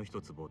殻の一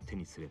粒を手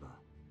にすれば、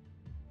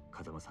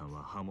風間さん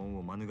は波紋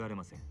を免れ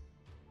ません。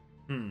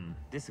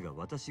ですが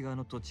私があ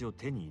の土地を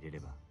手に入れれ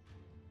ば、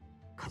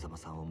風間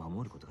さんを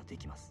守ることがで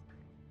きます。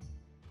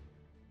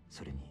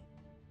それに、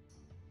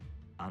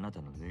あな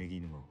たの濡れ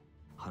衣を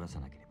晴らさ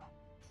なければ、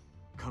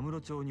カムロ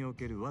町にお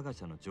ける我が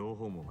社の情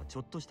報網はち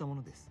ょっとしたも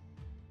のです。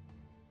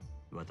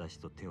私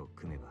と手を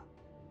組めば、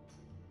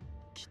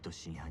きっと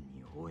真犯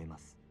人を追えま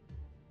す。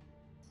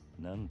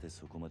なんで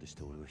そこまでし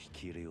て俺を引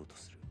き入れようと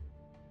する？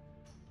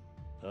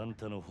あん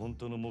たの本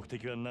当の目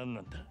的は何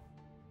なんだ？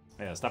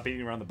 Yeah, stop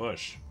beating around the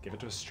bush. Give it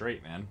to us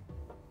straight, man.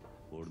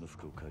 俺の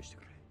服を返して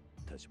くれ、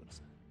立花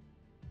さん。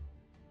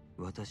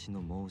私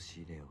の申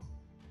し入れを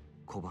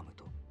拒む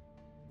と？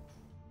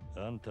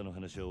あんたの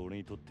話は俺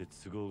にとって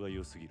都合が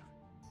良すぎる。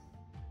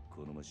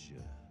この町じ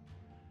ゃ、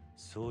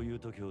そういう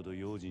時ほど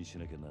用心し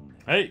なきゃなんな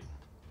い。Hey!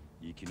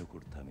 生き残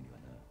るためには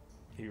な。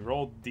He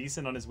rolled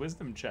decent on his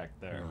wisdom check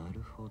there. な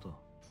るほど。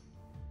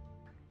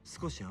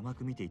少し甘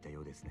く見ていた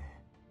ようです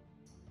ね。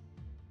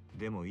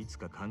でもいつ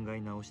か考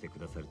え直してく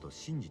ださると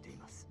信じてい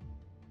ます。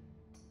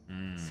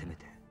せめ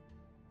て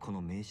こ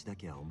の名刺だ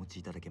けはお持ち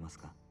いただけます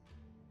か？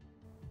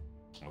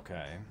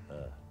 Okay.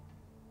 あ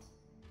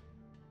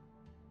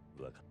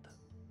あ、わかった。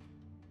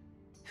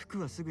服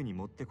はすぐに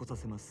持ってこさ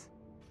せます。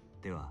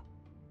では、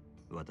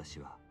私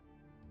は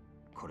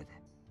これで。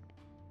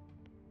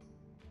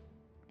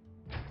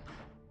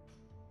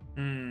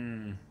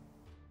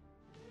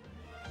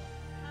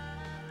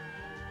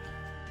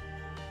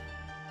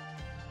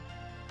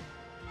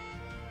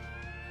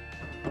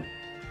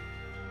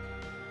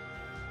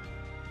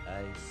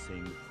I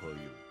sing for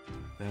you.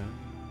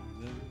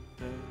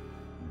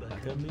 バ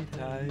カみた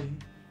い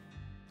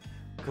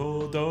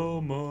子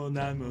供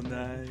なんも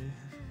ない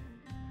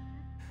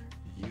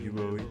言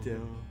おいてよ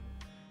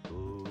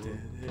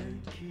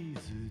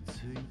傷つ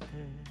いて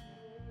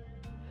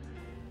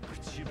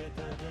口下手で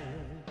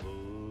こ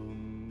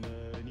んな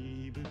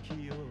に不器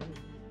用な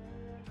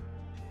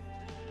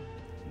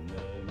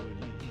の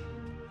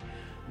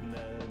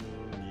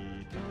に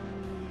ど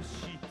うし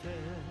て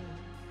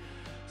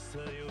さ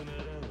よなら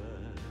は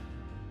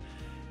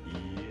言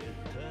え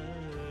た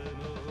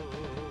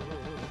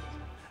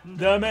の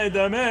ダメ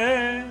ダメ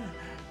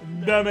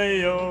ダメ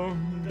よ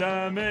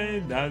ダ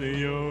メなる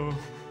よ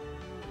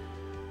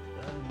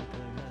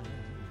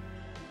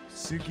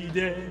好き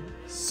で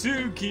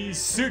好き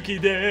好き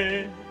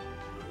で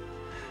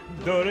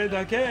どれ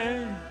だ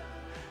け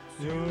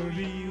取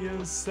り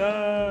寄さ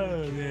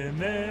れ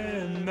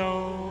め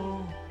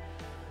の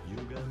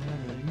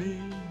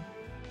に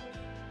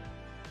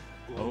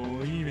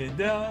多い目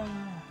だ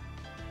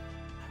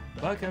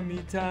バカみ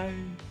たい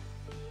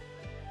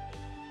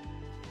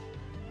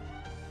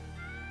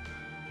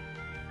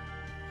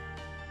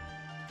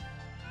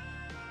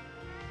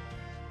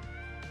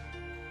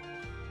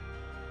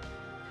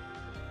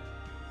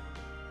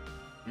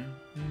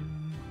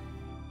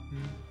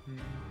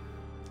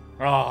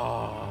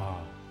Ah.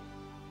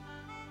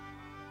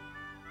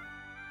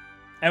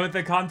 And with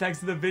the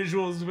context of the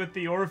visuals with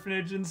the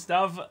orphanage and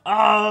stuff.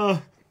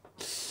 Ah.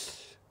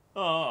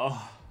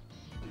 Oh.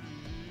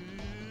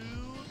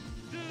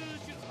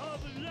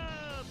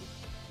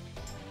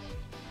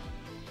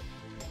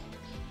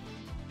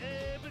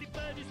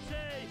 Everybody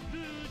say,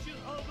 lose you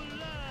over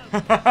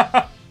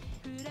love.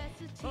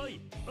 Oi,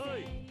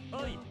 oi,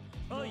 oi,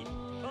 oi,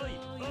 oi,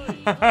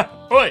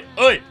 Oi,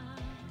 oi.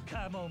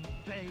 Come on,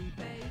 baby.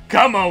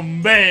 Come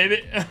on,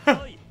 baby.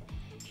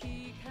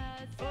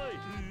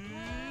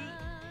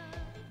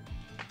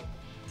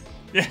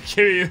 Yeah,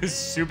 Kiryu is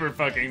super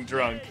fucking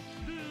drunk.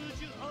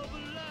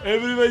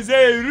 Everybody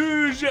say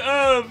Rouge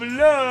of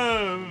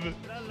Love.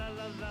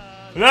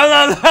 La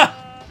la la.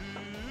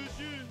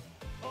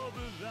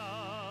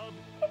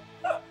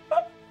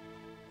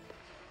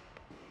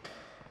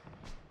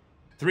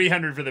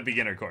 300 for the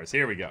beginner course.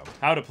 Here we go.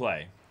 How to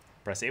play.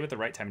 Press A with the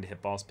right time to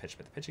hit balls pitched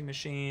by the pitching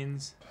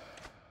machines.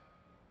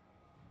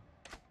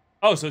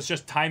 Oh, so it's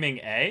just timing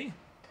A?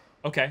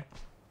 Okay.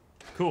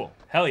 Cool.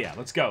 Hell yeah.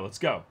 Let's go. Let's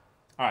go.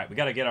 All right, we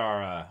got to get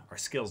our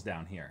skills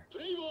down here.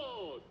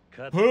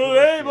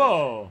 Play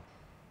ball.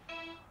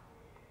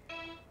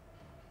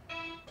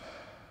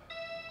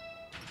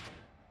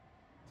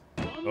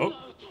 Oh.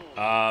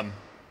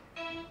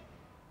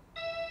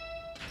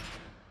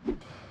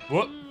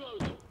 What?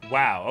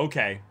 Wow,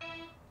 okay.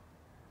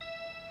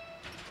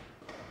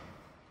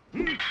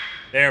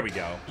 There we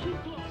go.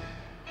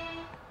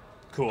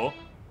 Cool.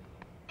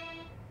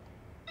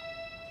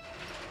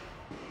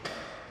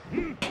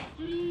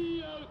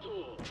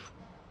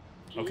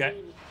 Okay.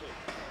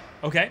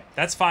 Okay,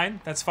 that's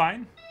fine. That's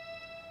fine.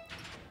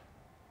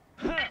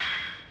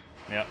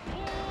 Yep.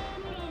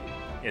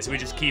 Yeah, so we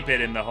just keep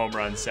it in the home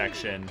run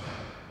section.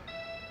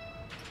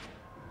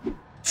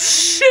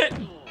 Shit!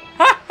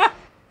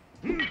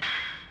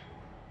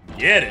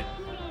 Get it.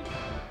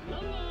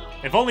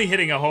 If only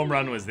hitting a home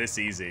run was this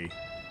easy.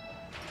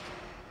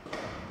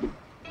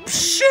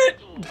 Shit!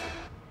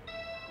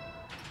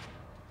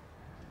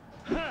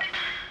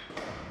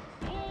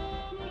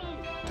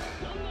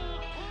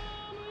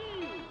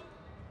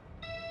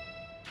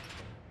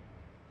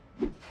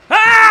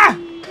 Ah!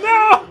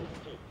 No!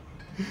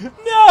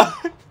 No!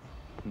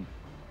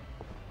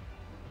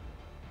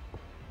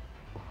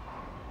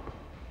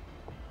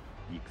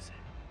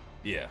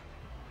 Yeah.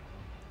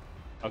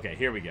 Okay,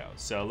 here we go.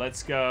 So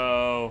let's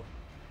go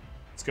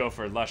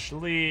for Lush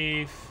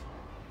Leaf.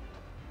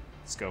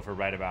 Let's go for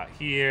right about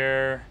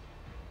here.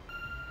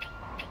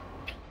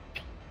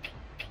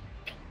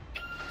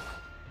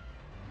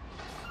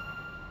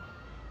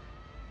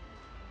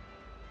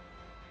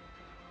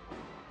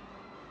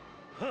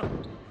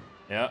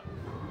 Yep.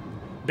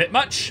 Bit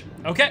much.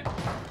 Okay.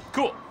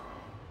 Cool.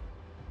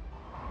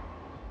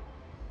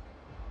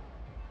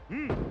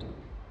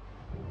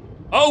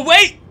 Oh,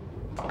 wait!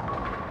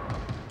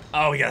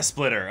 Oh, we got a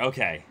splitter.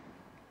 Okay.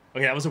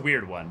 Okay, that was a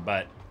weird one,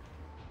 but...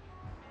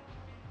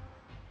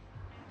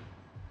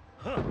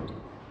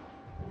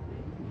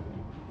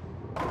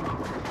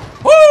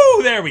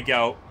 Woo! There we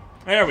go.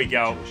 There we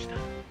go.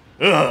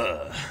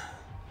 Ugh.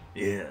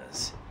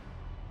 Yes.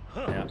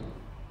 Yep.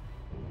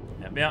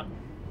 Yep, yep.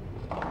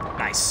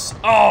 Nice.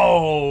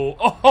 Oh!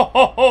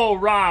 Oh,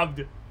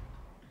 robbed!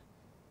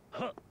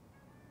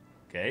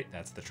 Okay,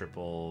 that's the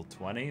triple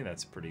 20.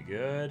 That's pretty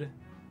good.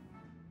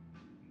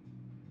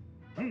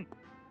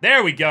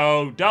 There we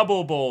go.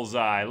 Double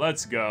bullseye.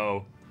 Let's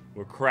go.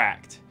 We're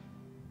cracked.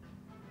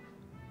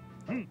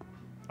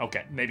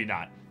 Okay, maybe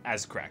not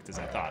as cracked as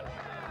I thought.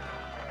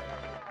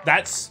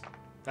 That's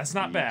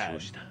not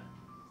bad.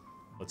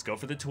 Let's go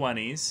for the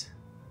 20s.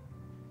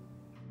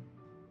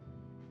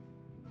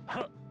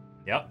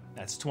 Yep,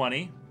 that's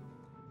 20.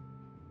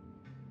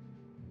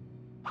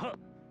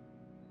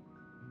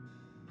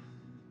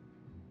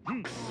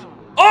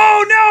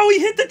 Oh no, he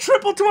hit the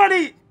triple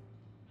 20!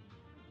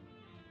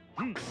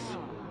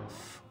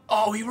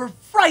 Oh, we were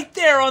right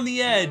there on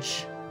the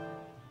edge.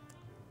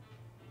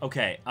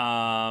 Okay,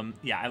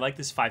 yeah, I like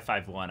this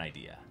 5-5-1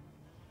 idea.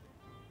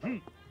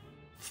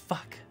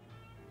 Fuck.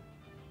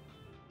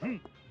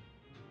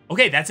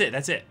 Okay, that's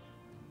it.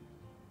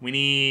 We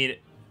need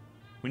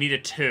a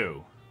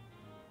 2.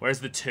 Where's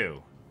the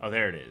 2? Oh,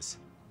 there it is.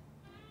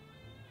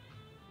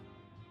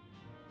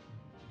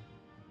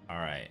 All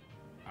right,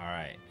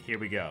 here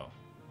we go.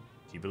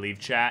 Do you believe,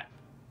 chat?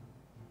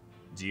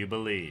 Do you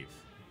believe?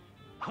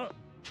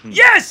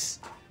 Yes!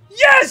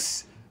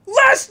 Yes!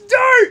 Last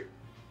dart!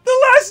 The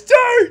last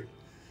dart!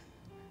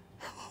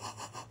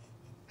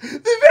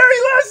 The very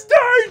last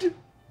dart!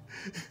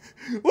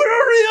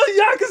 We're a real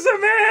Yakuza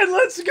man!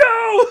 Let's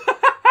go!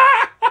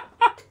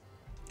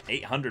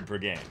 800 per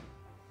game.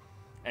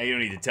 Hey, you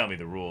don't need to tell me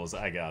the rules.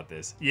 I got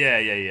this.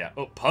 Yeah.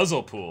 Oh,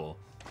 puzzle pool.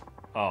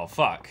 Oh,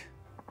 fuck.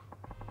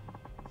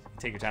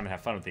 Take your time and have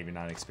fun with it if you're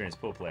not an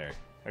experienced pool player.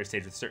 Every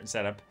stage with a certain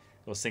setup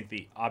will sink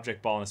the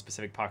object ball in a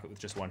specific pocket with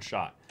just one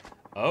shot.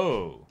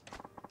 Oh.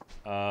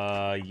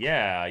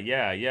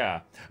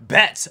 Yeah.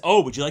 Bets!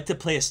 Oh, would you like to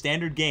play a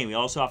standard game? We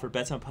also offer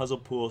bets on Puzzle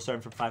Pool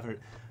starting from 500.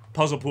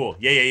 Puzzle Pool.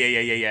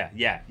 Yeah.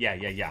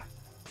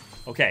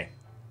 Okay.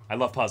 I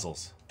love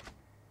puzzles.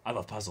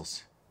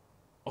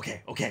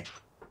 Okay.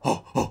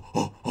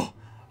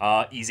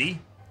 Easy.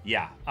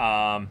 Yeah.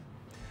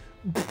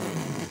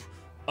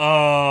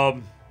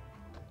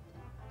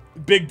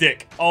 Big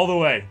dick all the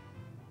way.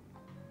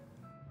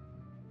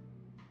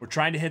 We're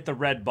trying to hit the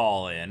red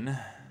ball in.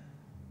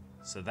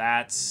 So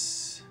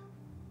that's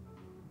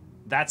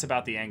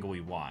about the angle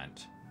we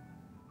want.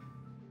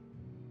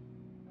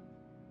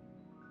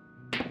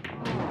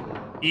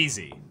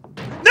 Easy.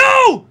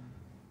 No!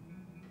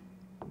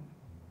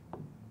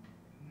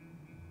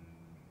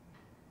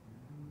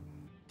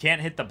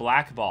 Can't hit the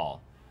black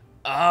ball.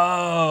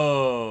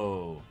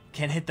 Oh.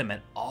 Can't hit them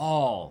at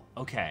all.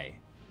 Okay.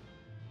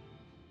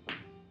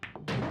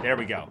 There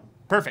we go.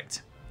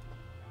 Perfect.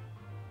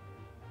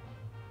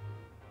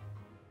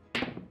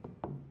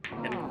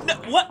 No,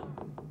 what?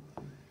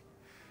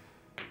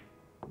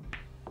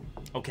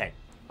 Okay.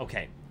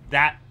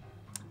 That.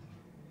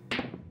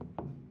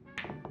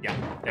 Yeah,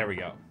 there we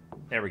go.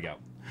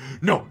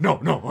 No.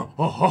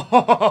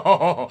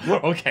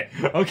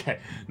 Okay.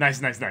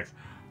 Nice.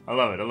 I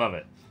love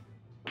it.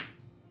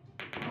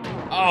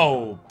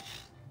 Oh.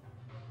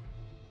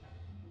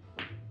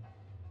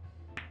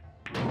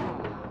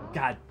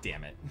 God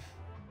damn it.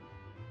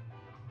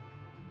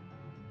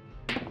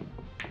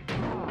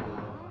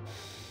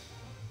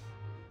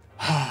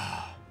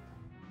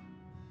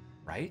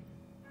 Right?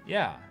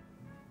 Yeah.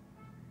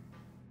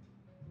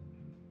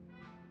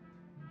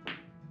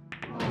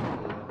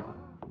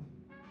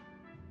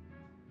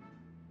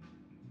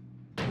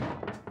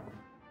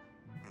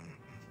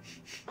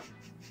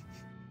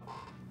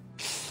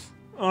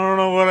 I don't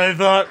know what I I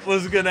thought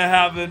was gonna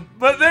happen.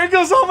 But there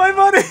goes all my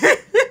money!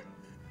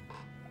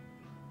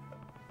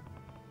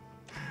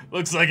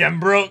 Looks like I'm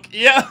broke.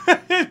 Yeah.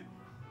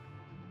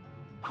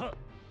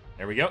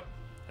 There we go.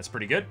 That's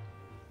pretty good.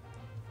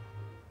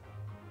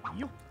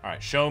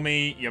 Alright, show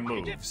me your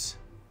moves.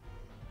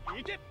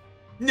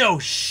 No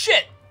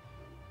shit!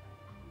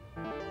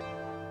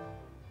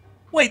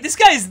 Wait, this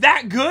guy is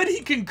that good?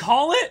 He can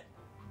call it?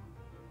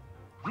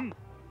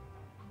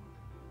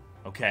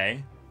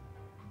 Okay.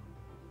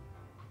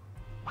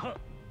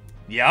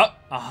 Yep,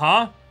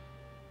 uh-huh.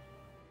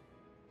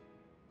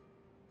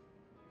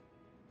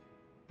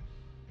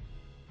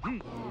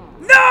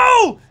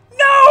 No!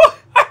 No!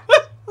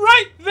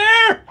 Right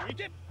there!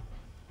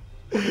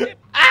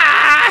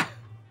 Ah!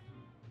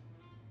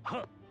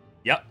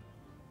 Yep.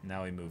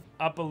 Now we move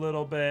up a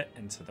little bit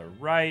and to the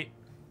right.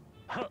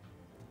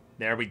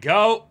 There we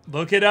go.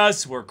 Look at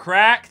us. We're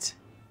cracked.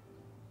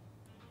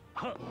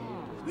 No!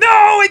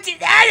 How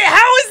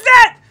is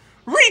that?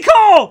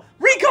 Recall!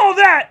 Recall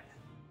that!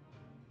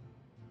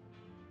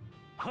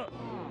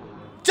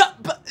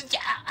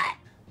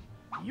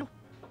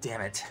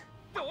 Damn it.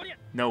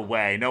 No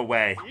way, no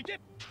way.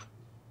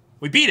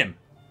 We beat him!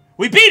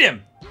 We beat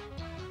him!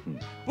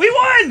 We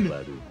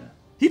won!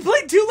 He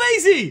played too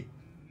lazy!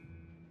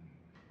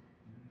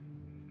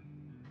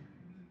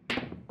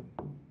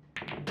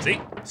 See?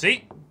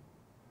 See?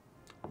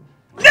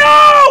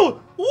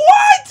 No!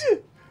 What?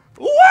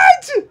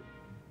 What?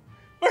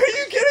 Are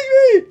you kidding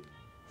me?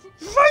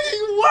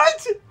 Fucking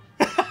what?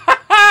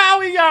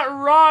 We got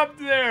robbed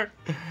there.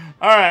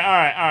 Alright,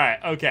 alright, alright.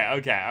 Okay,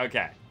 okay,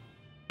 okay.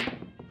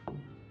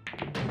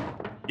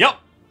 Yep.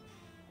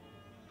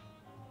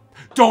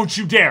 Don't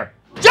you dare.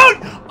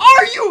 Don't!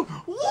 Are you?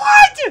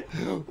 What?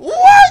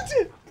 What?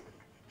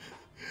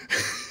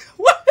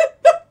 What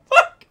the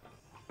fuck?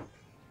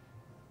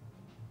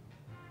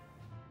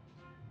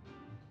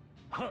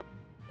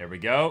 There we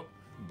go.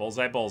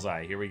 Bullseye,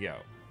 bullseye. Here we go.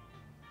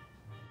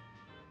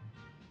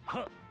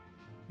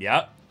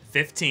 Yep.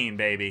 15,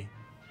 baby.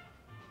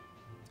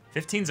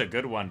 15's a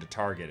good one to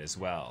target as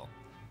well.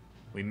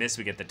 We miss,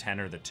 we get the 10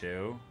 or the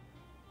 2.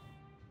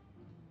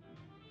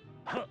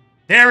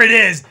 There it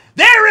is!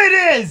 There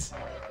it is!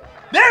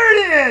 There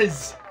it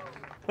is!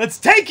 Let's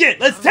take it!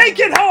 Let's take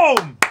it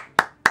home!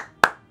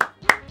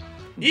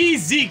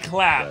 Easy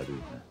clap!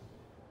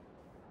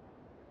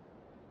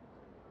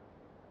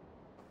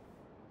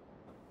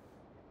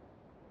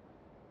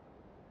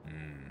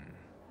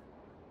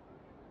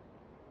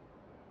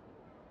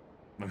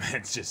 My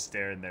man's just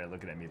staring there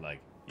looking at me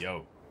like,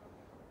 yo,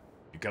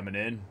 you coming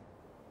in?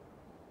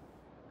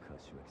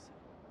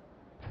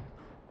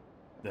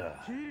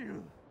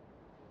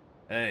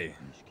 Hey,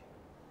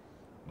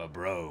 my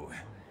bro.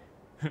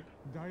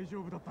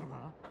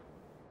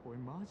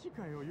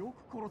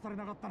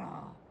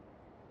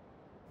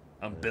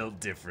 I'm built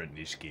different,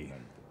 Nishiki.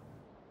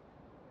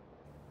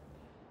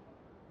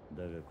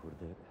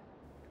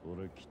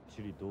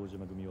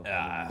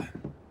 Ah.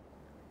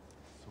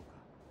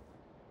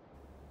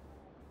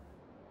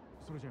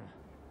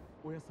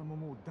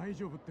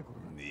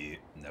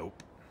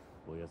 Nope.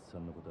 おやっさ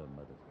んのことは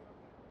まだだ。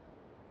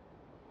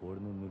俺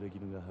の濡れ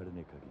衣が晴れ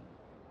ねえ限り、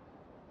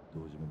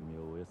堂島組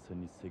はおやっさん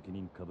に責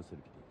任かぶせ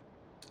る気でいる。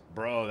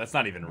Bro, that's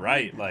not even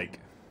right. Like,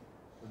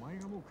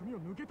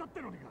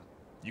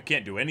 you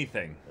can't do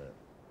anything.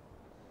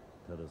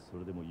 ただそ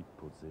れでも一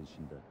歩前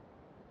進だ。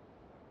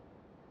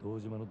堂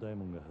島の大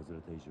門が外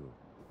れた以上、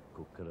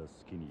こっから好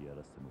きにや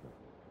らせてもらう。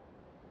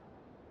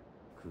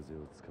クゼ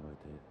を捕まえ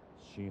て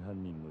真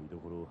犯人の居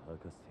所を吐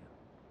かせてやる。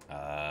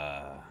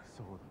ああ。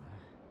そうだな。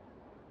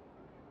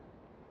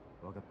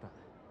わかった。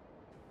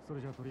そ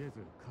れじゃあとりあえ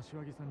ず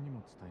柏木さんに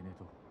も伝えねえ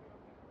と。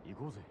行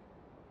こうぜ。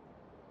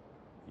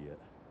いや、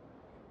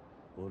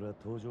俺は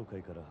登場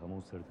会から破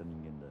門された人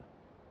間だ。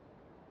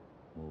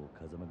もう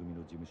風間組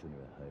の事務所に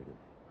は入れない。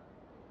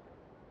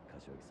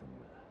柏木さんに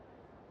は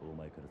お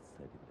前から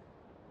伝えてく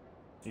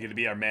れ。You're gonna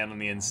be our man on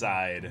the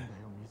inside.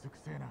 水く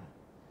せえな。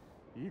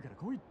いいから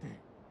来いって。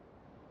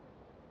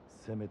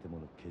せめても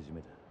のけじめ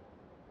だ。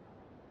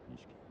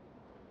錦。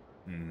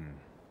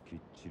きっ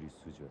ちり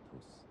筋は通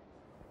す。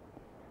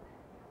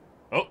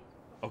Oh,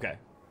 okay.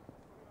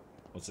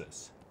 What's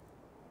this?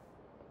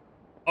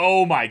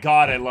 Oh my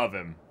god, I love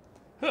him.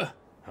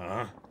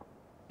 Huh?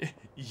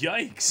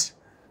 Yikes.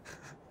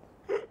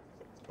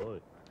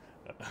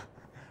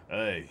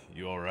 Hey,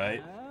 you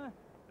alright?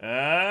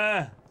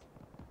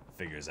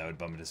 Figures I would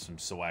bump into some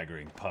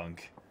swaggering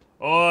punk.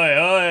 Oi,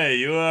 oi,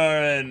 you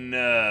are an,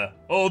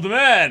 old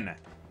man!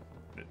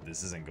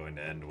 This isn't going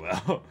to end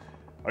well.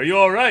 Are you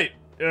alright?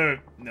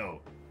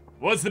 No.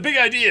 What's the big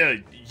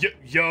idea,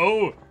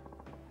 yo?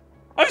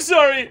 I'm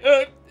sorry,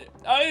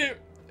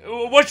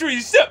 watch where you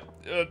step.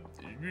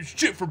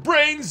 Shit for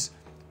brains.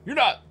 You're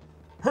not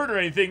hurt or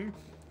anything,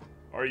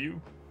 are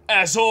you,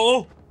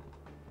 asshole?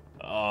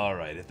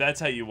 Alright, if that's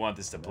how you want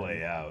this to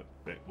play out.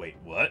 Wait,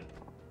 what?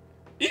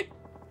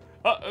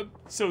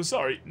 So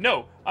sorry.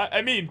 No,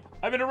 I mean,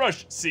 I'm in a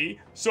rush, see?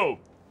 So,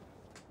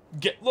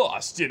 get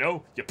lost, you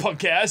know, you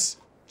punk ass.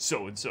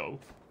 So-and-so.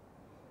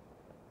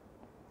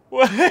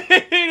 What?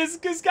 Is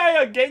this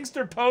guy a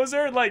gangster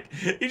poser? Like,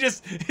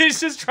 he's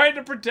just trying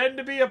to pretend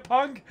to be a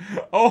punk?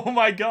 Oh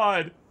my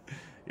god.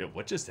 Yo,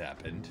 what just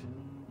happened?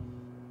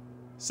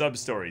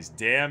 Sub-stories.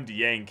 Damned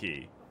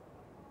Yankee.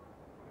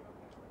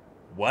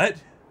 What?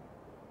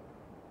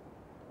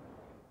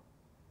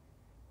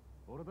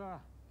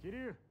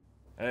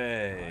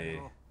 Hey.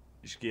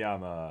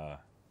 Ishikiyama.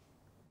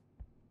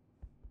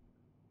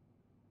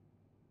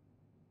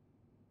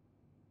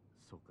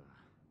 そうか。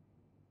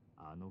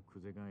あのク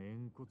ゼが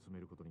円弧詰め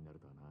ることになる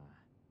とは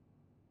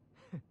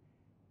な。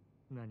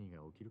何が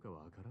起きるか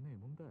わからねえ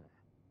もんだ。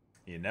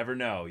You never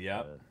know,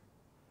 yep.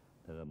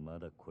 だがま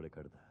だこれ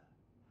からだ。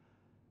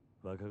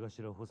若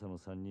頭補佐の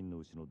3人の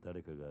うちの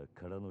誰かが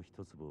殻の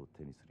一粒を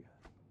手にすりゃ、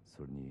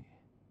それに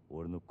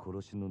俺の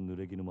殺しの濡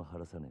れ衣も晴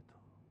らさねえと。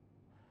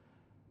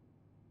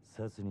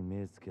殺に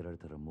目つけられ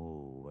たらも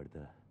う終わりだ。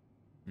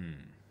う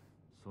ん。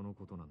その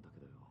ことなんだけ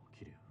どよ、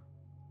キリュウ。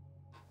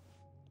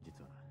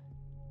実はな。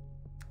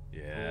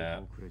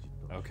Yeah. クレジッ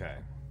ト。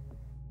Okay.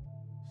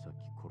 さっき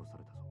殺さ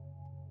れたぞ。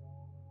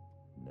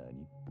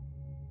何？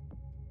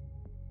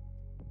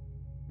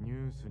ニ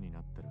ュースにな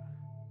ってる。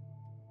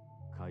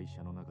会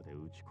社の中で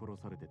撃ち殺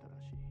されてたら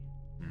しい。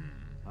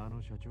あ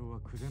の社長は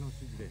クゼの指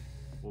示で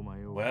お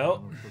前を殻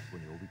の一つ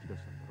におびき出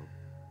したんだろう。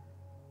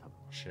多分。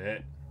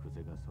Shit. ク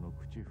ゼがその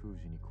口封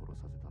じに殺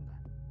させたんだ。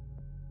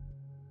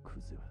ク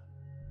ゼは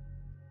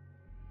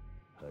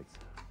あいつ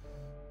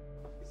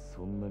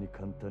そんなに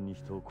簡単に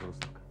人を殺す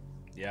のか。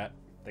 Yeah,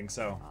 think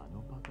so. あ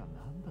のバカな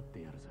んだっ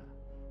てやるさ。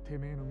て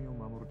めえの身を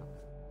守るためだ。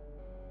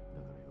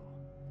だからよ、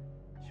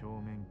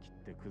正面切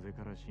ってクゼ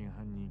から真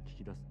犯人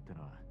聞き出すって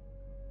のは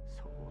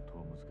相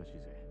当難し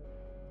いぜ。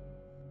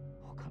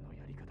他の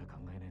やり方考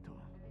えねえと。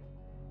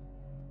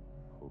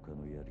他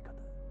のやり方。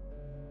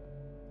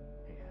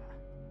いや、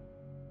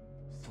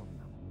そん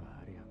なもんが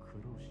ありゃ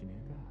苦労しね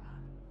えか。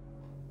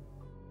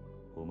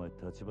お前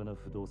立花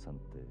不動産っ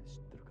て知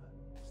ってるか？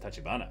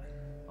立花。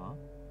あ？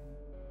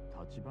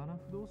立花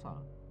不動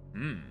産？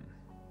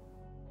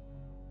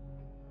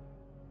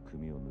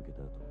組を抜け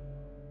た後、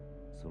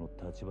その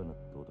立花っ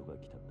て男が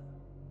来たんだ。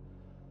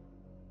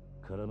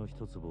殻の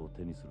一粒を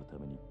手にするた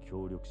めに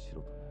協力し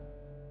ろと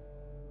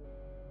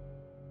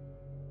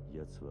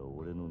な。奴は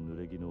俺の濡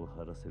れ衣を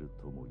晴らせる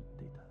とも言っ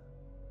ていた。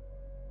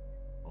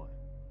おい、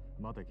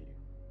待てキリュ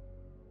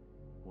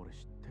ウ。俺知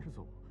ってる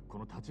ぞ、こ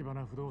の立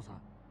花不動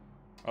産。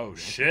Oh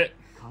shit.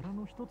 殻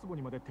の一粒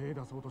にまで手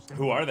出そうとしてる。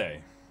 Who are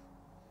they?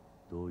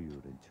 どうい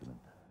う連中なん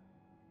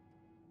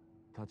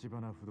だ？立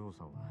花不動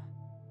産は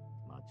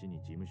町に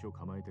事務所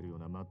構えてるよう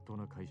な真っ当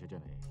な会社じゃ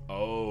ねえ。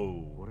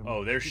Oh,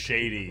 they're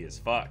shady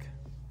as fuck.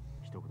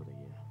 一言で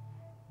言え、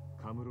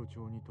カムロ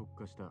町に特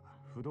化した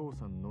不動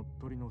産乗っ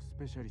取りのス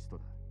ペシャリスト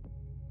だ。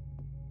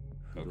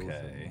不動産乗っ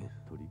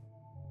取り？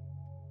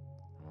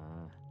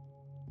ああ、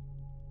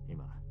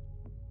今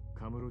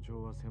カムロ町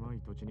は狭い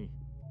土地に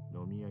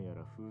飲み屋や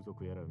ら風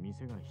俗やら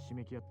店がひし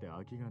めき合って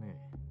空きがね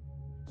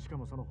え。しか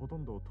もそのほと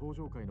んどを東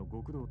上界の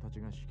極道た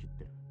ちが仕切っ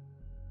てる。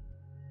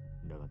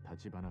だが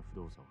立花不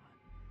動産は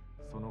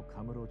その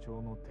カムロ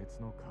町の鉄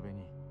の壁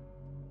に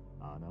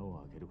穴を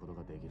開けること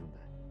ができるんだ。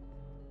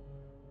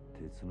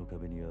鉄の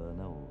壁に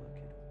穴を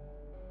開ける。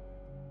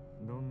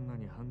どんな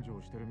に繁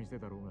盛してる店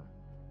だろう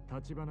が、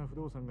立花不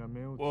動産が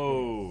目をつけ、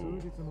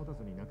数日持た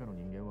ずに中の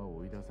人間は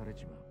追い出され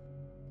ちまう。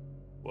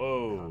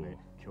金、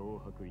脅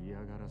迫、嫌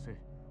がらせ。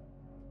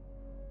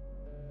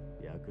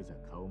ヤクザ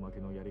顔負け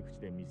のやり口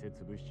で店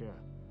潰しちゃ、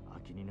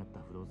空きになった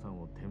不動産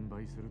を転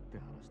売するって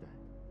話だ。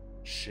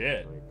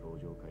Shit. たとえ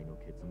東上界の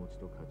ケツ持ち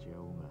と勝ち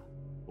合おうが、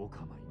お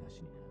構いな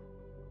しにな。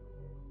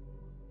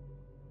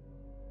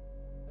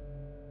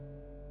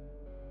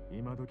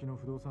今時の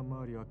不動産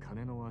周りは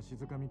金の足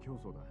づかみ競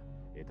争だ。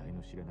得体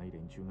の知れない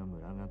連中が群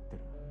がって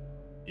る。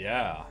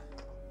Yeah.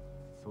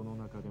 その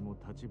中でも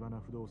立花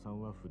不動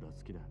産は札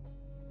付きだ。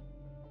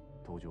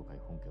東上界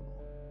本家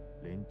も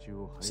連中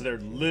を So they're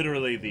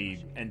literally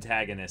the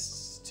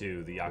antagonists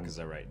to the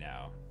Yakuza right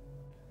now.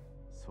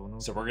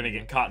 So we're gonna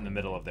get caught in the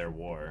middle of their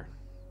war.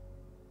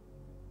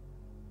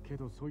 け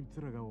どそい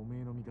つらがおめ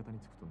えの味方に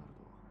つくとなる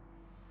と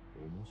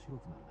面白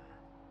くなるな。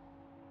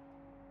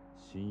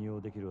信用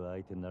できる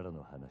相手なら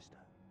の話だ。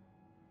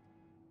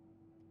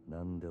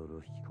なんで俺を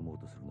引き込もう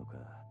とするのか、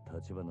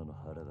立花の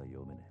腹が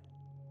読めね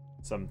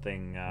え。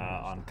Something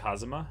on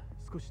Kazuma?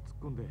 少し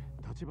突っ込んで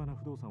立花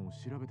不動産を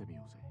調べてみ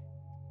ようぜ。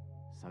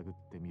探っ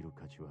てみる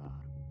価値は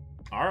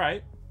あ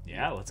る。Alright.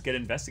 Yeah, let's get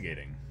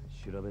investigating.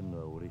 調べるの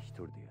は俺一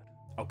人でやる。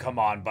Oh, come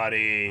on,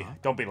 buddy.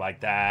 Don't be like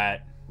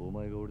that. お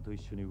前が俺と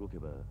一緒に動け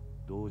ば、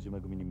堂島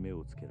組に目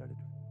をつけられる。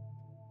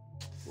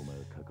お前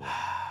は関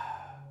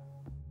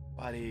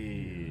わる。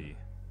Buddy.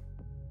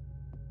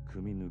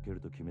 組抜ける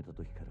と決めた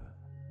時から、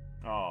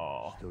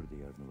Oh. 一人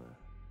でやるのは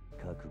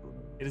覚悟の。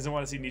He doesn't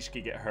want to see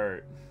Nishiki get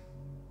hurt.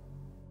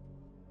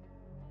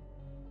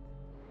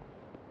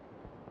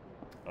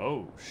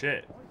 Oh,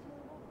 shit.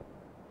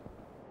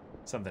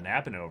 Something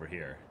happening over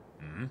here.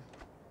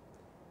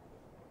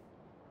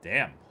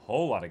 Damn,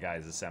 whole lot of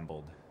guys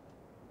assembled.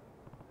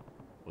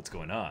 What's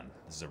going on?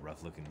 This is a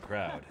rough-looking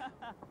crowd.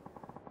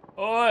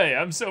 Oi,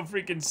 I'm so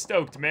freaking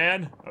stoked,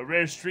 man. A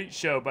rare street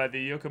show by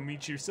the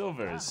Yokomichi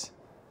Silvers.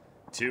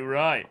 Too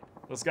right.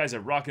 Those guys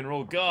are rock and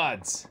roll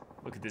gods.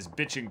 Look at this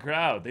bitchin'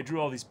 crowd. They drew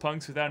all these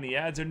punks without any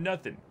ads or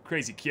nothing.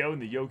 Crazy Kyo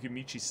and the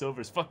Yokomichi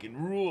Silvers fucking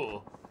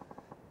rule.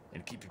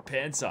 And keep your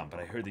pants on, but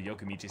I heard the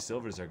Yokomichi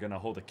Silvers are gonna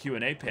hold a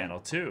Q&A panel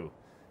too.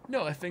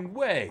 No effing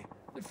way.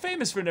 They're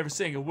famous for never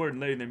saying a word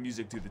and letting their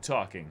music do the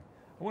talking.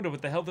 I wonder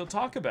what the hell they'll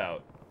talk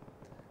about.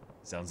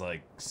 Sounds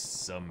like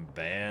some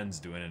band's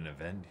doing an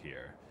event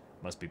here.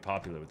 Must be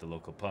popular with the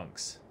local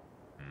punks.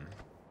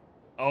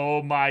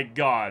 Oh my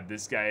god,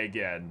 this guy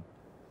again.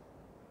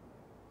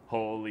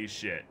 Holy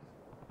shit.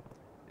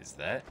 Is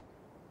that?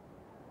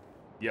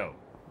 Yo,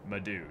 my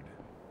dude.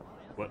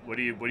 What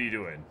are you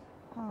doing?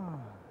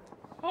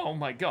 Oh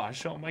my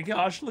gosh,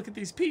 look at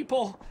these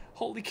people.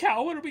 Holy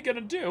cow, what are we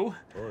gonna do?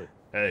 Oi.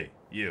 Hey,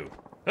 you.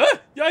 Ah,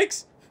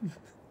 yikes!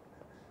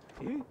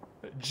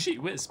 Gee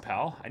whiz,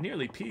 pal. I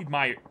nearly peed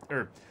my...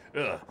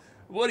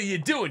 what are you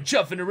doing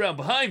jumping around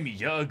behind me,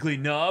 you ugly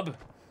knob?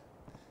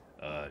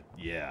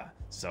 Yeah,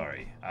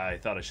 sorry. I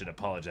thought I should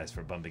apologize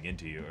for bumping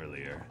into you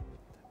earlier.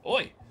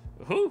 Oi!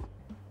 Who?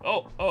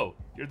 Oh,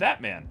 you're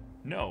that man.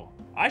 No,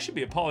 I should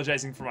be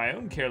apologizing for my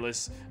own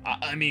careless...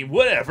 I mean,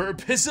 whatever,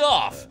 piss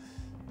off!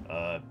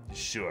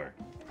 Sure.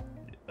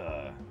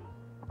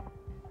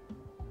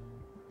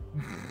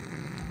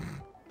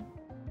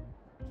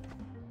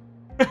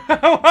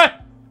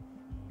 What?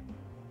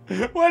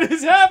 What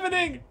is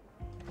happening?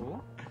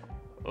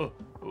 Oh,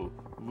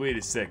 wait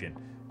a second.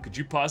 Could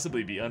you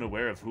possibly be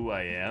unaware of who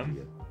I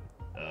am?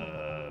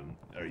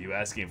 Are you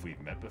asking if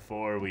we've met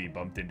before, we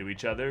bumped into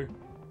each other?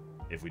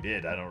 If we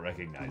did, I don't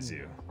recognize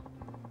you.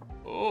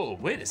 Oh,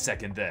 wait a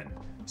second then.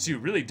 So you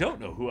really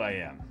don't know who I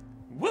am?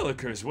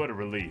 Willikers, what a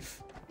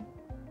relief.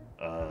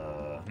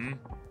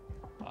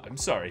 I'm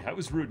sorry, I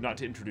was rude not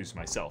to introduce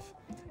myself.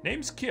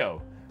 Name's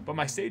Kyo, but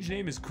my stage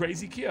name is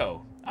Crazy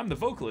Kyo. I'm the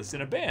vocalist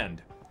in a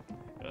band.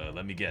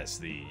 Let me guess,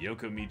 the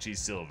Yokomichi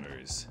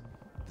Silvers.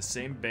 The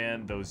same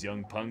band those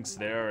young punks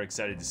there are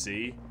excited to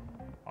see?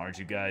 Aren't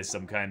you guys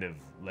some kind of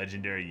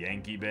legendary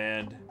Yankee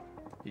band?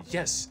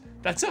 Yes,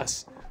 that's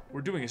us.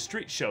 We're doing a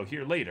street show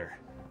here later.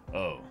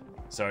 Oh,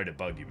 sorry to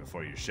bug you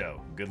before your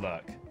show. Good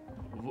luck.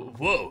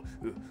 Whoa,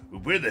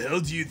 where the hell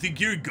do you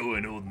think you're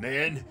going, old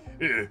man?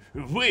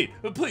 Wait,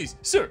 please,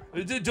 sir,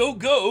 don't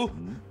go.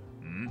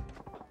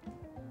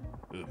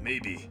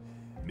 Maybe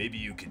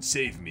you can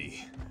save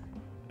me.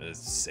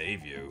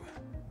 Save you?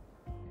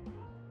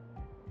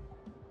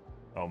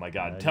 Oh my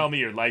god, tell me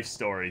your life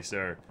story,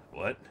 sir.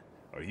 What?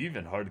 Are you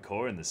even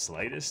hardcore in the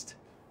slightest?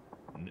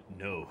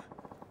 No.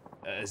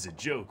 As a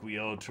joke, we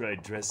all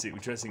tried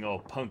dressing all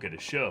punk at a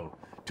show.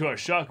 To our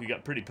shock, we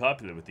got pretty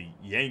popular with the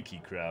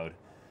Yankee crowd.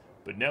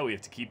 But now we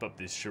have to keep up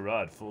this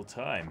charade full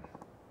time.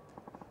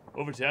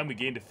 Over time, we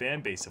gained a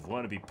fan base of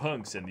wannabe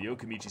punks, and the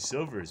Yokomichi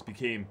Silvers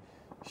became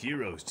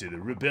heroes to the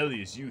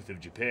rebellious youth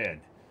of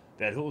Japan.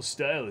 That whole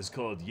style is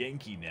called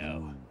Yankee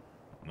now.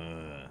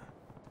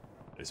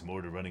 There's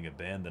more to running a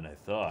band than I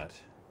thought.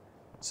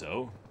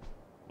 So,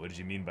 what did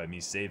you mean by me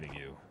saving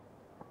you?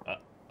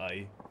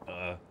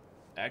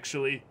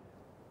 Actually,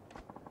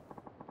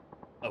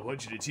 I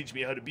want you to teach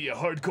me how to be a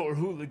hardcore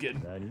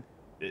hooligan. Nani?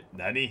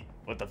 Nani?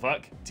 What the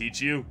fuck?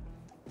 Teach you?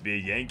 Be a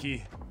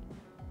Yankee?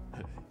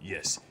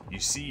 Yes, you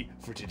see,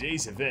 for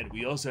today's event,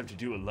 we also have to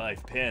do a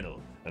live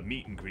panel, a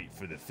meet and greet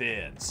for the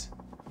fans.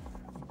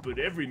 But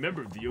every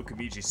member of the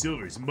Yokomichi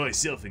Silvers,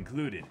 myself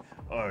included,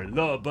 are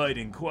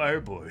law-abiding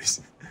choir boys.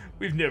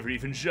 We've never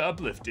even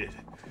shoplifted.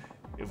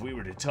 If we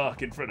were to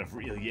talk in front of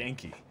real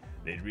Yankee,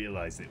 they'd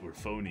realize that we're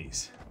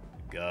phonies.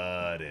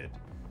 Got it.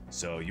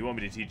 So you want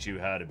me to teach you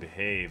how to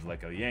behave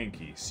like a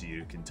Yankee so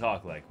you can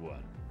talk like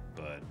one.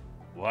 But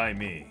why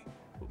me?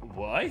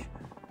 Why?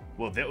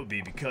 Well, that would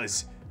be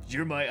because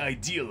you're my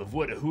ideal of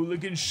what a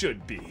hooligan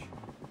should be.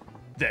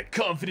 That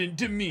confident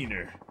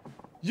demeanor.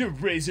 Your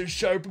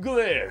razor-sharp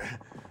glare.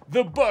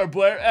 The barbed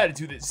wire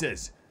attitude that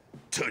says,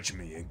 touch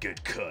me and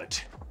get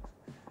cut.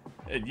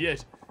 And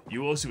yet,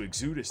 you also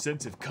exude a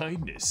sense of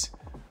kindness.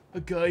 A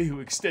guy who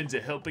extends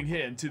a helping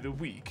hand to the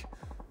weak.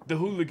 The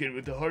hooligan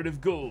with the heart of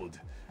gold.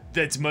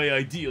 That's my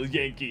ideal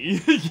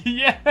Yankee.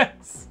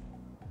 Yes!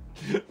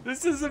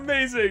 This is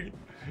amazing.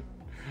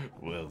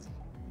 Well,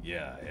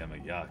 yeah, I am a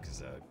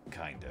Yakuza,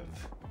 kind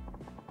of.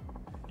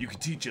 You can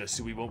teach us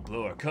so we won't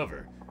blow our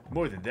cover.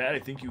 More than that, I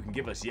think you can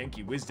give us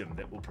Yankee wisdom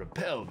that will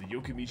propel the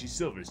Yokomichi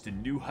Silvers to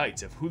new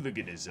heights of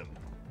hooliganism.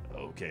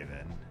 Okay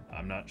then,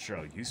 I'm not sure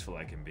how useful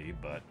I can be,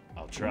 but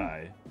I'll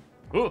try.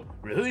 Oh,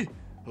 really?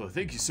 Oh,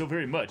 thank you so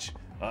very much.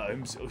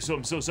 I'm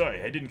so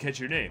sorry, I didn't catch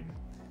your name.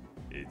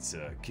 It's,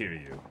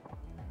 Kiryu.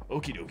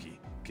 Okie dokie,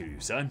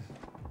 Kiryu-san.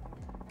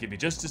 Give me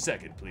just a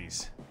second,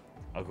 please.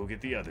 I'll go get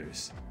the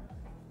others.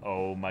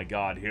 Oh my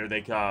god, here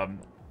they come.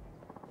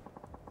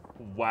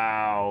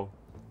 Wow.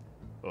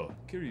 Oh,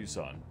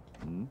 Kiryu-san.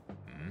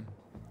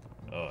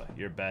 Oh,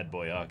 you're bad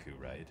boy Aku,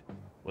 right?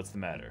 What's the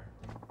matter?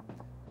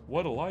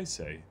 What'll I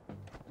say?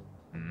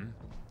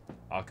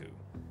 Aku,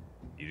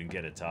 you didn't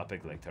get a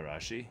topic like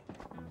Tarashi?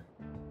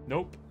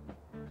 Nope.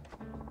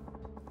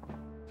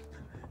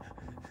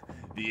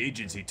 The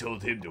agency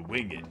told him to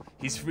wing it.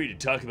 He's free to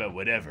talk about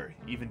whatever,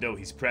 even though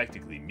he's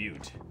practically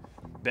mute.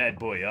 Bad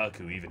boy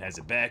Aku even has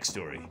a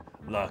backstory,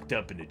 locked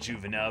up in a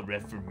juvenile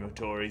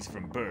reformatories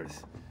from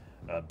birth.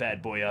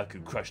 Bad boy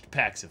Aku crushed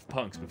packs of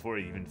punks before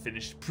he even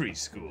finished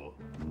preschool.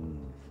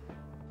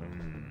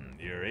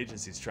 Your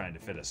agency's trying to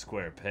fit a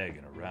square peg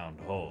in a round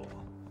hole.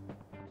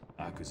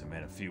 Aku's a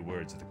man of few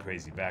words with a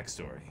crazy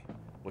backstory.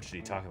 What should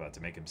he talk about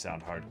to make him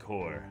sound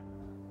hardcore?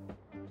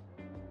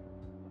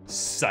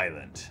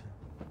 Silent.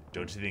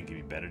 Don't you think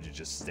it'd be better to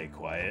just stay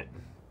quiet?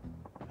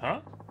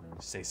 Huh?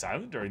 Stay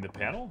silent during the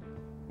panel?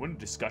 Wouldn't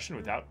discussion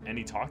without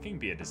any talking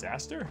be a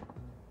disaster?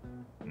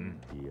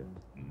 Yeah.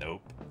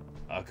 Nope.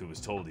 Aku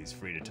was told he's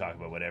free to talk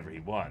about whatever he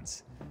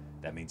wants.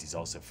 That means he's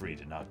also free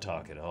to not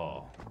talk at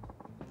all.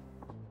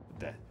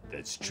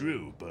 That's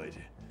true, but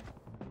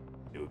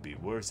it would be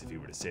worse if he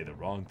were to say the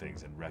wrong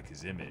things and wreck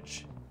his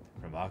image.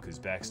 From Aku's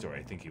backstory,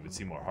 I think he would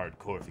seem more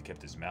hardcore if he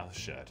kept his mouth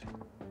shut.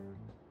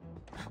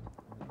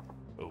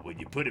 But when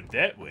you put it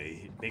that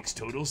way, it makes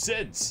total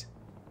sense.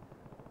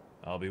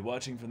 I'll be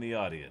watching from the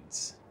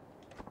audience.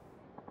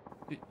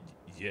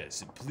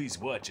 Yes, please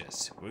watch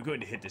us. We're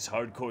going to hit this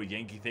hardcore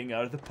Yankee thing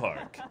out of the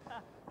park.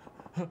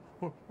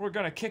 We're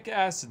gonna kick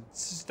ass and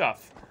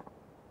stuff.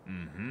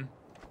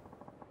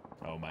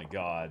 Oh my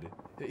god.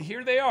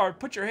 Here they are.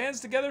 Put your hands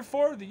together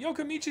for the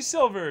Yokomichi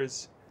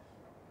Silvers.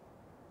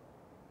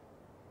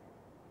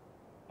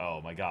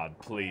 Oh my god,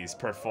 please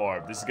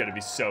perform. This is gonna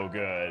be so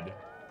good.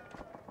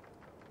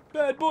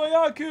 Bad boy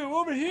Aku,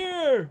 over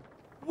here!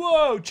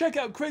 Whoa, check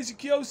out Crazy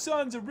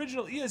Kyo-san's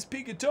original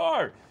ESP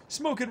guitar.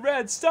 Smoking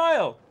rad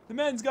style. The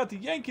man's got the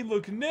Yankee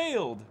look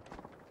nailed.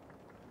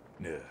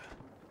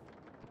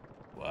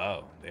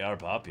 Wow, they are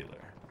popular.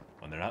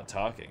 When they're not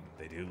talking,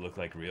 they do look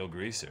like real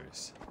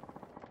greasers.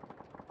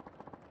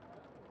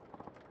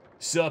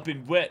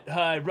 Supping wet,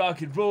 high,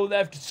 rock and roll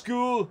after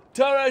school.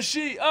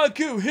 Tarashi,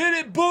 Aku, hit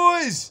it,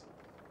 boys!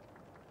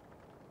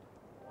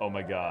 Oh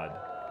my god.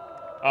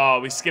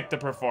 Oh, we skipped the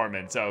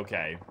performance.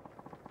 Okay.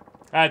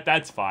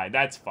 That's fine.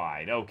 That's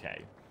fine.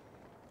 Okay.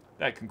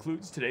 That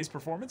concludes today's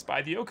performance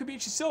by the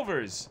Yokomichi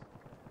Silvers.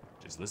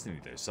 Just listening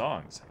to their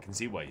songs, I can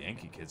see why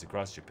Yankee kids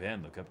across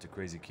Japan look up to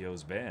Crazy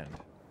Kyo's band.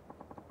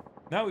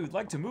 Now we would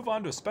like to move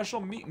on to a special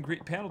meet and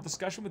greet panel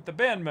discussion with the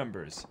band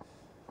members.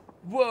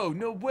 Whoa,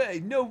 no way,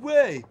 no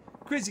way!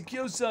 Crazy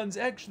Kyo-san's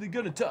actually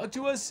gonna talk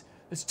to us?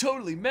 That's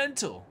totally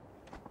mental.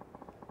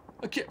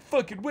 I can't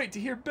fucking wait to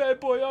hear Bad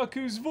Boy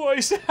Aku's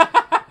voice.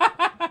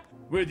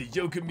 We're the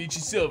Yokomichi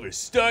Silvers.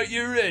 Start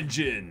your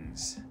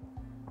engines!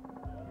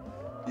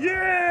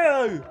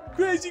 Yeah!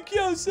 Crazy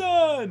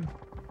Kyo-san!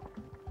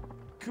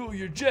 Cool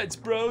your jets,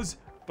 bros.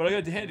 But I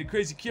got to hand it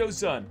Crazy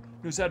Kyo-san.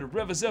 Knows how to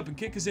rev us up and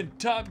kick us into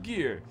top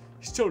gear.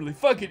 He's totally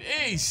fucking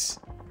ace!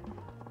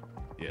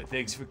 Yeah,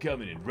 thanks for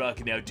coming and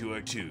rocking out to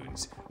our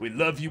tunes. We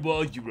love you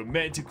all, you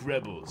romantic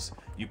rebels.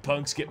 You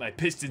punks get my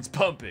pistons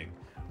pumping.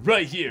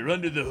 Right here,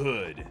 under the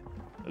hood.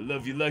 I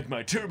love you like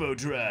my turbo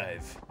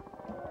drive.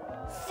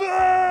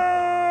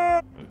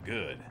 Oh,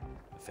 good.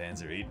 The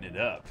fans are eating it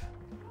up.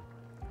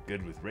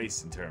 Good with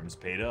racing terms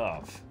paid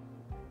off.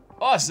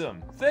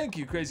 Awesome! Thank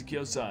you, Crazy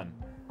Kyo-san.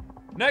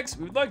 Next,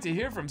 we would like to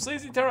hear from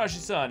Sleazy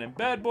Tarashi-san and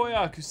Bad Boy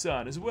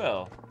Aku-san as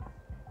well.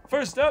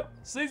 First up,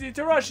 Sleazy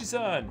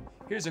Tarashi-san.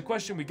 Here's a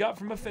question we got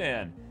from a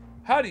fan.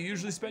 How do you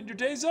usually spend your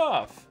days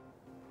off?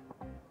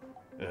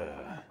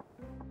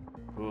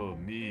 Oh,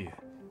 me.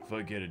 If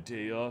I get a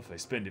day off, I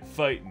spend it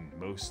fighting,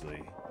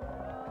 mostly.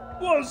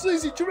 Whoa,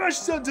 Sleazy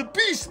Tarashi-san's a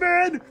beast,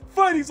 man!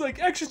 Fighting's like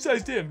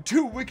exercise to him,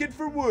 too wicked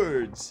for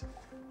words.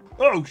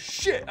 Oh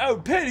shit, I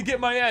would pay to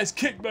get my ass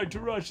kicked by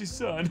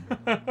Tarashi-san.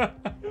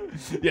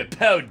 Yeah,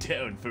 pound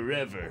down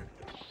forever.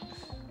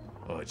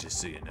 Oh,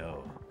 just so you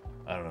know,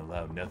 I don't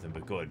allow nothing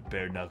but going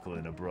bare knuckle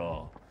in a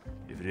brawl.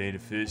 If it ain't a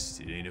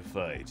fist, it ain't a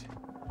fight.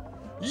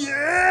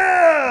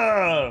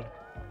 Yeah!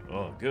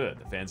 Oh, good.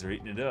 The fans are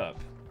eating it up.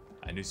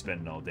 I knew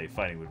spending all day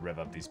fighting would rev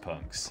up these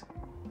punks.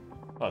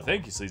 Oh,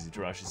 thank you, Sleazy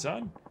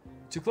Tarashi-san.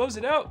 To close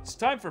it out, it's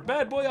time for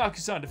Bad Boy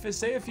Aku-san to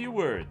say a few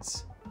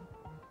words.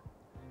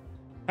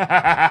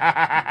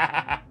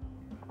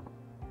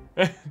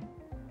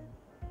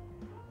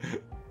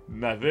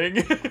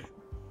 Nothing.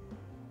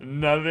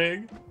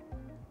 Nothing.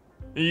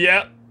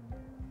 Yep.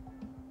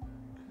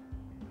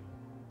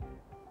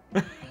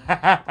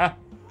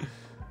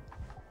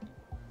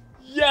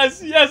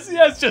 Yes, yes,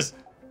 yes, just...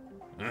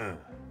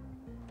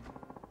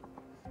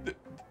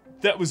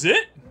 That was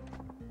it?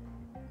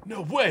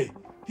 No way!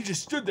 He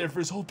just stood there for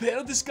his whole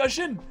panel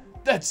discussion?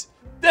 That's...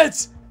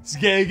 Get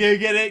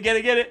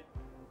it.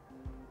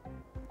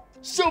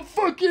 So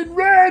fucking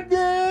rad,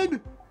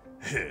 man!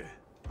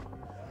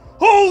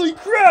 Holy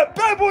crap!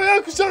 Bad Boy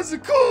Aku-san's the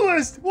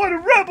coolest! What a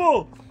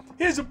rebel!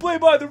 He doesn't play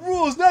by the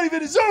rules, not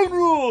even his own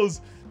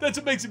rules! That's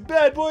what makes him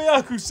Bad Boy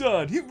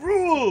Aku-san! He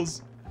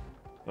rules!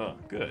 Oh,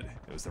 good.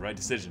 It was the right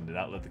decision to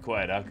not let the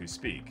quiet Aku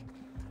speak.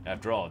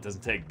 After all, it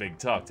doesn't take big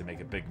talk to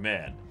make a big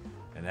man.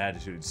 And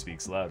attitude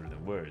speaks louder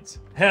than words.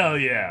 Hell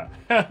yeah!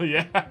 Hell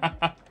yeah!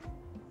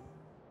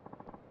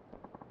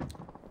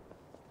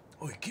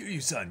 Oi,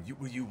 Kiryu-san,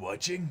 were you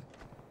watching?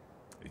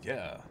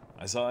 Yeah,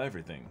 I saw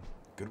everything.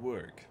 Good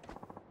work.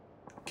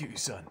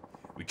 Kiryu-san,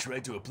 we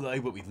tried to apply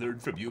what we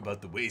learned from you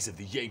about the ways of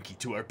the Yankee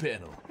to our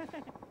panel.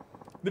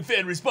 The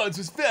fan response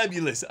was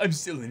fabulous. I'm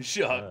still in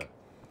shock.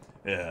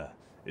 Yeah,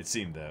 it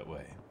seemed that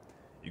way.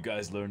 You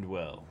guys learned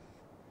well.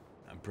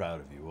 I'm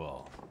proud of you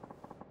all.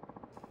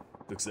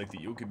 Looks like the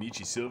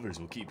Yokimichi Silvers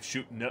will keep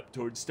shooting up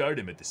towards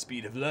stardom at the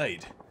speed of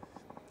light.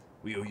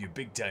 We owe you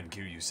big time,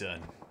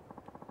 Kiryu-san.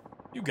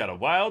 You got a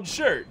wild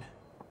shirt.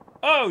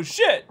 Oh,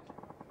 shit!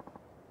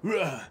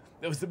 That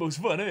was the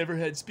most fun I ever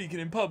had speaking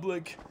in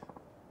public.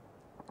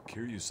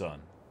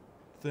 Kiryu-san,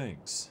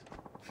 thanks.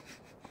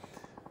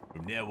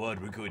 From now on,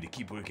 we're going to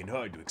keep working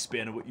hard to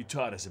expand on what you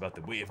taught us about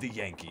the way of the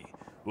Yankee.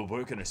 We'll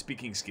work on our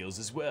speaking skills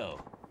as well.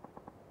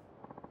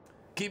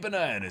 Keep an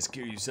eye on us,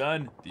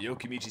 Kiryu-san. The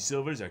Yokimichi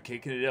Silvers are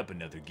kicking it up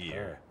another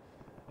gear.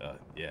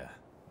 Yeah,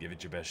 give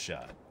it your best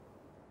shot.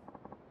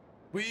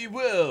 We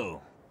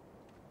will!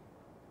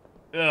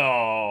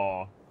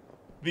 Oh,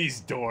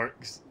 these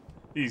dorks.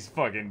 These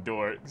fucking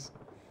dorks.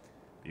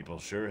 People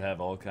sure have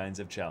all kinds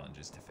of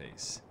challenges to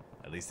face.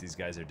 At least these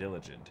guys are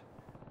diligent.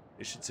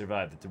 They should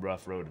survive the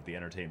rough road of the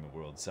entertainment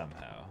world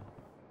somehow.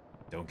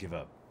 Don't give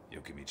up,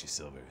 Yokimichi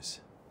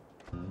Silvers.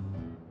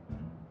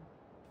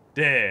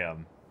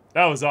 Damn.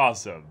 That was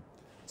awesome.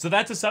 So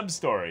that's a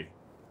sub-story.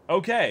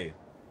 Okay.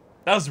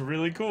 That was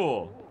really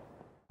cool.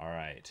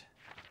 Alright.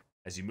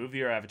 As you move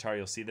your avatar,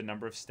 you'll see the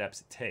number of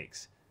steps it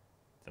takes.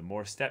 The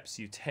more steps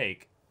you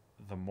take,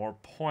 the more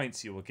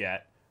points you will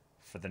get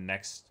for the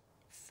next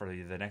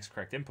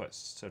correct inputs.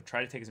 So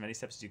try to take as many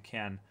steps as you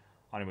can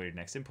on your way to your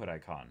next input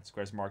icon.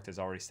 Squares marked as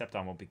already stepped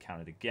on won't be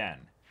counted again.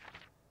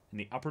 In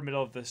the upper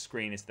middle of the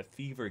screen is the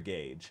fever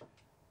gauge.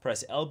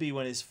 Press LB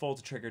when it is full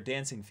to trigger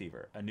dancing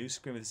fever. A new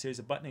screen with a series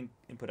of button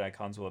input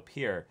icons will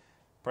appear.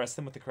 Press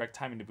them with the correct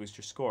timing to boost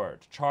your score.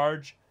 To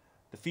charge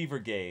the fever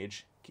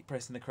gauge, keep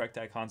pressing the correct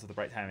icons with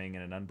the right timing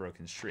and an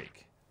unbroken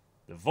streak.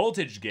 The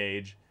voltage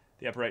gauge,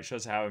 the upper right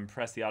shows how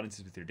impressed the audience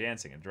is with your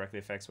dancing. It directly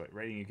affects what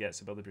rating you get,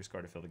 so build up your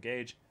score to fill the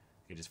gauge.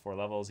 The gauge is 4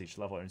 levels. Each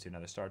level earns you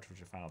another star towards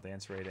your final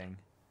dance rating.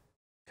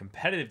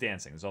 Competitive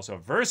dancing. There's also a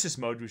versus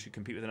mode where you should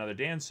compete with another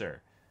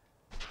dancer.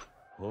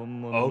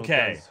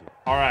 Okay.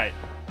 Alright.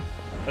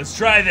 Let's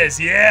try this.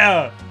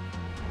 Yeah!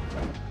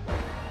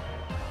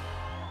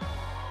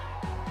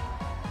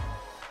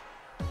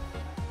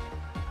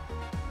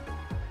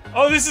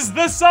 Oh, this is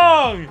the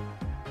song!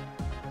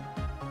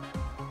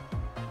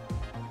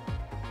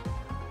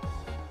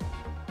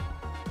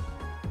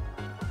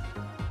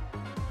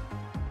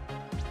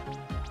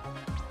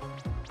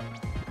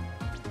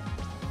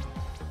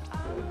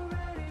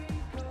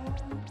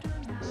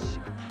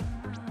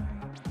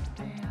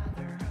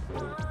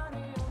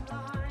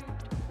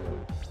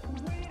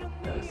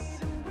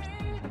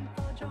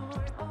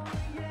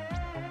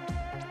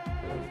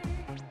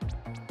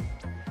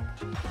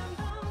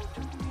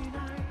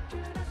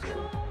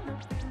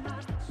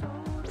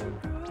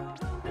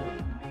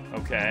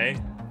 Okay.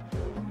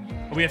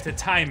 We have to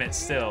time it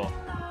still.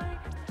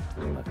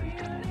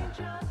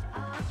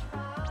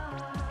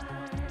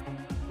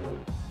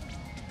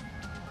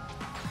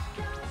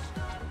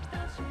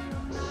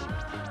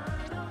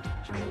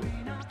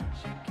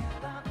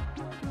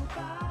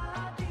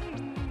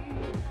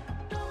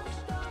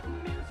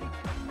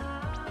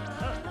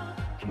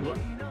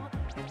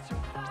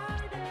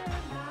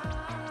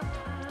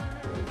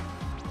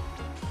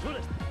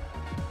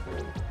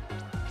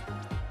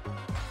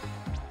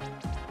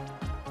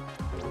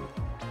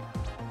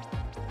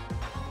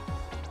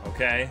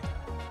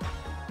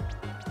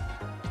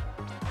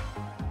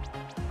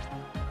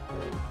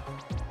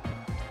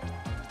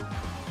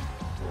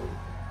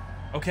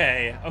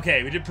 Okay.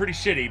 Okay, we did pretty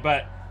shitty,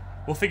 but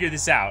we'll figure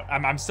this out.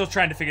 I'm still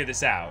trying to figure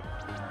this out.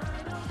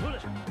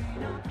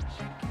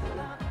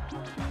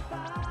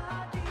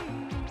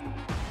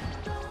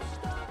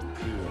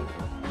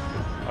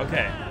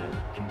 Okay.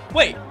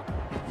 Wait!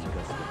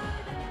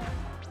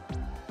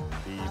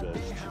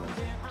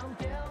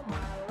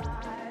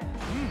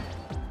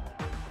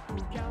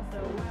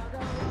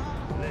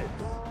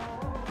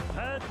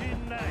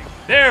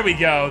 There we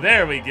go,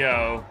 there we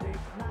go.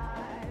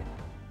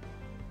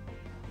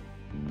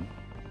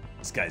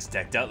 This guy's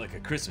decked out like a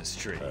Christmas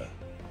tree.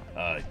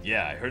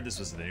 Yeah, I heard this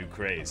was the new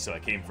craze, so I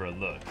came for a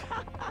look.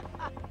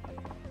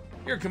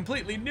 You're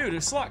completely new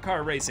to slot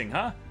car racing,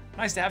 huh?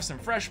 Nice to have some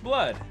fresh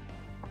blood.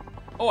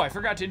 Oh, I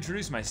forgot to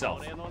introduce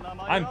myself.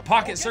 I'm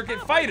Pocket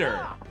Circuit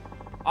Fighter.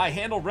 I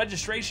handle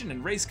registration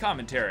and race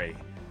commentary.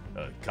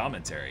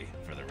 Commentary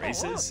for the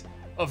races?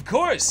 Of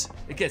course!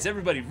 It gets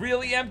everybody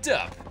really amped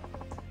up.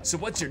 So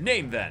what's your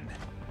name then?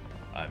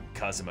 I'm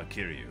Kazuma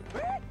Kiryu.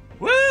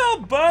 Well,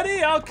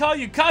 buddy, I'll call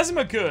you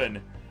Kazuma-kun.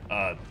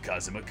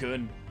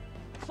 Kazuma-kun?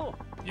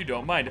 You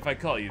don't mind if I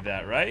call you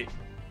that, right?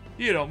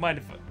 You don't mind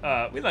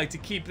if, we like to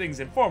keep things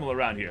informal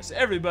around here, so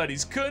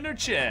everybody's kun or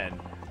chan.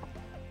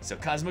 So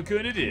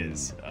Kazuma-kun it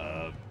is.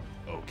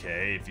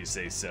 Okay, if you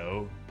say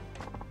so.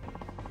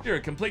 You're a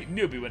complete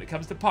newbie when it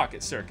comes to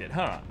Pocket Circuit,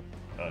 huh?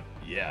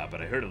 Yeah,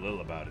 but I heard a little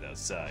about it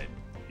outside.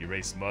 You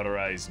race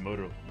motorized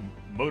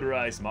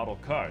motorized model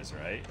cars,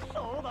 right?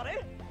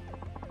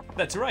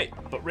 That's right,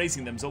 but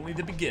racing them's only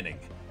the beginning.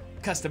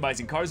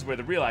 Customizing cars is where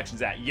the real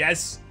action's at.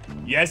 Yes!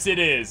 Yes, it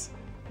is!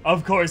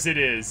 Of course it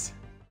is!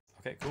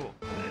 Okay, cool.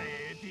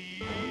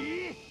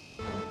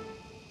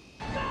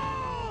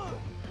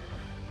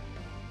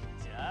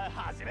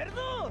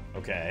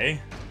 Okay.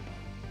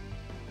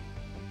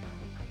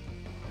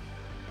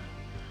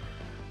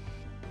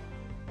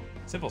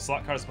 Simple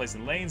slot cars placed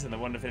in lanes, and the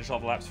one to finish all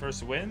the laps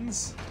first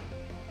wins.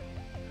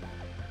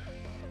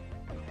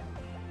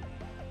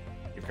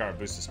 Give car a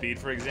boost of speed,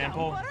 for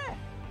example.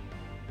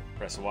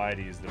 Press Y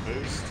to use the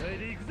boost.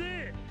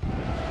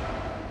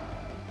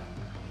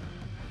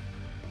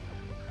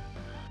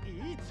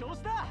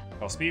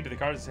 While speed, but the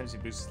car's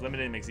essentially boost is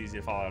limited, makes it easy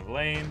to fall out of the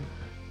lane.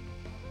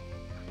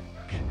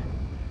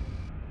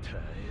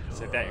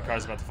 Just like that, your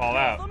car's about to fall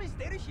out.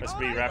 Press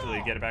speed rapidly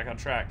to get it back on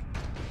track.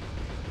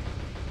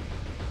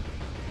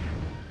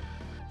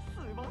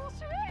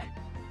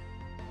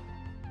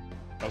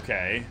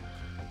 Okay.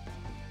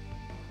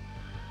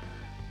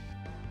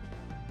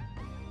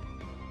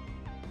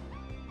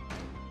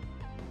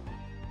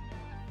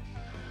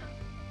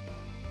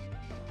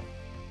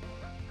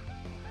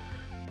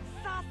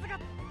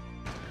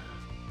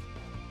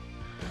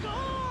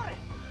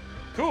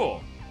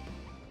 Cool.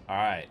 All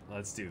right,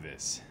 let's do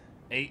this.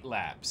 8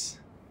 laps.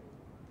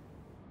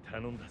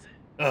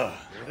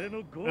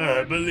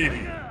 Believe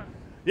you.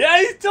 Yeah,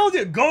 he told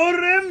you.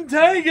 Golden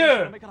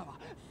Tiger.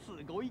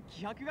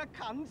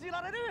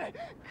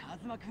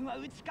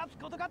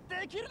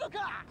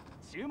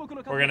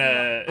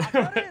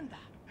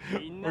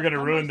 We're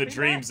gonna ruin the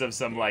dreams of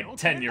some like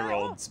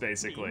 10-year-olds,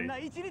 basically.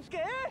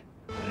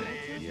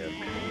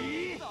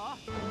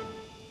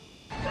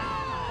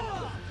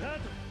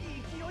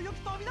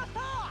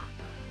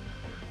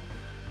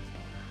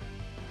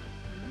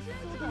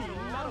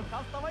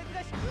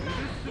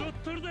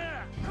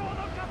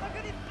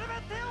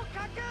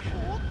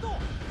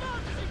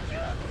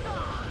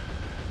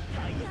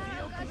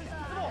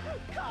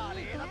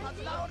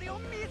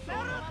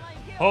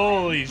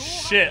 Holy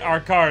shit, our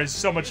car is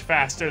so much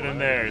faster than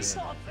theirs.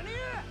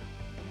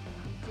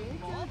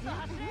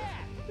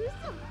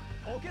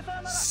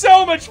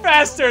 So much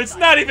faster, it's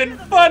not even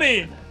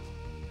funny!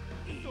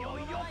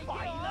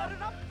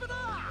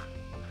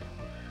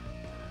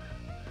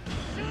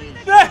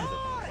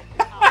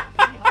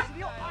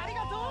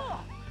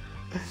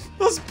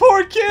 Those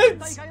poor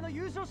kids!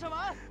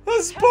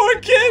 Those poor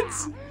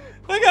kids!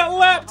 They got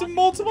lapped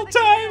multiple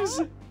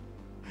times!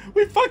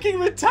 We fucking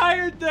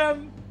retired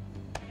them!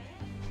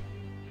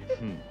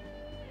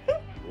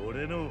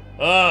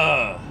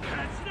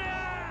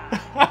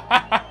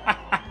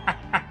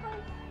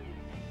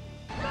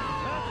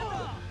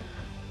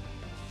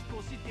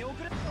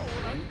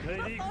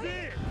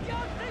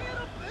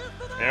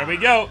 There we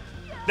go!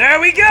 There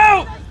we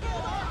go!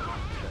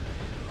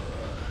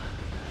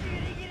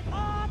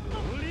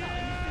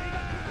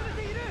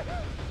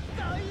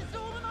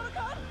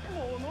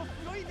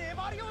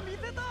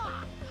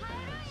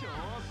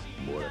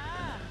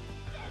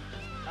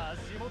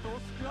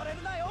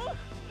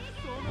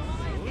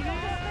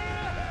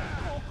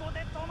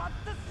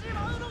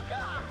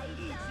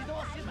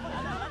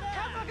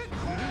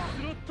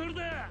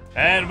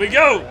 And we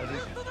go!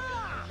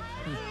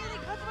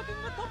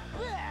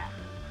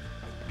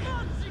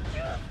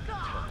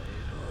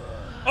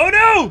 Oh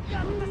no!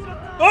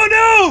 Oh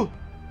no!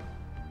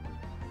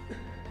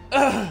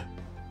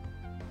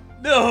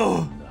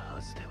 No!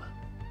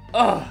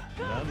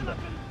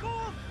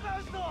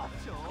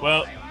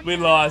 Well, we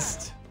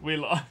lost. We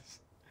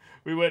lost.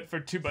 We went for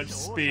too much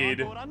speed.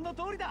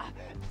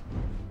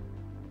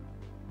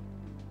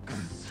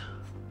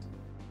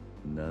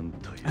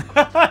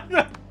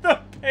 The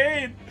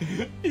pain!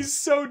 He's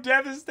so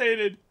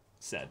devastated.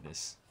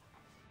 Sadness.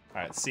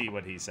 Alright, let's see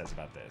what he says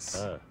about this.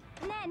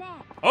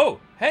 Oh,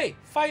 hey,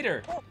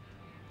 fighter!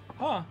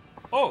 Huh?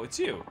 Oh, it's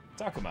you,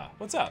 Takuma.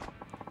 What's up?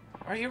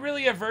 Are you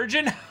really a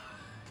virgin?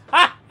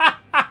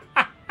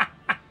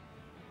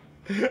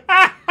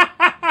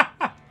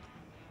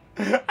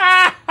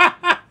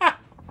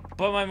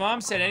 But my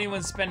mom said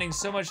anyone spending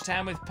so much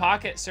time with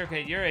Pocket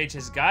Circuit at your age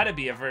has gotta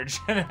be a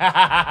virgin.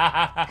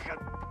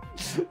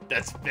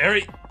 That's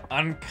very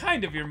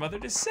unkind of your mother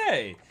to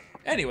say.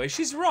 Anyway,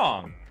 she's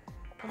wrong.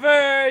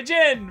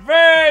 Virgin!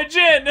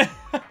 Virgin!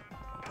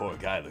 Poor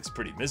guy looks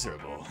pretty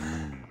miserable.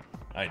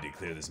 I need to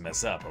clear this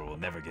mess up or we'll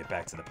never get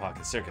back to the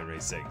Pocket Circuit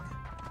racing.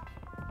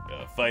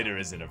 Fighter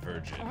isn't a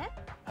virgin.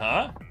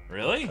 Huh?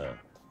 Really?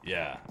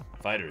 Yeah,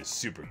 Fighter is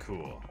super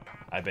cool.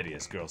 I bet he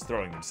has girls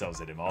throwing themselves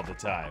at him all the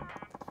time.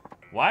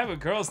 Why would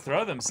girls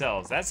throw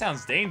themselves? That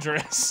sounds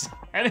dangerous.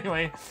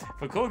 Anyway,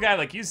 if a cool guy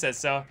like you says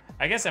so,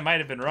 I guess I might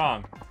have been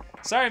wrong.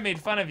 Sorry I made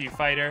fun of you,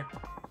 Fighter.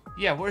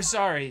 Yeah, we're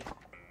sorry.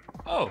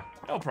 Oh,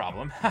 no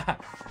problem.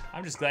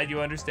 I'm just glad you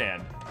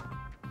understand.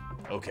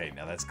 Okay,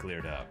 now that's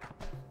cleared up.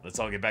 Let's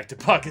all get back to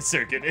Pocket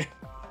Circuit.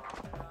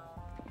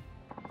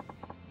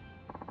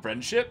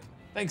 Friendship?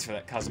 Thanks for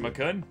that,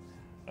 Kazuma-kun.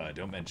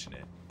 Don't mention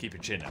it. Keep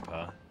your chin up,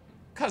 huh?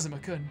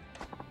 Kazuma-kun.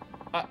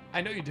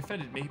 I know you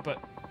defended me,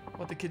 but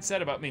What the kid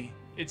said about me,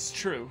 it's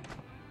true.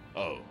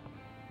 Oh,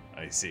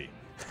 I see.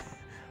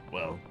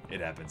 Well,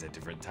 it happens at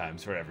different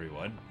times for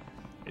everyone.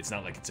 It's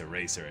not like it's a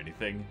race or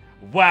anything.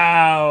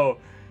 Wow!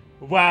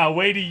 Wow,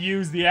 way to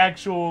use the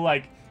actual,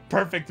 like,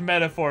 perfect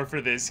metaphor for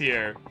this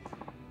here.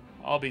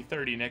 I'll be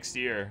 30 next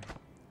year.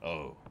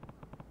 Oh,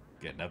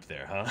 getting up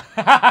there,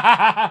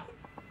 huh?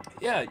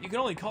 Yeah, you can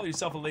only call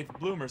yourself a late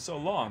bloomer so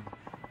long.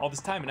 All this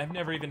time, and I've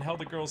never even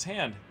held a girl's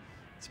hand.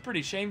 It's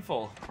pretty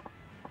shameful.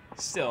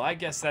 Still, I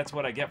guess that's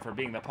what I get for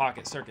being the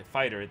pocket circuit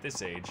fighter at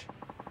this age.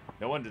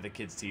 No wonder the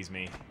kids tease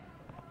me.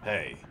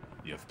 Hey,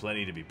 you have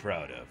plenty to be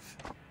proud of.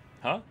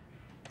 Huh?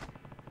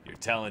 Your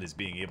talent is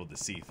being able to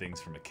see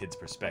things from a kid's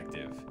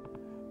perspective.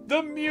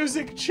 The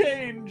music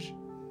change!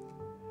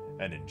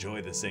 And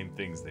enjoy the same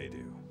things they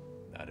do.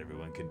 Not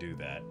everyone can do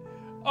that.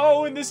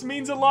 Oh, and this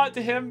means a lot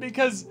to him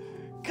because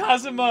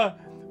Kazuma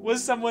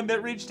was someone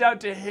that reached out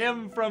to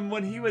him from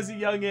when he was a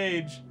young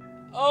age.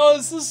 Oh,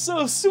 this is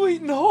so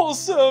sweet and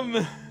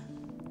wholesome.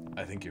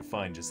 I think you're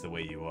fine just the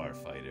way you are,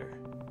 fighter.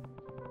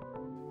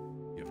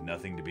 You have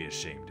nothing to be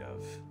ashamed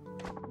of.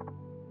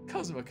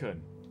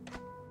 Kazuma-kun.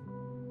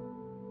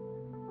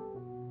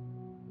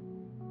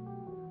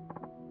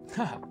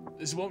 Haha,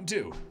 this won't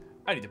do.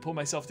 I need to pull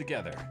myself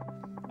together.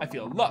 I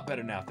feel a lot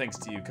better now thanks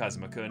to you,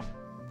 Kazuma-kun.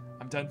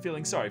 I'm done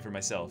feeling sorry for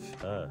myself.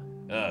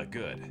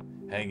 Good.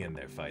 Hang in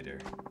there, fighter.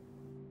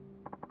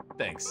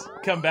 Thanks.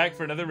 Come back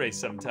for another race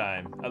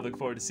sometime. I look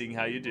forward to seeing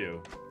how you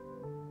do.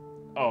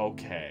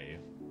 Okay.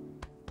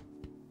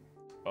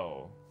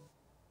 Oh,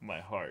 my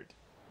heart.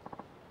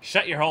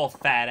 Shut your whole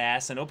fat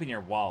ass and open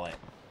your wallet.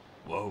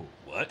 Whoa,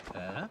 what?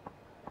 Huh?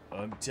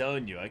 I'm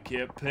telling you, I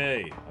can't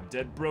pay. I'm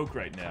dead broke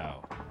right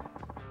now.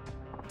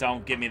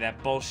 Don't give me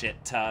that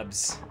bullshit,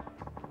 Tubbs.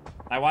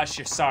 I watched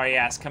your sorry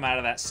ass come out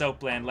of that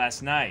soapland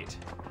last night.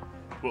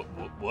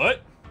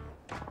 What?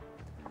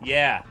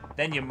 Yeah,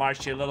 then you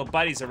marched your little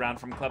buddies around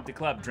from club to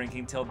club,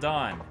 drinking till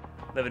dawn.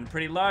 Living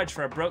pretty large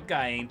for a broke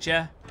guy, ain't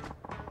ya?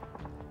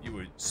 You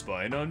were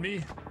spying on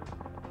me?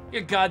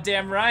 You're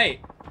goddamn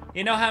right.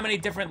 You know how many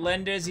different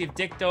lenders you've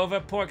dicked over,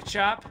 pork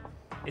chop?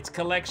 It's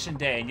collection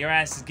day and your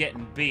ass is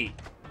getting beat.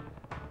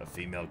 A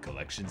female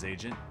collections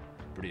agent?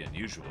 Pretty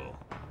unusual.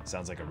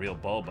 Sounds like a real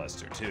ball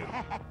buster, too.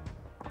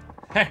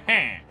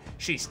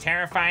 She's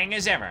terrifying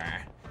as ever.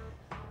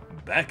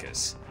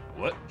 Bacchus?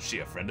 What? She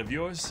a friend of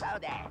yours?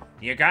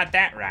 You got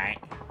that right.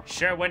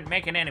 Sure wouldn't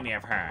make an enemy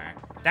of her.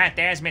 That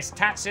there's Miss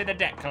Tatsu the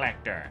debt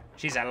collector.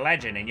 She's a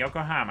legend in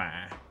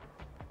Yokohama.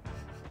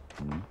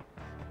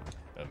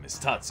 Miss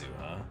Tatsu,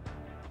 huh?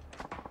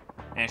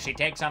 And she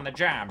takes on the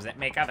jobs that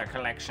make other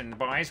collection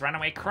boys run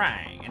away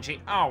crying, and she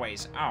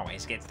always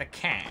gets the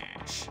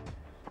cash.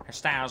 Her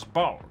style's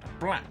bold,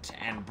 blunt,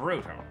 and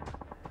brutal.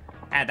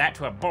 Add that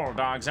to a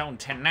bulldog's own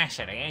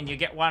tenacity, and you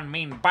get one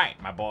mean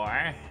bite, my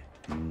boy.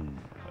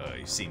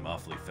 You seem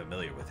awfully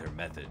familiar with her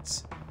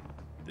methods.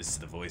 This is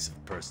the voice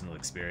of personal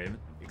experience?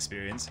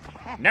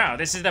 No,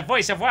 this is the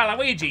voice of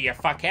Waluigi, you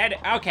fuckhead.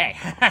 Okay,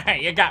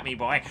 you got me,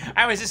 boy.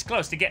 I was this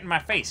close to getting my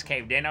face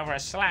caved in over a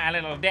sly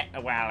little debt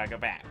a while ago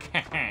back.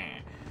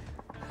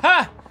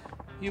 Ha!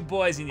 You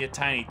boys and your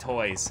tiny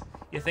toys.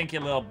 You think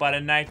your little butter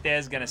knife there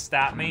is gonna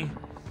stop me?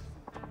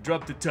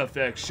 Drop the tough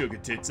act, sugar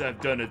tits. I've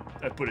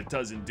put a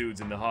dozen dudes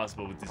in the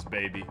hospital with this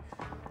baby.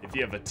 If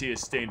you have a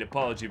tear-stained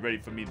apology ready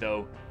for me,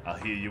 though, I'll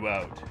hear you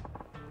out.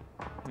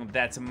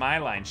 That's my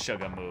line,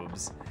 sugar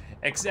moves.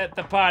 Except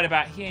the part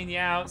about hearing you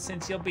out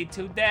since you'll be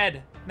too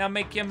dead. Now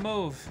make your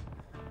move.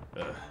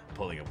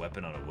 Pulling a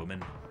weapon on a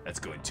woman? That's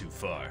going too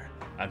far.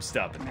 I'm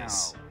stopping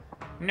this.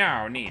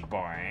 No need,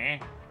 boy.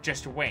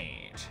 Just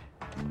wait.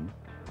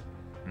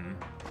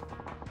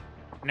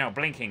 No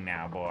blinking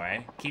now,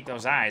 boy. Keep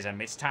those eyes on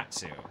Miss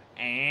Tatsu.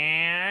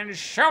 And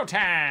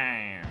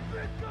showtime!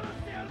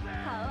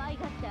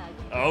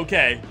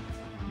 Okay.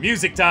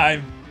 Music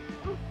time!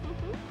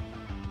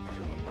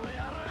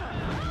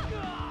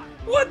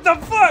 What the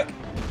fuck?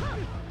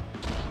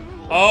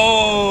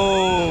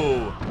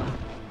 Oh!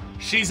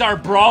 She's our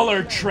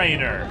brawler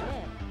trainer.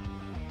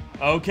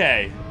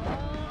 Okay.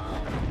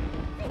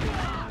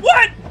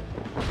 What?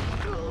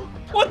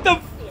 What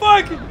the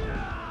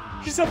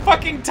fuck? She's a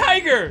fucking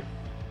tiger!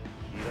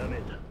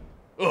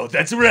 Oh,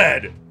 that's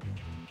red!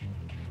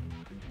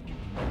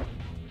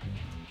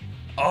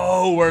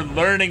 Oh, we're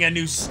learning a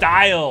new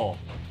style!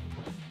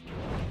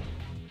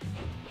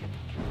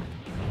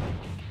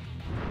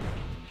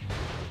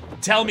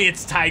 Tell me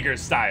it's tiger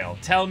style.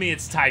 Tell me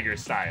it's tiger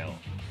style.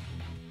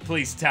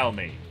 Please tell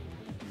me.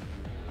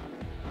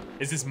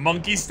 Is this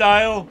monkey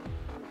style?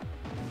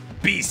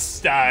 Beast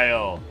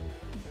style.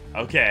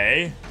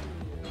 Okay.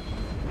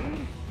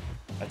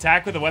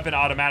 Attack with a weapon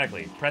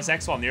automatically. Press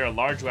X while near a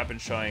large weapon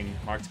showing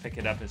mark to pick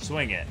it up and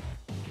swing it.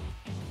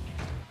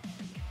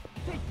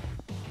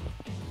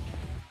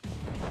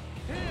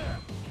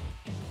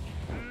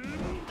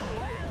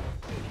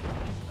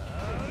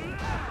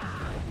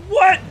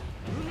 What?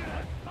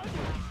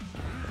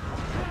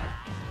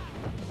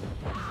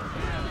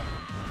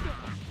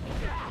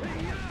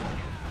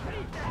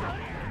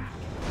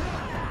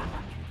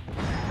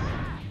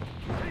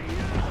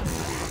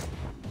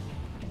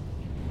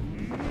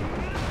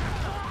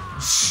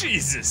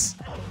 Jesus!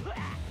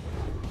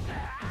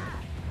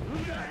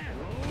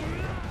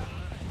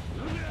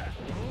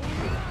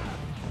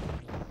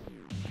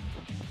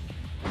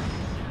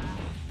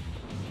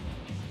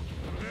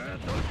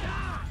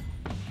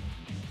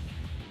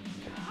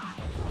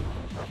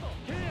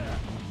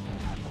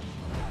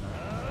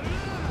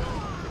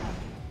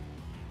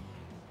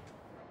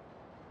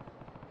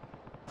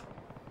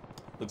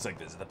 Looks like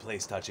this is the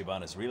place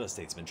Tachibana's real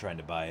estate's been trying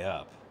to buy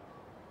up.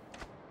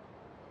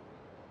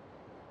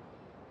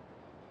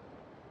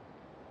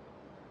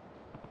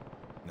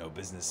 No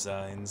business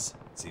signs.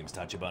 Seems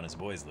Tachibana's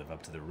boys live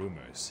up to the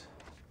rumors.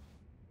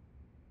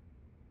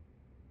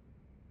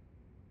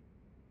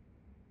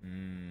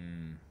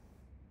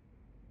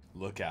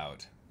 Look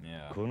out.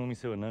 Yeah. この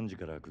店は何時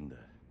から開くんだ?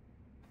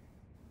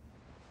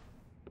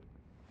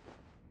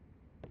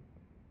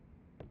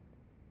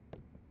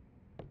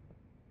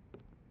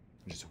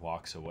 Just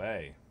walks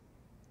away.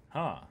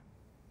 Huh.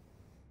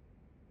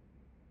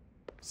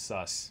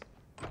 Sus.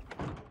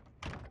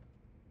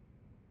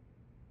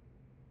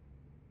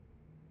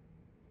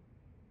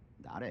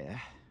 誰?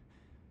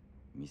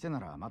 店な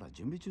らまだ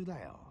準備中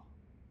だよ。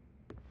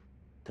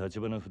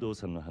橘不動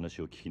産の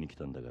話を聞きに来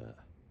たんだが、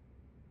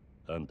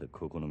あんた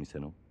ここの店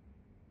の？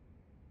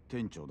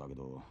店長だけ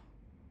ど、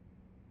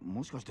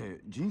もしかして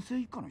人生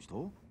一家の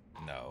人？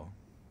 No.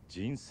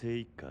 人生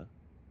一家？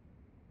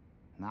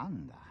な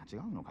んだ、違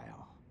うのか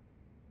よ。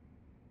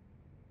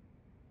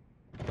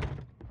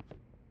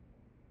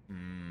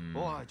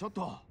おい、ちょっ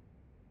と。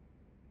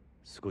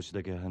少し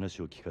だけ話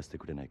を聞かせて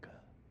くれないか。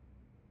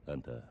あ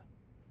んた、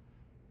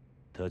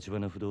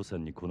橘不動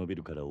産にこのビ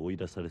ルから追い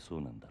出されそ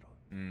うなんだろ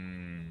う。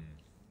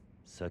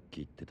さっ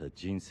き言ってた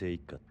人生一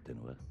家って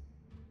のは？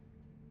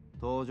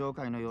登場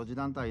界の四次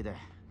団体で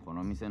こ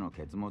の店の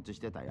ケツ持ちし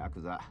てたヤ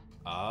クザ。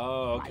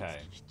Oh, okay.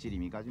 毎月きっちり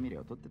みかじめ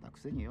料を取ってたく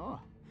せによ。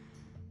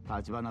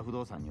橘不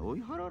動産に追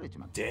い払われち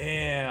まった。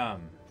Damn.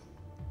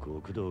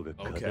 極道が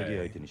仇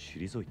相手に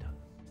退いた。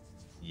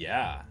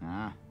Yeah.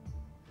 あ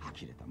あ、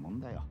呆れたもん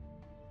だよ。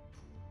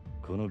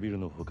このビル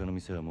の他の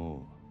店は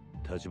もう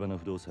橘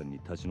不動産に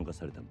立ち退か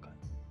されたのか？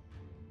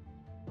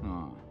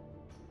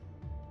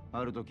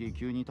ある時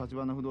急に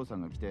橘不動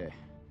産が来て、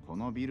こ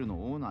のビルの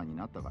オーナーに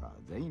なったから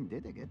全員出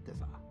てけって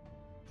さ。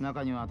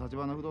中には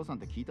橘不動産っ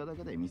て聞いただ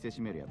けで店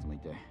閉めるやつもい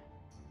て、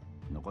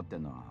残って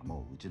んのは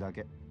もううちだ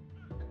け。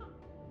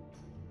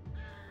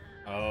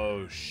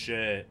Oh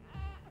shit.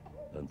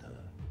 あんた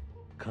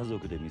家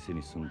族で店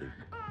に住んでいる。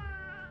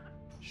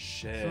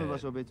住む場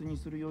所別に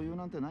する余裕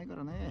なんてないか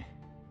らね。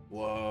神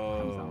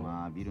さん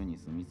はビルに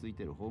住み着い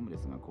てるホームレ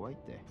スが怖いっ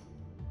て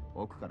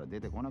奥から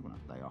出てこなくなっ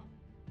たよ。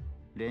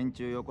連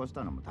中よこし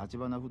たのも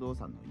橘不動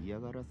産の嫌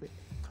がらせ。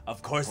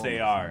 Of course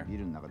they are. ビ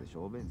ルの中で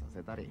小便さ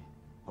せたり、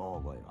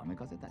大声をあめ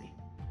かせたり。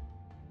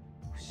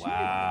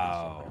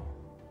Wow.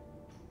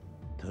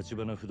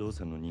 橘不動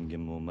産の人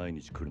間も毎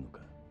日来るのか？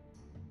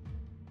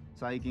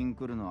最近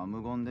来るのは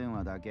無言電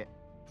話だけ。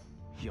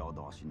夜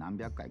通し何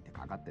百回って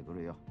かかってく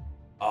るよ。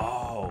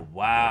Oh,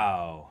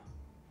 wow.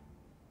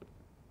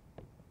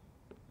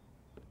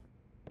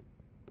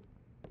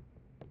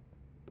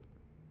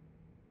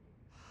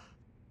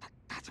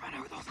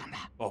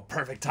 Oh,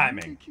 perfect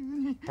timing.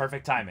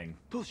 Perfect timing.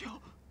 It's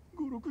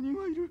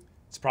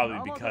probably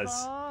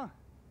because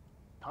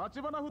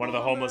one of the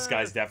homeless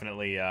guys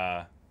definitely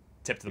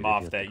tipped them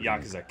off that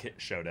Yakuza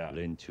showed up.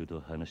 連中と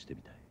話して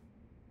みたい。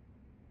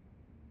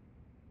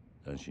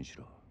安心し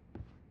ろ。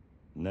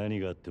何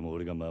があっても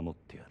俺が守っ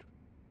てやる。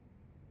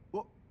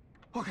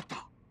わかっ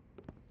た。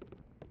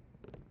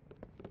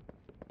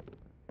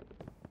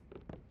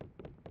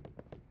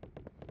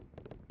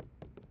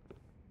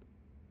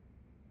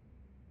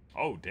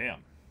Oh, damn.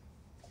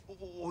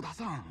 小田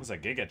さん。Who's a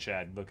Giga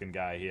Chad looking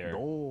guy here?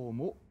 どう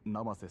も、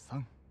生瀬さ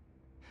ん。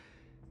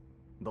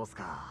どうす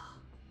か。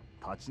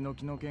立ち退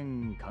きの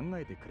件考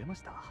えてくれま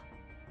した？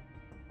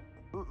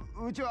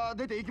うちは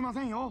出て行きま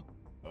せんよ。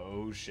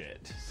Oh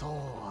shit. そう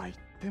は言っ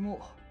て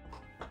も、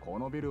こ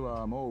のビル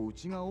はもうう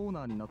ちがオー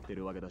ナーになって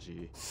るわけだ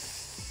し、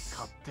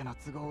勝手な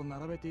都合を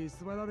並べて居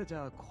座られち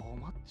ゃ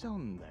困っちゃう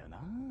んだよ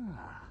な。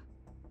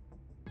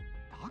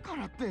だか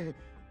らって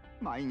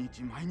毎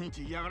日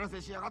嫌がら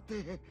せしやがっ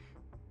て。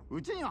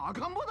うちには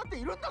赤ん坊だって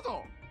いるんだ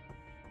ぞ。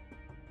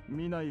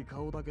見ない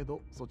顔だけど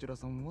そちら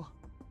さんは。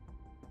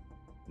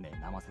ねえ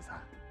生瀬さ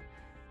ん、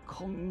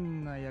こ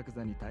んなヤク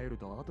ザに頼る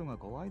と後が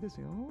怖いです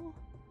よ。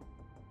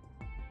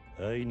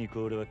あいに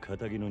く俺は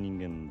仇の人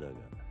間だが、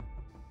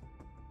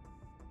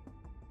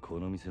こ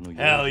の店の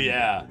Hell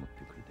yeah.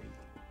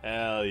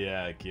 Hell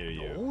yeah,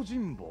 Kiryu. 用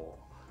心棒。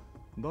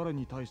誰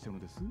に対しての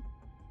です？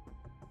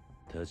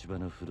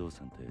橘不動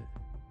産って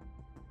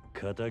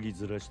仇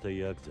ずらした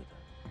ヤクザだ。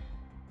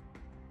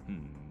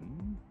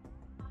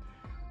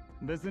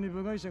別に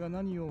部外者が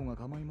何をが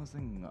構いませ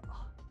んが、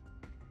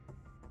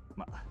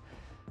まあ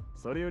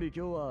それより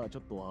今日はちょ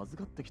っと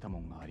預かってきたも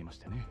んがありまし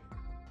てね。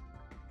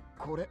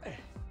これ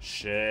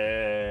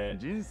Shit.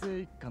 人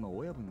生一家の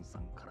親分さ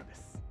んからで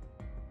す。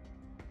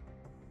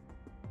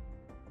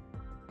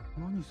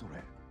何それ？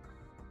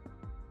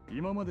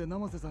今まで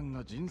生瀬さん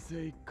が人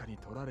生一家に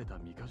取られた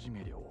みかじ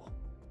め料、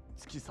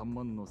月3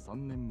万の3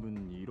年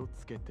分に色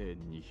つけて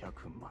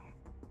200万。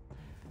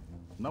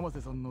生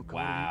瀬さんの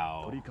代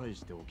わりに取り返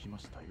しておきま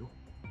したよ。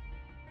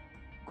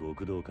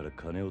極道から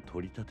金を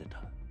取り立て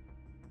た。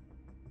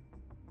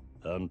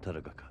あんた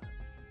らがか。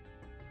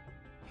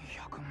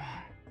200万。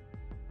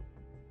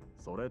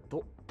それ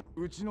と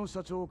うちの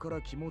社長か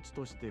ら気持ち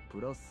としてプ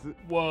ラス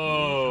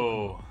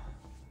Whoa.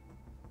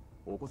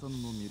 お子さん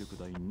のミルク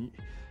代に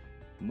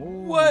もう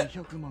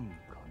200万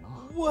かな。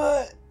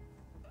 What?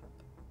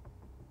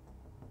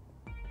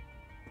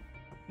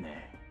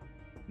 ねえ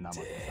生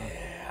瀬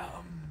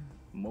さ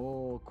ん、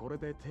もうこれ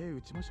で手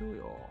打ちましょう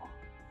よ。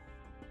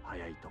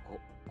早いとこ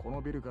こ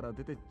のビルから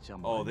出てっちゃ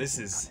ま Oh,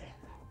 this is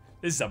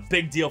a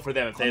big deal for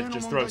them if they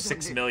just throw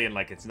 6 million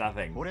like it's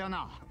nothing. 俺は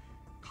な、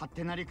勝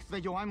手な理屈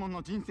で弱い者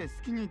の人生好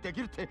きにで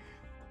きるって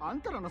あん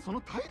たらのその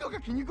態度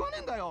が気に食わね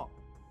えんだよ。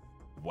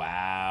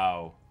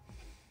 Wow.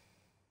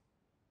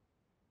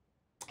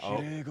 Oh,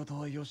 綺麗事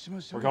はよし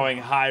ましょ we're う。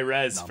 going high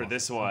res for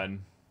this one.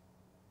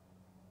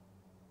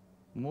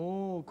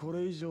 もうこ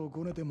れ以上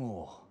ごねて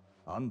も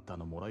あんた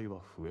のもらいは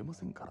増えま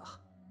せんから。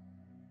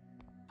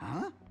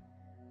あ？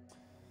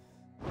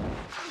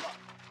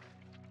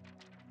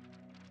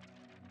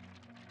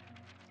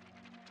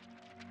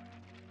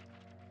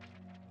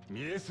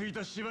見えすぎ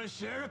た芝居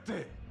しやがっ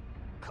て。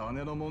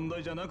金の問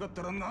題じゃなかっ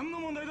たら何の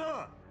問題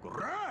だ。こ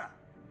ら！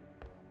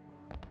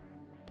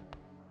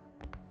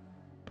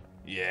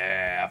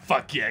 Yeah,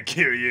 fuck yeah,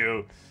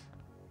 Kiryu.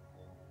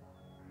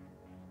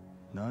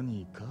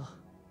 何か？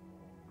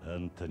あ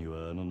んたに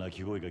はあの鳴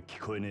き声が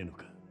聞こえねえの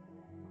か。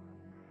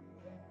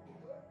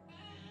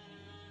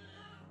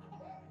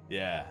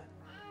 Yeah.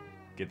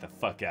 Get the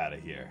fuck out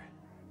of here.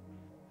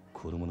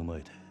 子供の前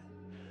で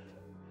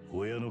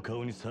親の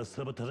顔にさっ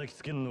さば叩き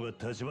つけるのが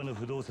橘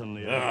不動産の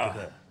やり方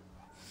だ。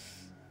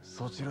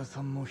そちら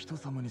さんも人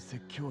様に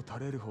説教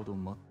垂れるほど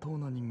真っ当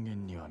な人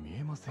間には見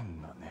えませ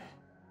んがね。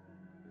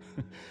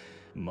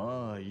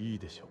まあいい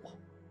でしょう。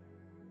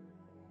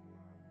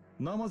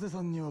生瀬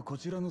さんにはこ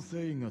ちらの誠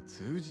意が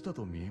通じた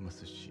と見えま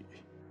すし。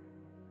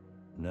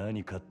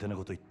何勝手な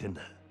こと言ってん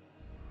だ。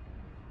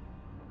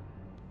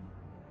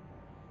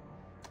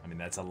 I mean,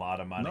 that's a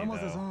lot of money, 生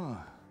瀬さ though. ん、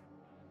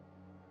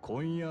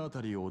今夜あ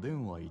たりお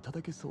電話いた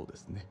だけそうで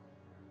すね。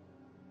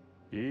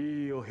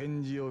いいお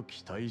返事を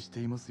期待し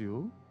ています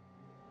よ。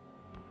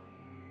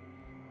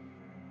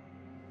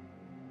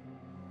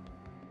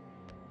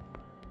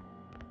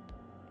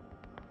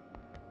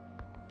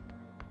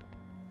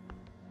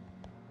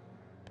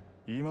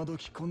今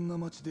時こんな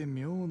街で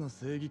妙な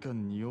正義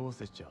感匂わ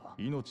せちゃ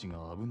命が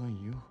危ない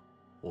よ、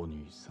お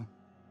兄さん。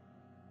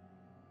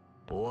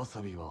おわ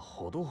さびは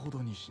ほどほ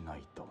どにしな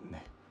いと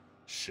ね。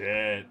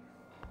Shit.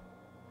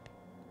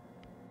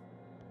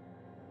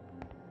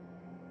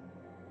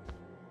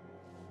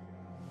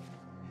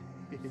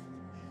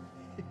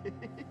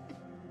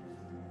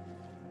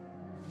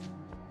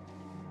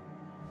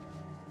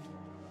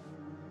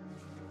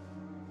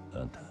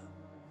 あんた、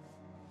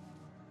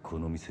こ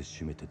の店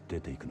閉めて出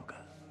ていくのか。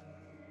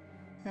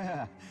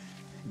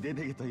出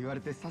てけと言われ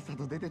てさっさ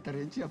と出てった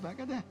連中はバ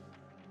カだ。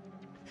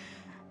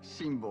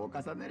辛抱を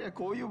重ねりゃ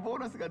こういうボー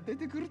ナスが出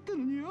てくるって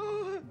のによ。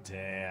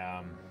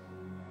Damn.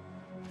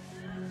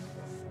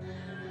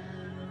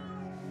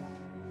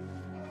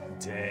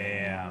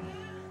 Damn.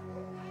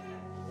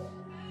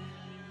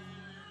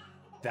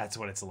 That's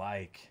what it's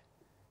like.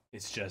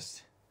 It's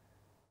just,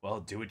 well,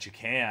 do what you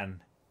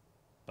can,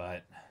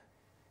 but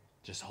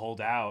just hold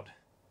out.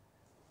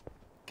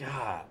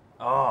 God.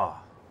 Oh.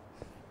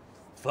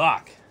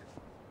 Fuck.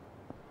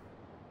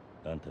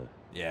 あんた、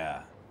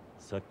Yeah.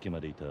 さっき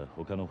までいた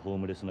他のホー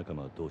ムレス仲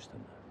間はどうしたん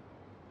だ。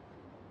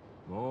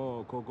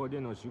もうここで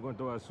の仕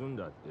事は済ん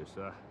だって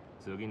さ、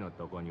次の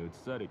とこに移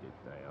されてっ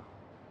たよ。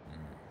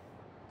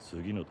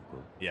次のとこ？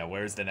 Yeah,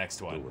 where's the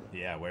next one?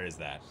 Yeah, where is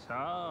that?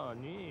 さあ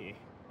ね、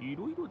い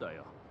ろいろだ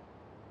よ。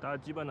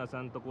橘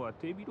さんとこは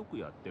手広く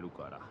やってる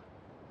から。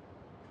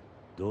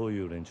どう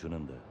いう連中な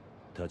んだ、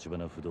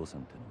橘不動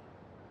産ってのは。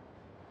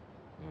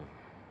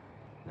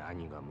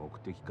何が目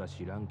的か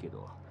知らんけ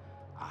ど、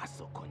あ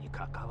そこに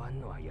関わん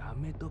のはや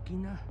めとき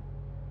な。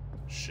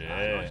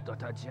 Shit. 人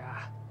たち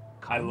は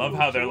I love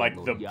how they're like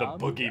the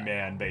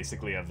boogeyman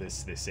basically of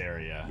this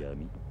area.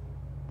 闇？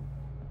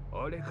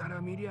俺から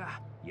見り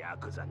ゃヤ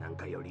クザなん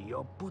かより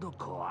よっぽど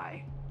怖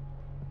い。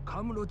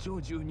カムロ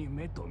町中に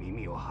目と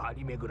耳を張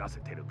り巡ら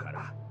せてるか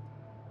ら。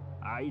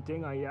相手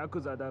がヤ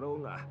クザだろ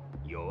うが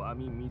弱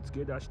み見つ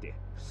け出して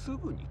す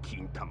ぐに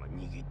金玉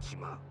握っち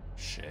まう。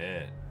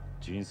 Shit.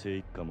 人生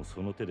一家もそ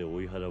の手で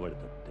追い払われ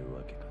たって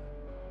わけか。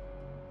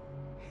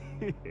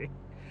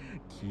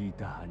聞い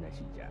た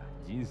話じゃ、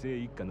人生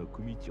一家の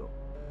組長、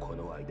こ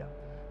の間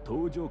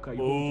登場解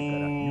放時か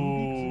ら指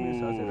詰め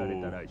させら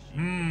れたらしい。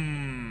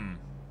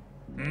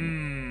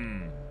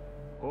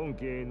本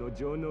家の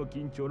上納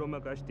金ちょろ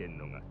まかしてん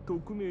のが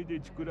匿名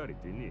で作られ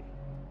てね。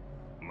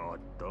もっ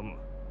とも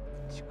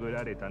作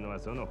られたのは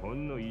そのほ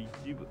んの一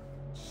部。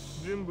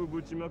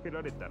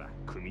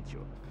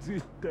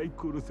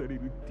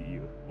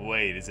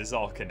Wait, is this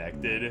all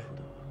connected?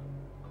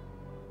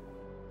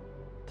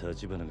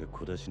 立花が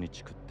小出しに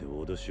チクって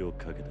脅しを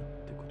かけたっ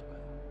てことか。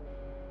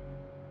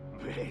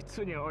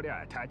別に俺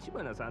は立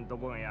花さんと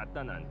こがやっ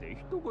たなんて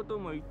一言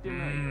も言ってな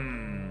いよ。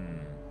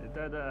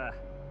ただ、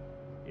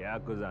ヤ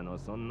クザの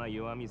そんな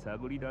弱み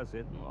探り出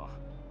せんの、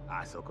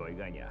あそこ以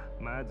外には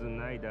まず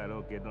ないだろ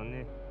うけど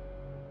ね。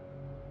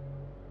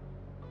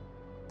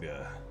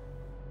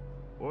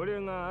俺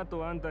があ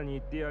とあんたに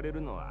言ってやれ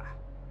るのは、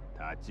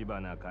立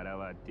花から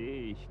は手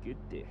引けっ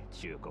て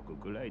忠告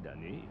くらいだ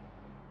ね。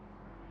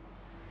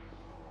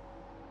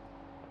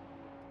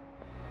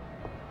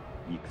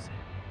Yakuza.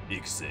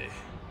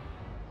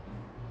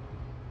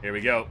 Here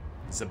we go.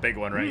 It's a big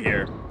one right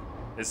here.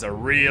 It's a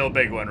real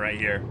big one right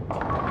here.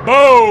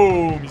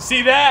 Boom! You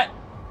see that?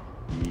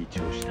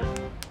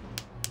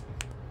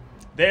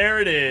 There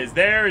it is.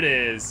 There it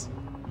is.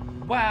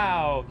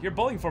 Wow, your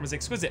bowling form is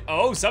exquisite.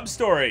 Oh,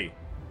 sub-story.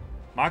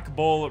 Mock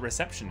bowl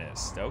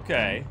receptionist.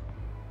 Okay.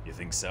 You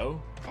think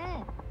so?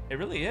 It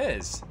really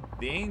is.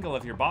 The angle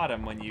of your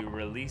bottom when you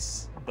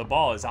release the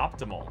ball is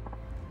optimal.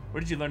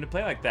 Where did you learn to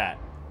play like that?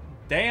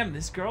 Damn,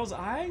 this girl's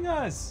eyeing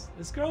us.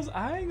 This girl's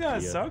eyeing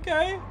us. Yeah.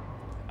 Okay.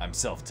 I'm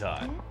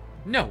self-taught.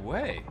 No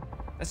way.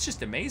 That's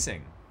just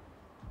amazing.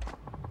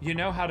 You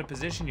know how to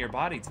position your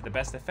body to the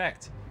best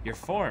effect. Your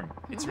form.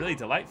 It's really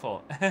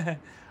delightful.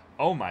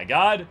 Oh my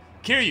god.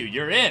 Kiryu,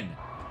 you're in.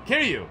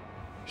 Kiryu.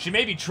 She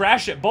may be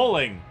trash at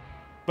bowling,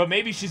 but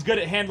maybe she's good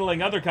at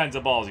handling other kinds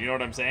of balls. You know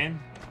what I'm saying?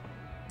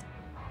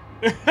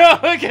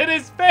 Look at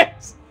his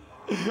face.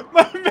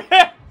 My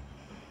man.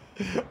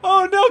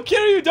 Oh no,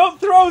 Kiryu, don't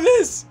throw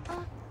this!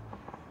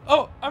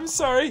 Oh, I'm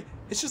sorry.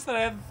 It's just that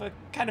I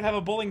kind of have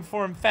a bowling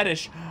form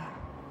fetish.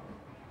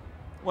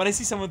 When I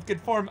see someone with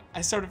good form,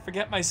 I sort of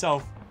forget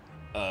myself.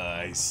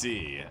 I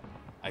see.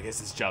 I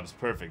guess this job's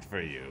perfect for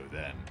you,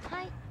 then.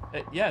 Hi.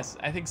 Yes,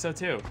 I think so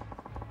too.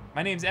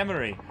 My name's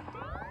Emery.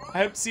 I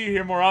hope to see you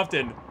here more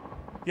often.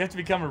 You have to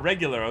become a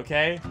regular,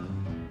 okay?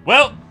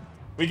 Well,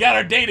 we got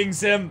our dating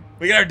sim.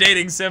 We got our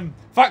dating sim.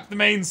 Fuck the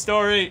main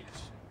story.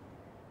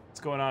 What's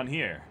going on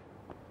here?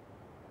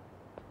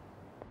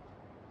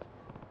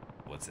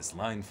 What's this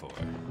line for?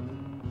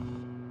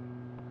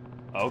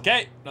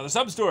 Okay, another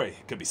sub-story.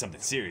 Could be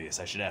something serious.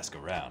 I should ask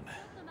around.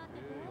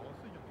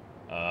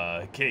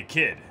 Okay,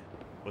 kid.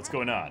 What's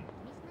going on?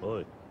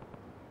 Oi.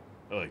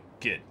 Oi,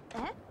 kid.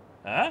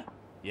 Huh?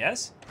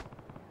 Yes?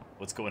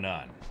 What's going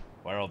on?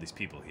 Why are all these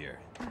people here?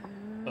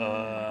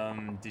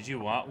 Did you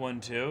want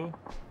one too?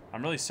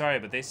 I'm really sorry,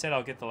 but they said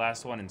I'll get the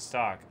last one in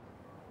stock.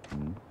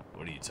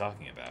 What are you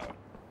talking about?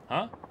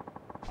 Huh?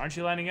 Aren't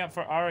you lining up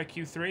for Aura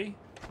Q3?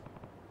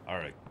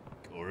 Aura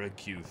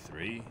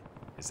Q3?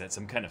 Is that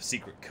some kind of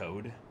secret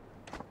code?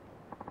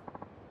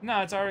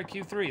 No, it's Aura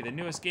Q3, the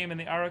newest game in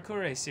the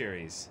Arakure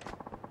series.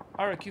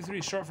 Aura Q3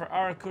 is short for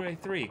Arakure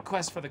 3,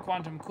 Quest for the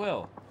Quantum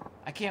Quill.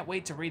 I can't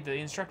wait to read the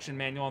instruction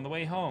manual on the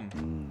way home.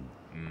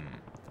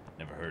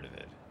 Never heard of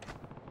it.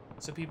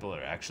 So people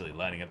are actually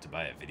lining up to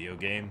buy a video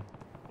game?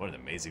 What an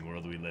amazing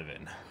world we live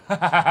in.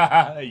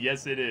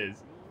 Yes, it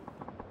is.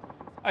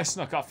 I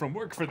snuck off from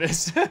work for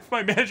this. If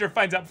my manager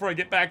finds out before I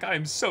get back, I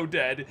am so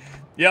dead.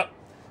 Yep.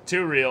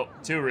 Too real.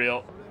 Too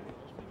real.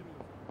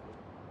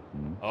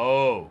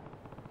 Oh.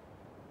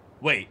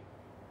 Wait.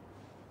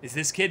 Is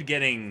this kid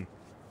getting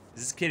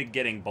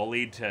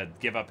bullied to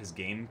give up his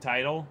game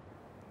title?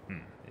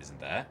 Isn't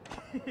that?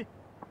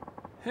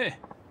 Heh.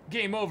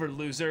 Game over,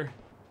 loser.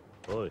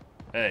 Oi.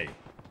 Hey,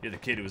 you're the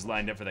kid who was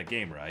lined up for that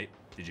game, right?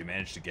 Did you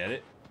manage to get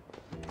it?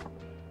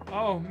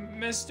 Oh,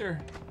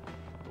 mister.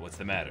 What's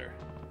the matter?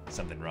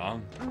 Something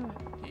wrong?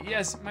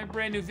 Yes, my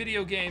brand new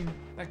video game.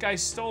 That guy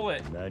stole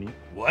it. Nani?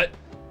 What?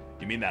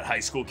 You mean that high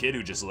school kid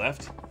who just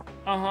left?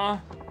 Uh-huh.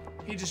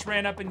 He just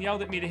ran up and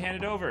yelled at me to hand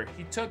it over.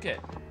 He took it.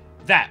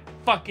 That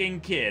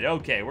fucking kid.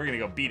 Okay, we're gonna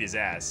go beat his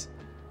ass.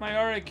 My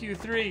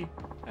RIQ3.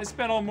 I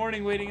spent all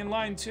morning waiting in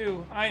line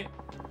too. I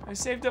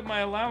saved up my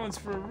allowance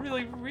for a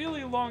really,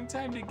 really long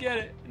time to get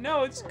it.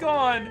 No, it's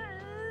gone.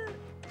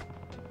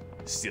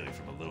 Stealing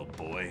from a little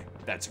boy?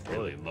 That's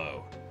really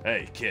low.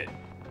 Hey, kid.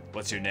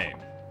 What's your name?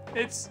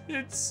 It's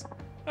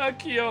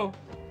Akio.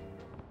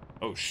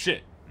 Oh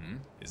shit.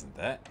 Isn't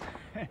that?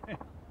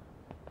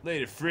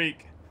 Later,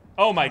 freak.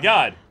 Oh my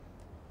god.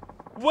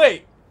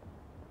 Wait.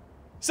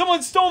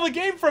 Someone stole the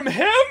game from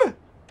him?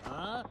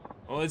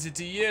 Well, it's it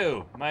to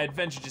you. My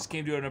adventure just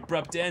came to an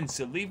abrupt end,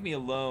 so leave me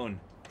alone.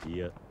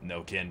 Yeah.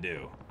 No can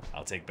do.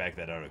 I'll take back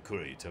that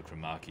Arakura you took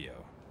from Akio.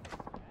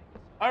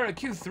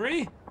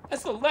 RQ3?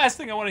 That's the last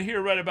thing I want to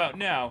hear right about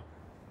now.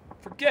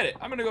 Forget it.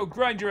 I'm gonna go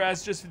grind your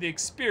ass just for the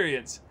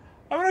experience.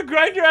 I'm gonna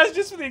grind your ass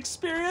just for the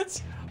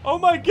experience? Oh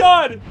my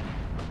god!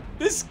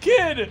 This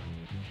kid!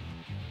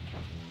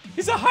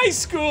 He's a high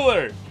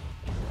schooler!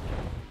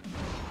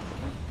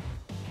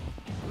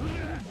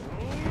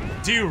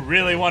 Do you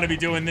really want to be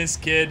doing this,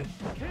 kid?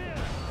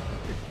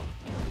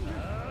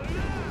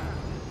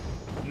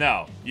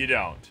 No, you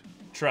don't.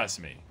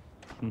 Trust me.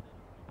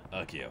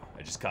 Akio,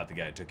 I just caught the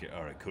guy who took your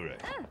Arakure.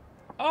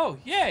 Oh,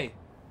 yay!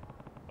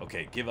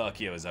 Okay, give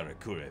Akio his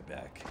Arakure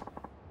back.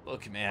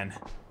 Look, man,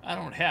 I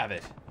don't have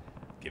it.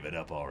 Give it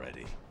up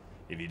already.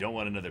 If you don't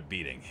want another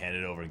beating, hand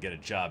it over and get a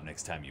job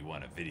next time you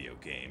want a video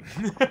game.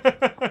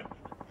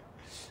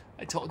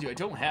 I told you I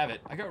don't have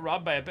it. I got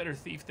robbed by a better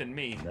thief than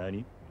me.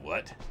 Nani?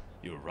 What?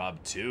 You were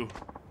robbed too?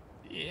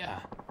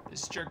 Yeah.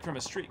 This jerk from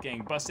a street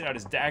gang busted out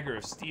his dagger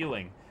of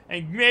stealing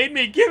and made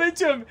me give it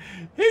to him.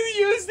 He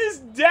used this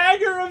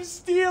dagger of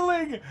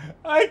stealing.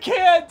 I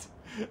can't.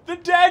 The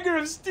dagger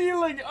of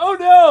stealing. Oh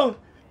no.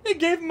 It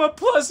gave him a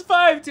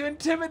 +5 to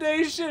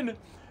intimidation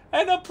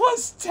and a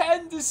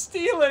 +10 to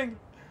stealing.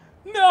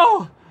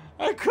 No,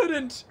 I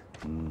couldn't.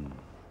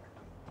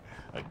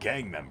 A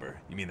gang member?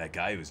 You mean that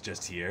guy who was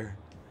just here?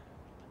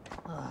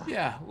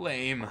 Yeah,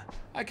 lame.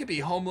 I could be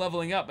home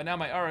leveling up, but now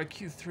my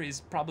RQ3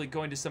 is probably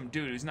going to some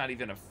dude who's not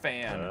even a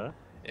fan.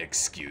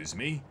 Excuse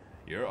me?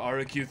 Your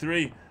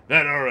RQ3?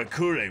 That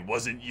Arakure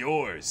wasn't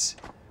yours.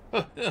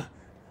 You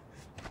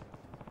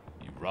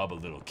rob a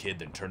little kid,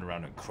 then turn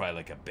around and cry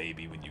like a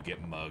baby when you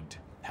get mugged.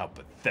 How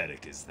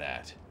pathetic is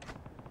that?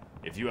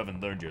 If you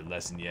haven't learned your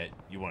lesson yet,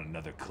 you want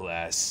another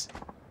class?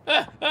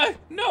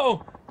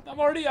 No! I'm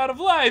already out of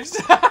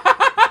lives!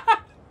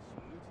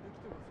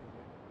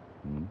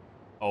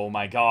 Oh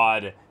my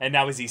god. And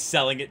now is he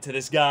selling it to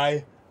this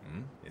guy?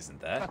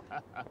 Isn't that?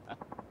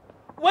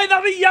 Wait, now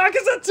the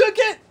Yakuza took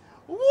it?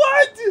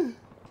 What?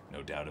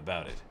 No doubt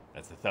about it.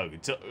 That's the thug who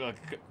took...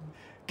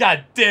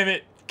 God damn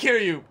it!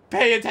 Kiryu,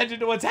 pay attention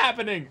to what's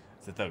happening!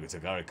 It's the thug who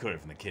took Arakure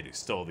from the kid who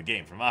stole the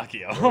game from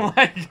Akio. Oh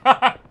my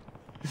god!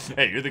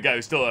 Hey, you're the guy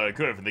who stole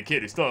Arakure from the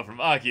kid who stole it from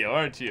Akio,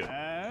 aren't you?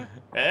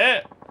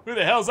 Eh? Who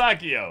the hell's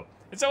Akio?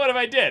 And so what if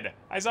I did?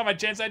 I saw my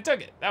chance, I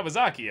took it. That was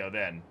Akio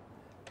then.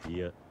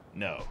 Yeah.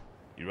 No.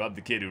 You robbed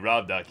the kid who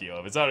robbed Akio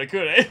of his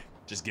Arakure.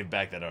 Just give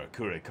back that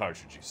Arakure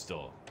cartridge you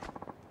stole.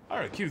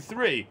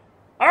 RQ3?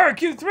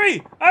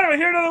 RQ3? I don't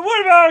hear another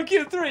word about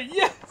RQ3!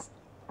 Yes!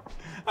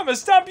 I'm gonna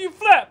stomp you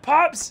flat,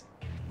 Pops!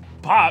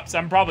 Pops?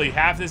 I'm probably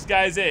half this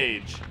guy's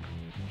age.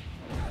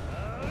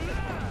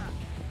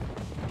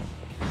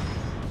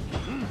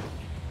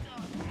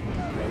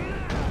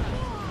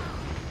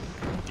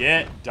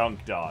 Get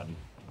dunked on.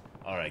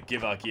 Alright,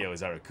 give Akio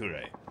his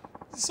Arakure.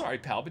 Sorry,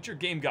 pal, but your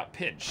game got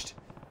pinched.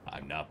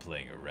 I'm not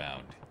playing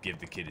around. Give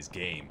the kid his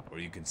game, or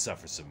you can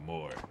suffer some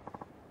more.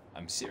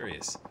 I'm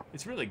serious.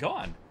 It's really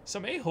gone.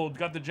 Some a-hole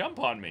got the jump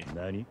on me.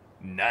 Nani?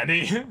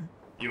 Nani?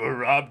 You were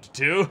robbed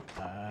too?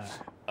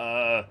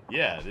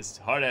 Yeah, this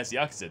hard-ass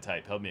Yakuza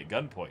type held me at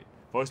gunpoint,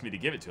 forced me to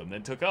give it to him,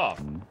 then took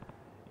off.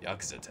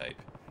 Yakuza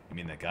type? You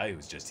mean that guy who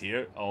was just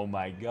here? Oh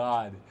my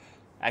god.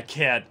 I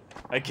can't.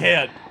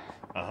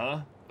 Uh-huh.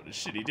 What a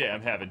shitty day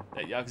I'm having.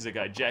 That Yakuza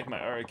guy jacked my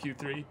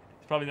RQ3. He's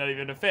probably not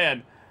even a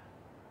fan.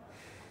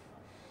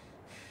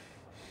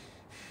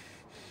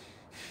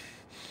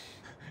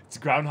 It's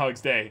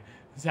Groundhog's Day.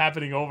 It's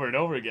happening over and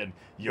over again.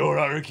 Your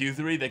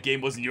RQ3? That game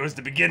wasn't yours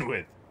to begin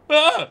with.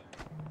 Ah!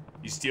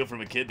 You steal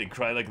from a kid, then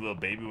cry like a little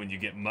baby when you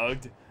get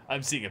mugged?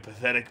 I'm seeing a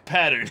pathetic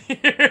pattern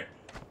here.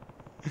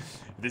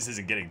 If this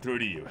isn't getting through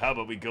to you, how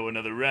about we go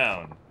another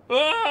round?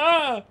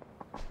 Ah!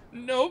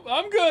 Nope,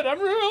 I'm good. I'm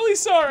really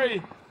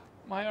sorry.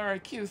 My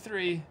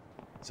RQ3.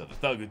 So the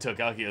thug who took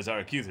Akio's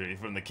RQ3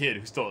 from the kid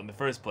who stole it in the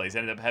first place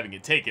ended up having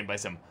it taken by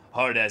some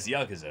hard-ass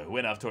Yakuza who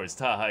went off towards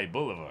Tahai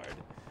Boulevard.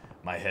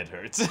 My head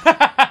hurts.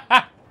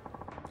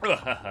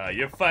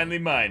 You're finally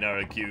mine,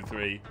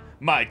 RQ3.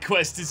 My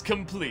quest is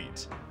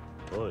complete.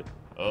 Oi.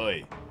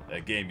 Oi,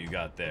 that game you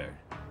got there.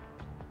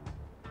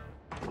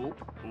 Oh,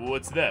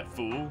 what's that,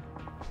 fool?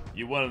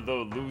 You one of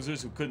those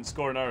losers who couldn't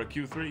score an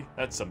RQ3?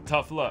 That's some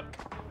tough luck.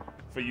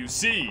 For you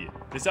see,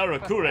 this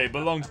Arakure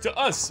belongs to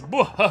us.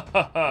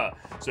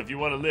 So if you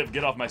want to live,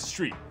 get off my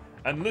street.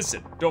 And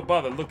listen, don't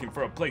bother looking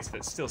for a place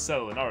that's still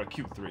selling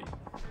RQ3.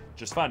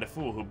 Just find a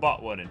fool who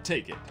bought one and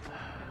take it.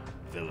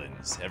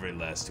 Villains, every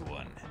last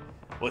one.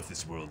 What's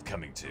this world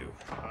coming to?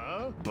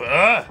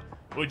 Bah!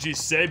 What'd you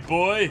say,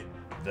 boy?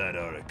 That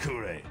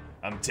Arakure.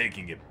 I'm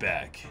taking it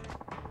back.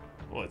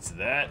 What's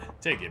that?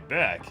 Take it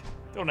back?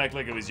 Don't act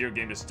like it was your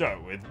game to start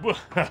with.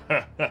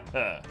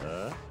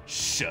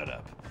 Shut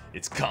up.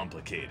 It's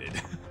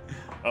complicated.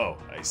 Oh,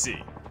 I see.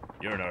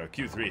 You're an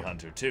RQ3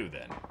 hunter too,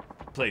 then.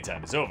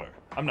 Playtime is over.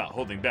 I'm not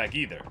holding back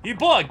either. You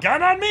pull a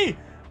gun on me?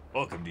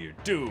 Welcome to your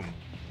doom.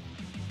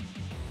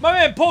 My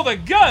man pulled a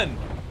gun!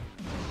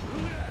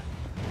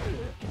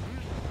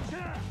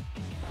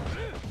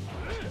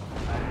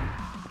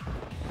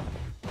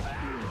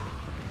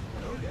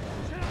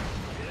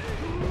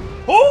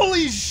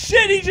 Holy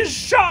shit, he just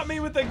shot me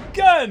with a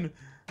gun!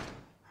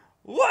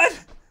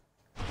 What?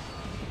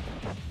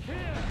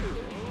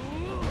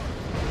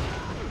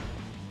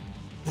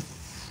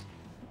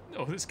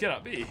 No, this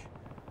cannot be.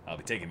 I'll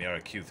be taking the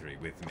RQ3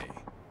 with me.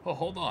 Oh,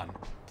 hold on.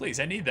 Please,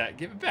 I need that.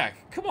 Give it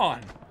back. Come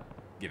on.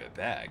 Give it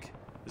back?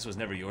 This was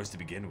never yours to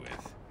begin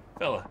with.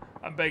 Fella,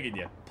 I'm begging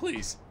you.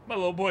 Please. My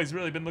little boy's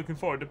really been looking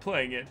forward to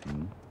playing it.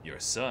 Your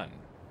son?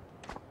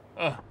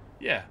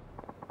 Yeah.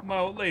 My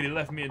old lady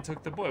left me and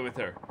took the boy with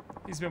her.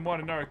 He's been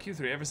wanting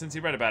RQ3 ever since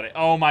he read about it.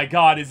 Oh my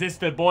god, is this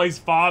the boy's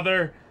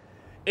father?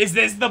 Is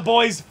this the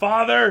boy's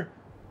father?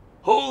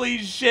 Holy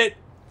shit.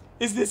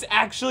 Is this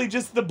actually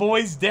just the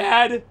boy's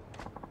dad?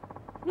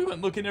 We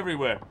went looking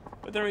everywhere,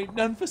 but there ain't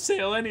none for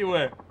sale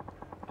anywhere.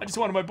 I just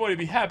wanted my boy to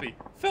be happy.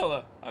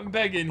 Fella, I'm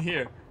begging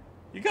here.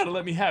 You gotta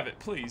let me have it,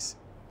 please.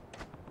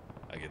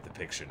 I get the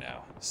picture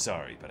now.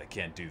 Sorry, but I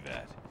can't do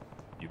that.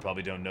 You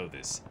probably don't know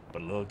this,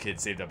 but a little kid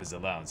saved up his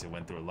allowance and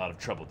went through a lot of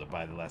trouble to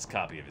buy the last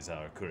copy of his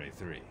Arakure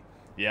 3.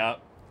 Yeah.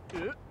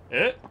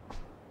 I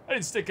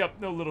didn't stick up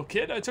no little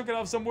kid. I took it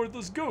off some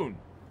worthless goon.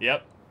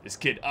 Yep, this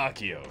kid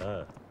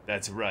Akio.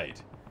 That's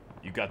right.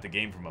 You got the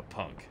game from a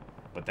punk,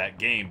 but that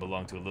game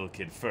belonged to a little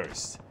kid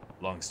first.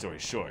 Long story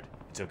short,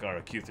 he took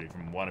RQ3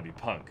 from a wannabe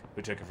punk,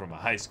 who took it from a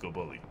high school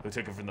bully, who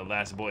took it from the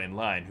last boy in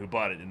line who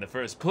bought it in the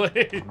first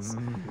place.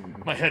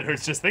 My head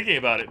hurts just thinking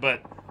about it,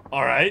 but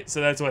alright, so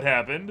that's what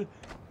happened.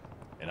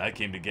 And I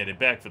came to get it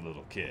back for the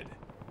little kid.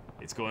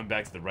 It's going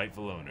back to the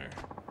rightful owner.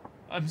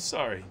 I'm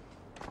sorry.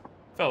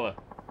 Fella,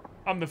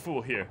 I'm the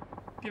fool here.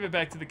 Give it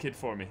back to the kid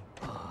for me.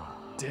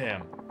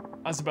 Damn,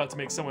 I was about to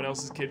make someone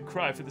else's kid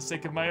cry for the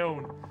sake of my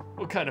own.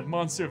 What kind of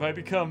monster have I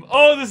become?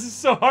 Oh, this is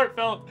so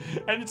heartfelt,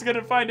 and it's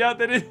gonna find out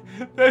that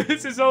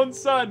it's his own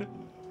son.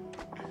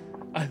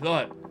 I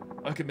thought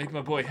I could make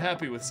my boy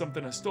happy with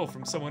something I stole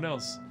from someone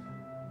else.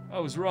 I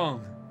was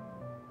wrong.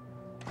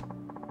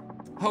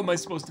 How am I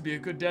supposed to be a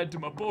good dad to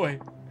my boy?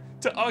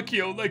 To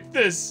Akio like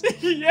this?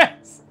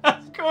 Yes,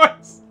 of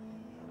course.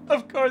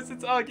 Of course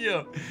it's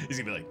Akio. He's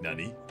gonna be like,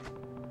 Nani?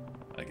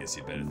 I guess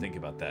you'd better think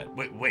about that.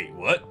 Wait,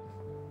 what?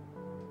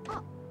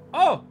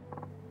 Oh,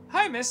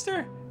 hi,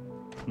 mister.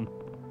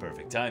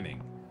 Perfect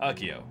timing.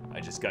 Akio, I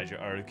just got your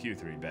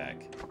RQ3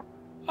 back.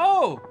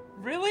 Oh,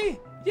 really?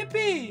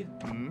 Yippee!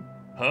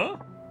 Huh?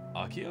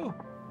 Akio?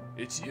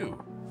 It's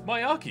you.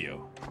 My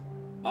Akio.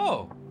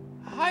 Oh,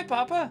 hi,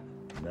 Papa.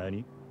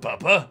 Nani?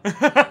 Papa?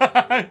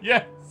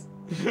 Yes!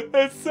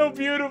 That's so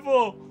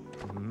beautiful!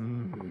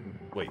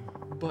 Wait,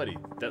 buddy,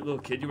 that little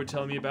kid you were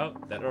telling me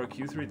about, that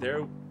RQ3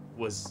 there,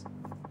 was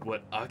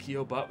what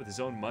Akio bought with his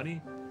own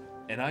money?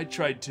 And I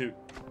tried to...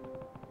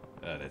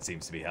 that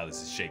seems to be how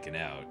this is shaken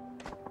out.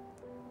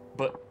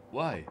 But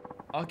why?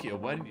 Akio,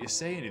 why didn't you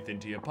say anything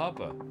to your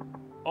papa?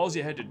 All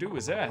you had to do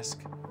was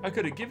ask. I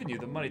could have given you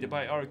the money to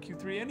buy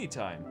RQ3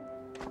 anytime.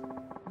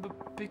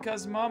 But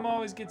because Mom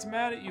always gets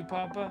mad at you,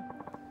 Papa,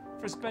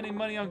 for spending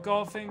money on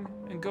golfing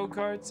and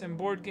go-karts and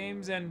board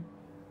games and...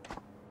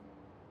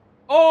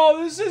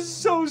 Oh, this is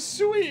so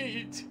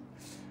sweet!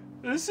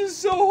 This is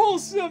so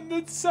wholesome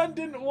that son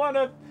didn't want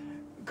to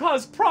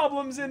cause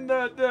problems in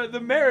the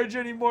marriage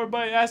anymore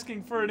by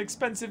asking for an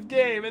expensive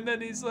game, and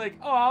then he's like,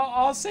 oh,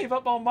 I'll save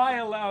up all my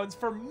allowance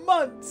for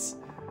months.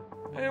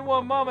 I didn't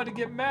want Mama to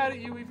get mad at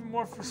you even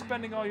more for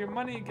spending all your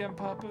money again,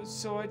 Papa,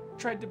 so I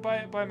tried to buy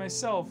it by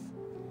myself.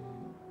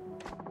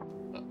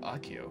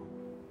 Akio.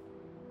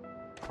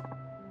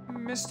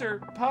 Mister,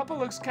 Papa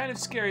looks kind of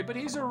scary, but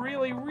he's a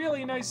really,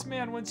 really nice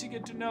man once you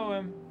get to know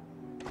him.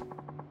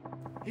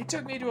 He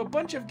took me to a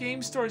bunch of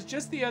game stores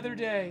just the other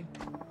day.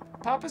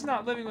 Papa's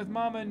not living with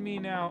Mama and me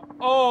now.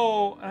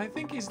 Oh, and I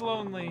think he's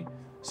lonely.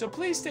 So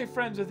please stay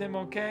friends with him,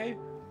 okay?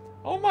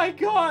 Oh my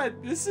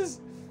god, this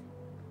is...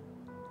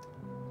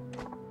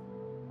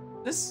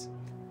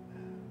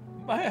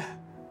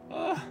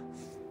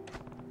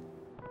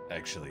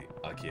 Actually,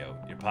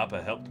 Akio, your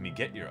papa helped me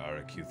get your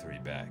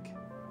RQ3 back.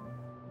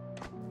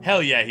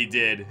 Hell yeah, he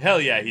did.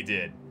 Hell yeah, he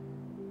did.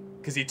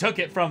 Because he took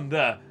it from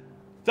the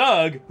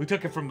thug who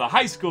took it from the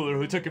high schooler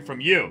who took it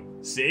from you.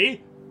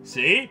 See?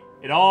 See?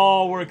 It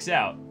all works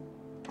out.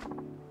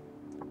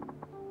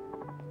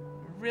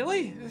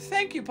 Really?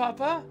 Thank you,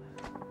 Papa.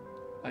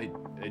 I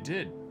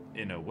did,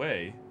 in a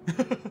way.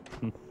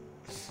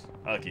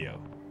 Akio,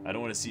 I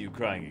don't want to see you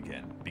crying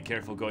again. Be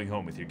careful going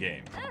home with your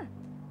game.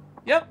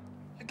 Yep,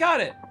 I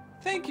got it.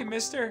 Thank you,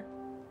 mister.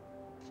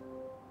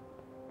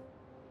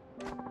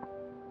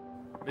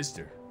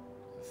 Mister,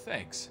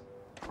 thanks.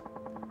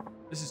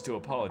 This is to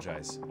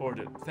apologize, or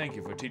to thank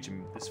you for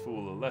teaching this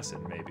fool a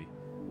lesson, maybe.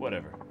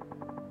 Whatever.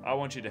 I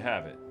want you to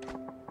have it.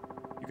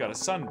 You got a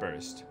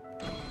sunburst.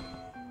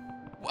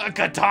 A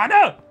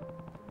katana?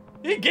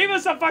 He gave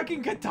us a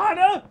fucking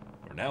katana?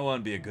 From now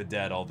on, be a good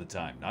dad all the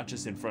time, not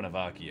just in front of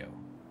Akio.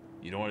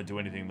 You don't want to do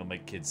anything that'll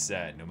make kids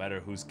sad, no matter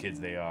whose kids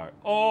they are.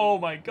 Oh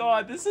my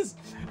god, this is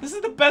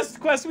the best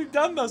quest we've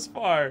done thus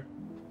far.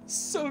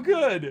 So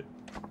good.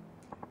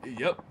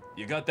 Yep,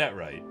 you got that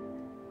right.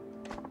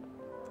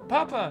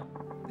 Papa,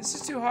 this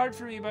is too hard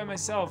for me by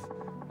myself.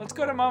 Let's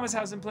go to Mama's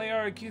house and play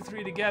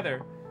RQ3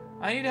 together.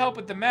 I need help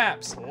with the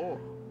maps.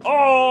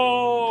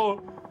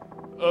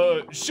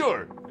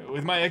 Sure.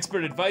 With my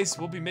expert advice,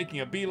 we'll be making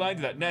a beeline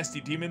to that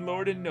nasty demon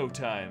lord in no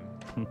time.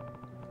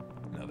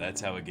 Now that's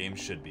how a game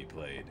should be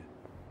played.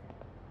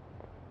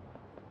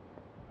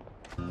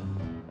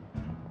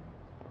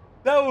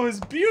 That was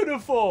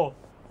beautiful!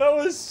 That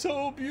was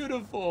so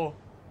beautiful!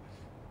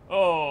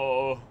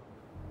 Oh.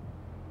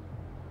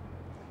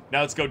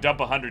 Now let's go dump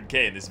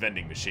 100K in this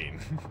vending machine.